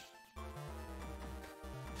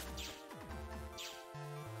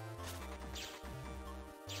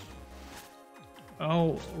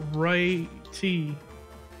 Oh, righty.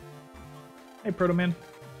 Hey, Proto Man.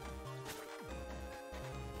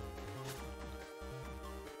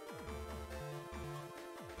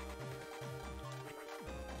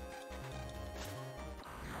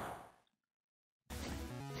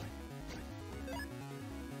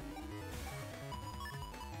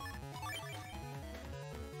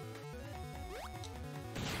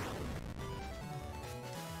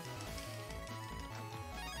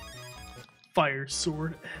 Fire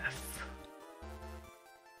Sword F.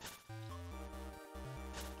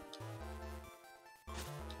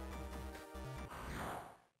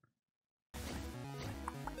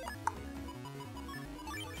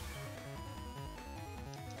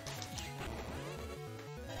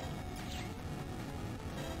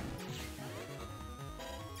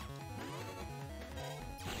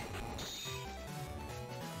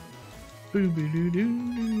 Boo boo doo doo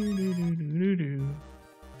doo doo doo doo doo.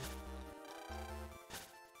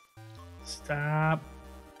 Stop.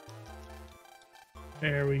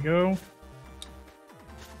 There we go.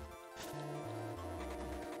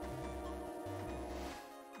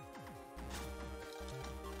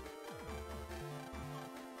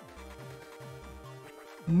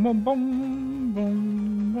 Boom, boom,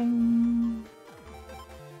 boom, boom.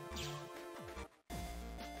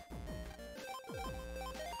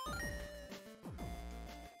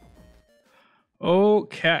 Oh.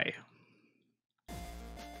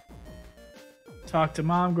 Talk to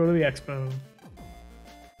mom, go to the expo.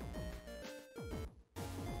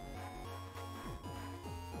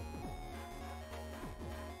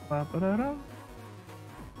 Ba-ba-da-dum.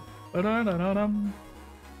 Ba-da-da-da-dum.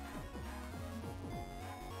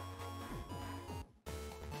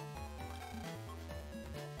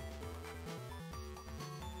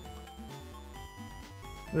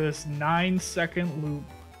 This 9-second loop.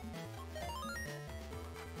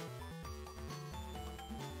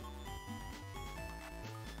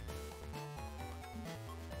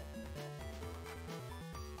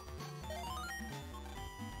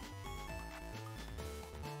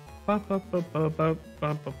 Do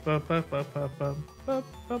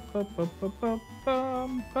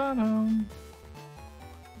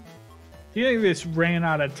you think this ran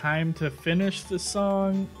out of time to finish the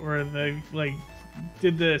song, or they like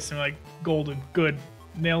did this and like golden, good,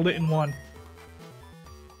 nailed it in one?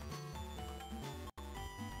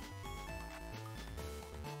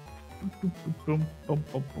 Boom, boom, boom,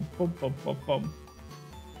 boom, boom, boom, boom, boom.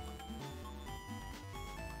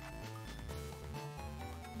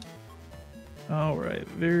 All right,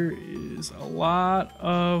 there is a lot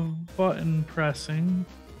of button pressing.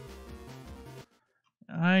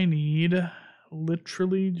 I need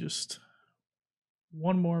literally just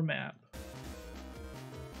one more map.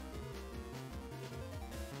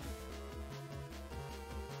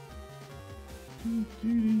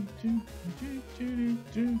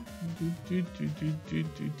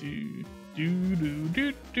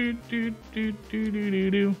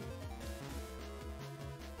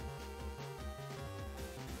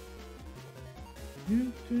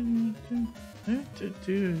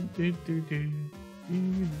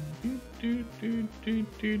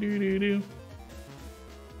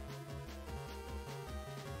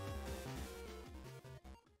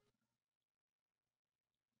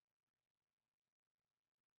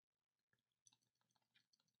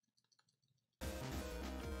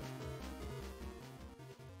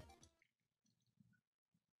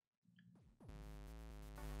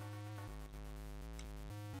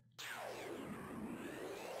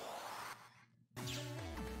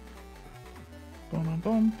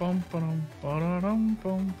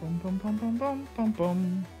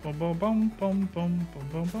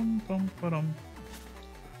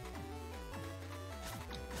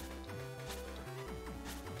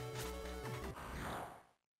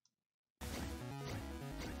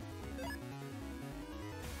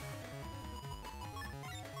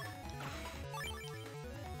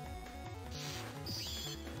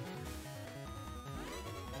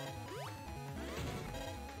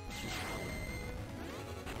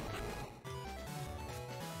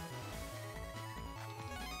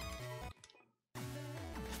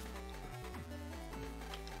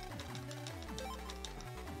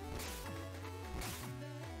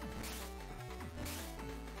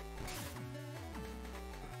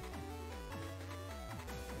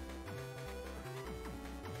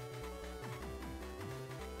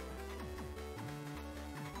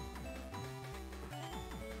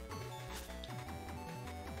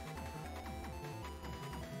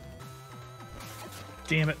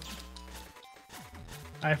 Damn it.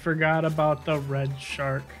 I forgot about the red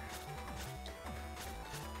shark.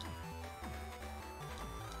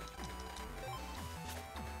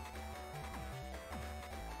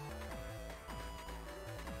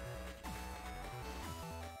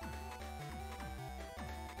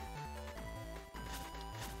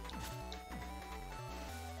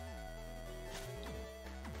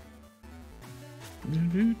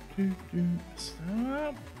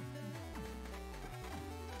 Stop.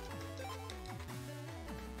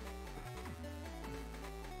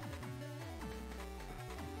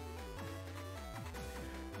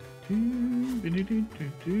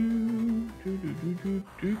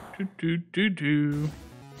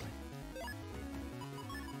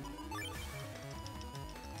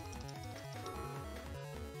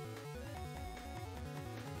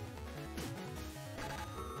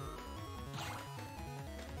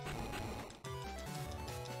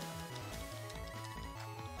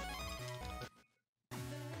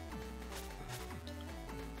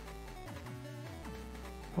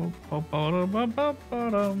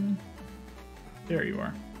 There you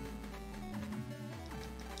are.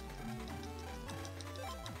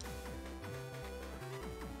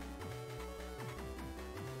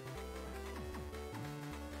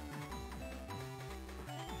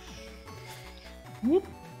 Whoop.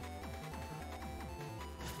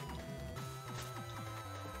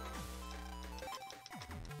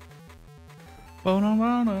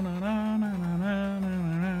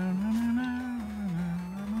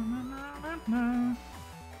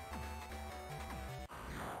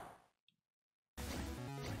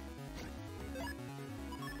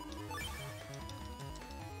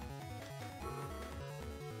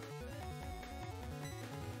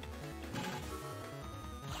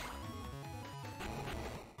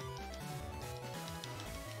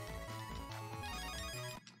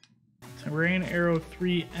 Rain Arrow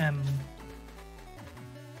 3M.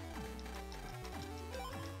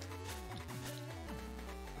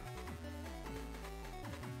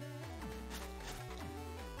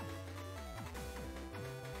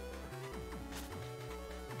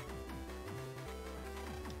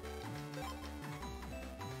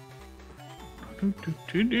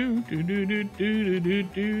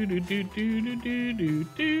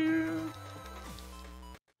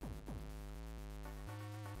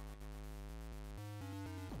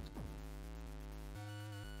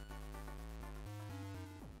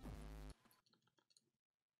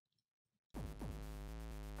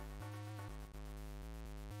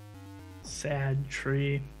 Sad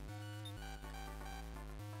tree.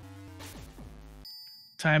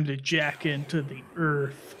 Time to jack into the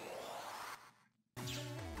earth.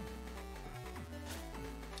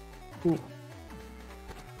 Cool.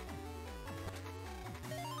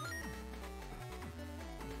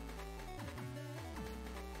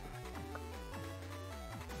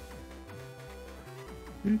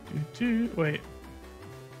 Wait.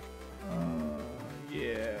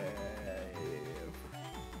 Yeah.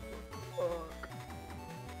 Fuck.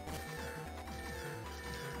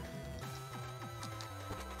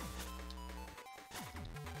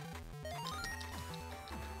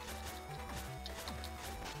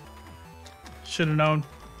 Should have known.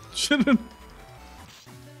 Should have.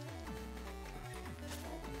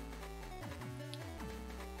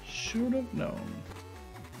 Should have known.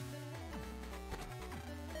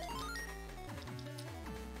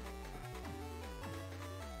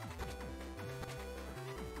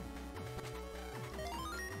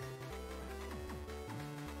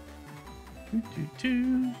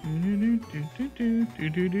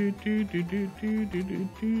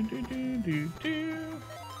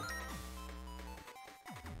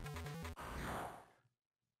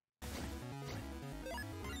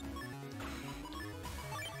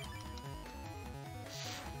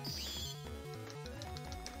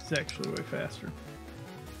 It's actually way faster.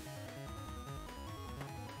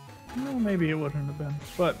 Well, maybe it wouldn't have been,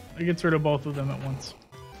 but it gets rid of both of them at once.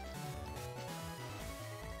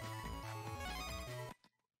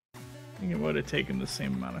 I think it would have taken the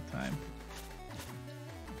same amount of time.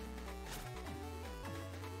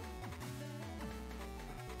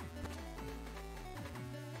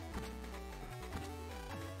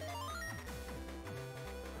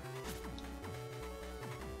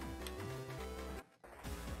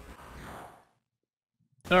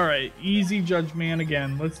 All right, easy Judge Man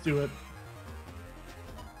again. Let's do it.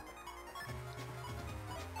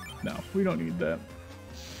 No, we don't need that.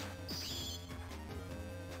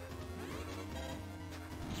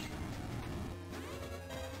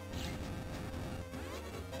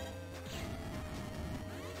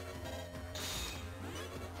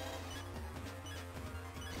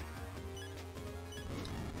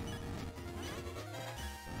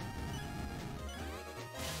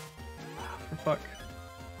 For fuck.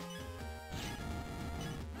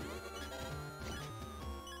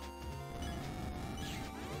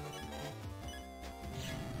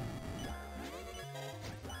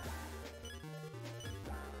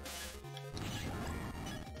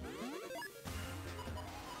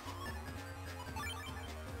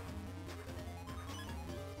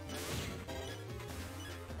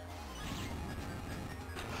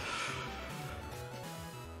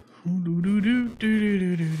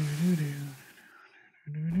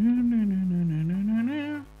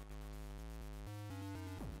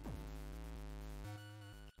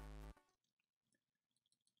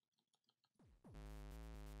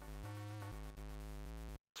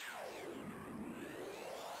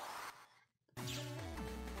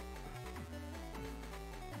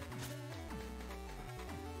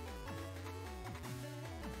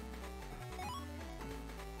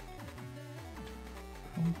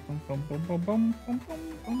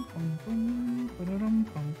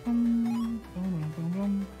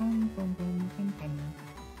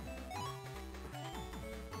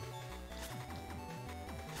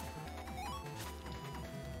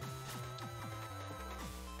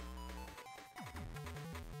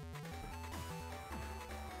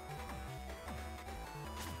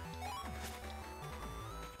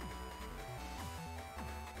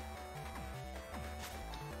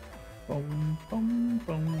 Boom, boom,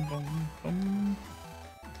 boom, boom, boom.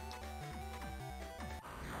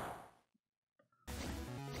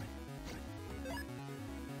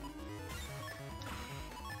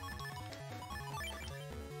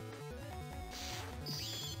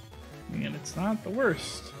 And it's not the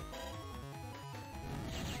worst.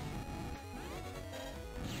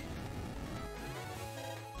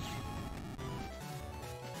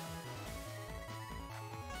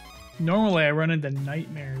 Normally, I run into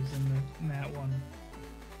nightmares in that one.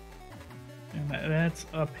 And that's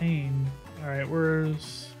a pain. Alright,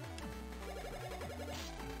 where's...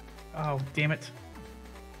 Oh, damn it.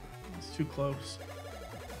 It's too close.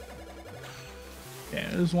 Okay,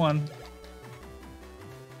 there's one.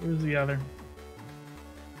 Where's the other?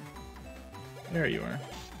 There you are.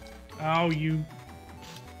 Oh, you...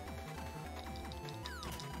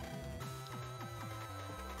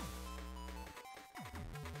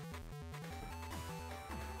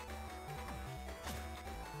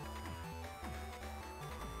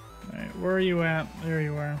 Alright, where are you at? There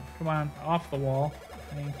you are. Come on, off the wall.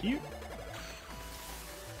 Thank you.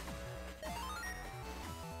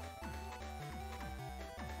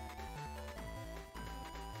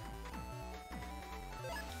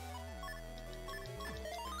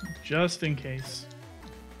 Just in case.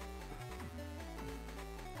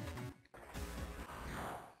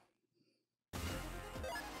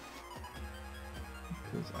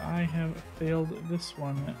 Because I have failed this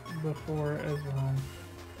one before as well.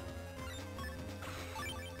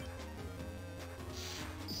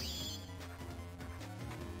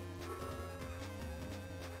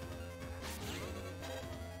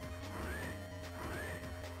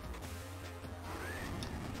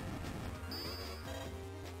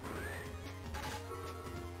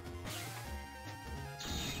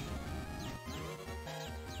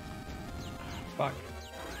 Fuck.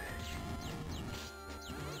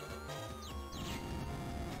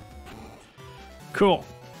 Cool.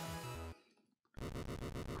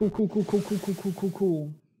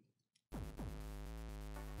 Cool.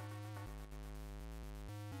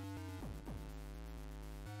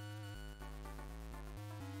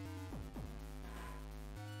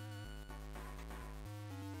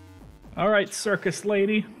 All right, circus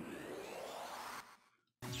lady.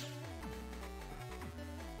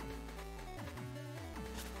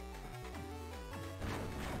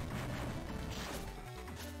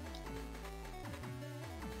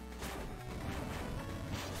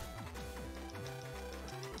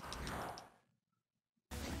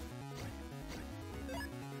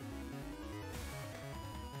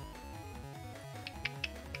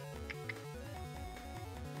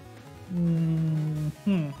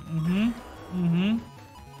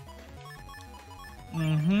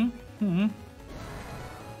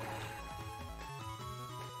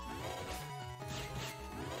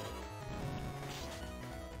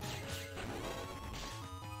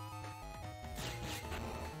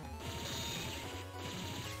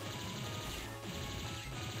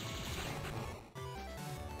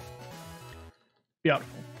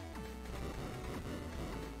 Beautiful.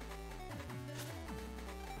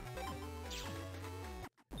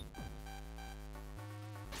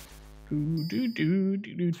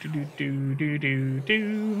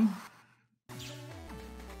 Do.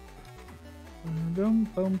 Dum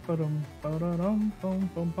bum ba-dum ba-da-dum bum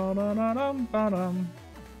bum ba-da-da-dum ba-dum.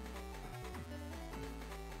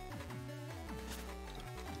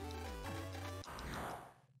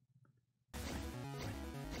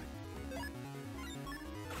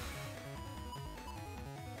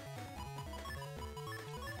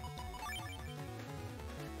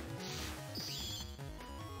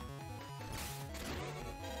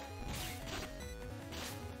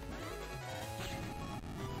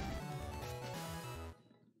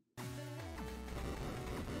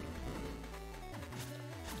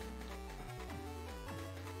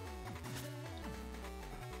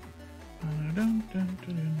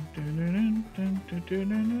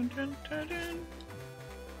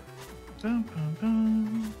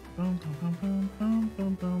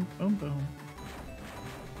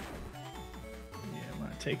 Yeah, I'm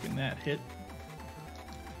not taking that hit.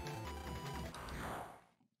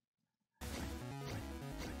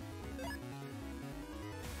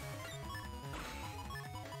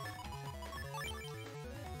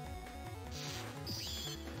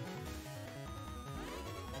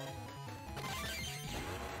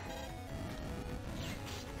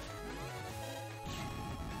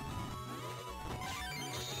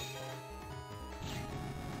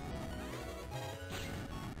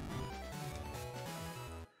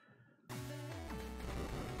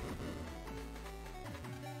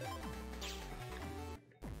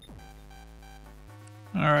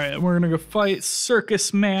 All right, we're gonna go fight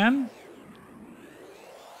Circus Man.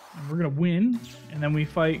 And we're gonna win, and then we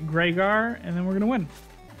fight Gregar, and then we're gonna win.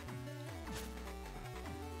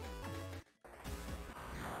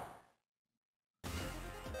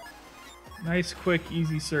 Nice, quick,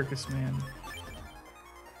 easy Circus Man.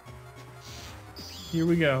 Here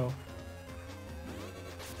we go.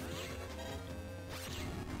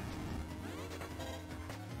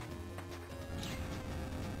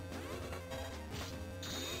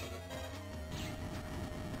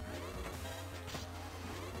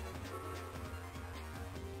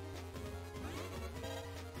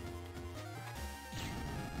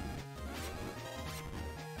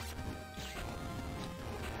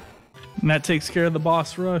 And that takes care of the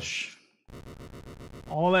boss rush.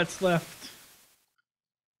 All that's left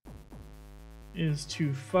is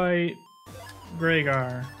to fight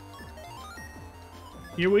Gregar.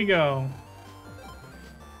 Here we go.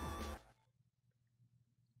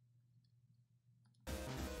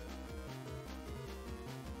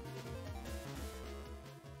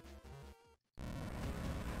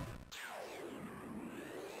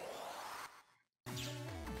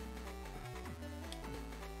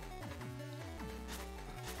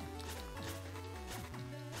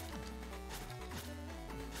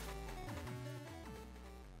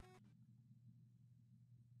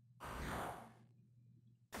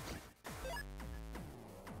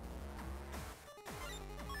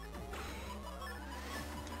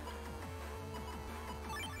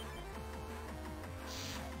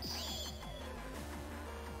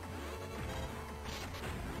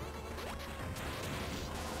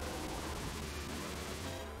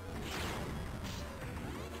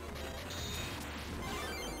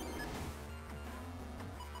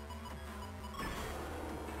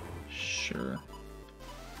 Sure.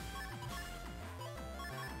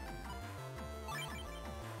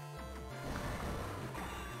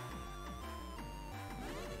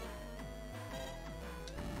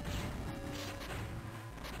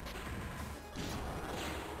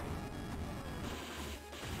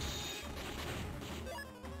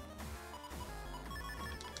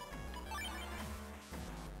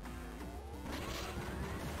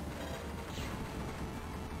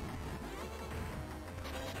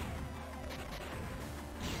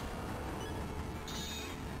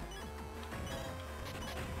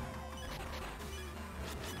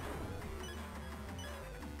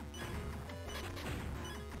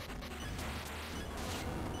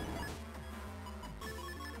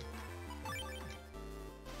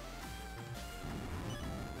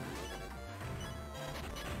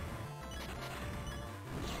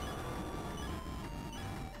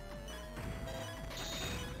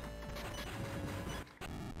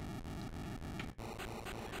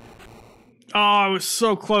 Oh, I was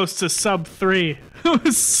so close to sub 3. It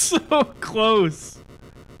was so close.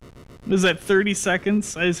 Was that 30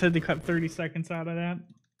 seconds? I just had to cut 30 seconds out of that.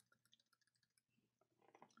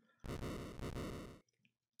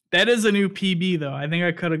 That is a new PB, though. I think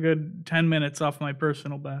I cut a good 10 minutes off my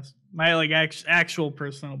personal best. My, like, actual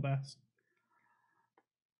personal best.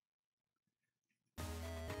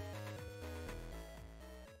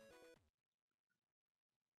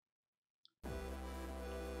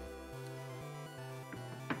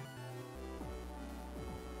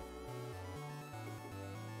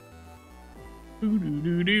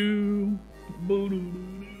 Boo-doo-doo-doo.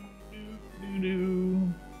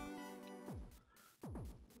 Boo-doo-doo-doo-doo-doo.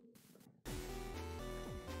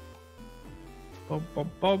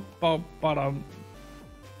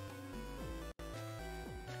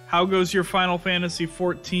 How goes your Final Fantasy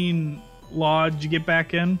 14 law? Did you get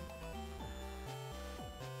back in?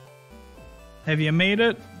 Have you made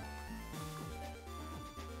it?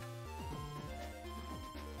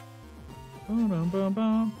 Bum, bum,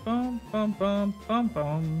 bum, bum, bum, bum, bum,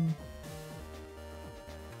 bum.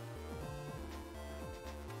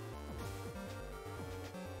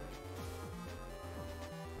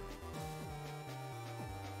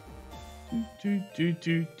 Do.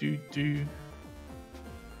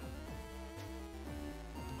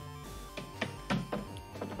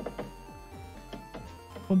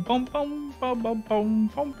 Bum bum bum bum bum bum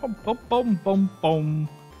bum bum bum bum bum.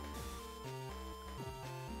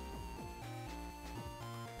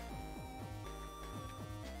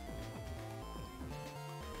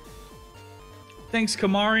 Thanks,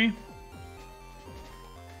 Kamari.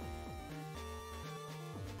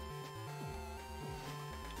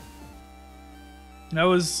 That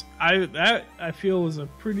was I feel was a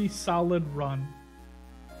pretty solid run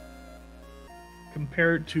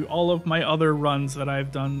compared to all of my other runs that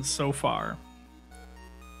I've done so far.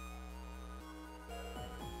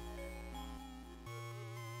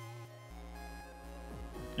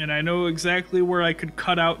 And I know exactly where I could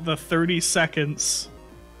cut out the 30 seconds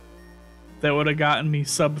that would have gotten me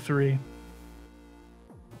sub 3.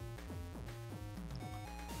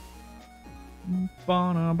 It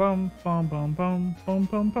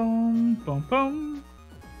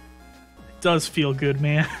does feel good,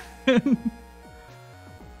 man.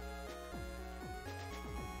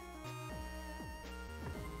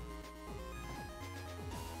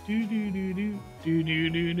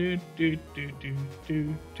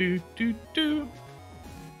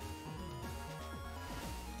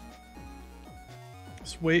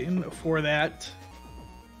 Just waiting for that.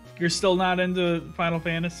 You're still not into Final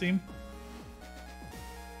Fantasy?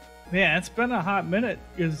 Yeah, it's been a hot minute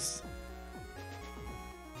because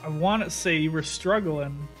I want to say you were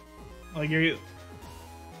struggling. Like I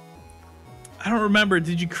don't remember.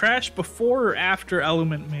 Did you crash before or after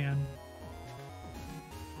Element Man?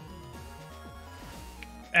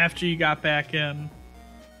 After you got back in.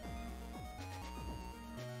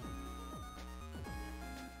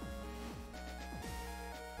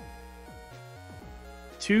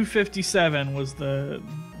 $2:57 was the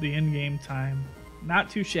in-game time. Not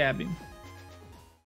too shabby.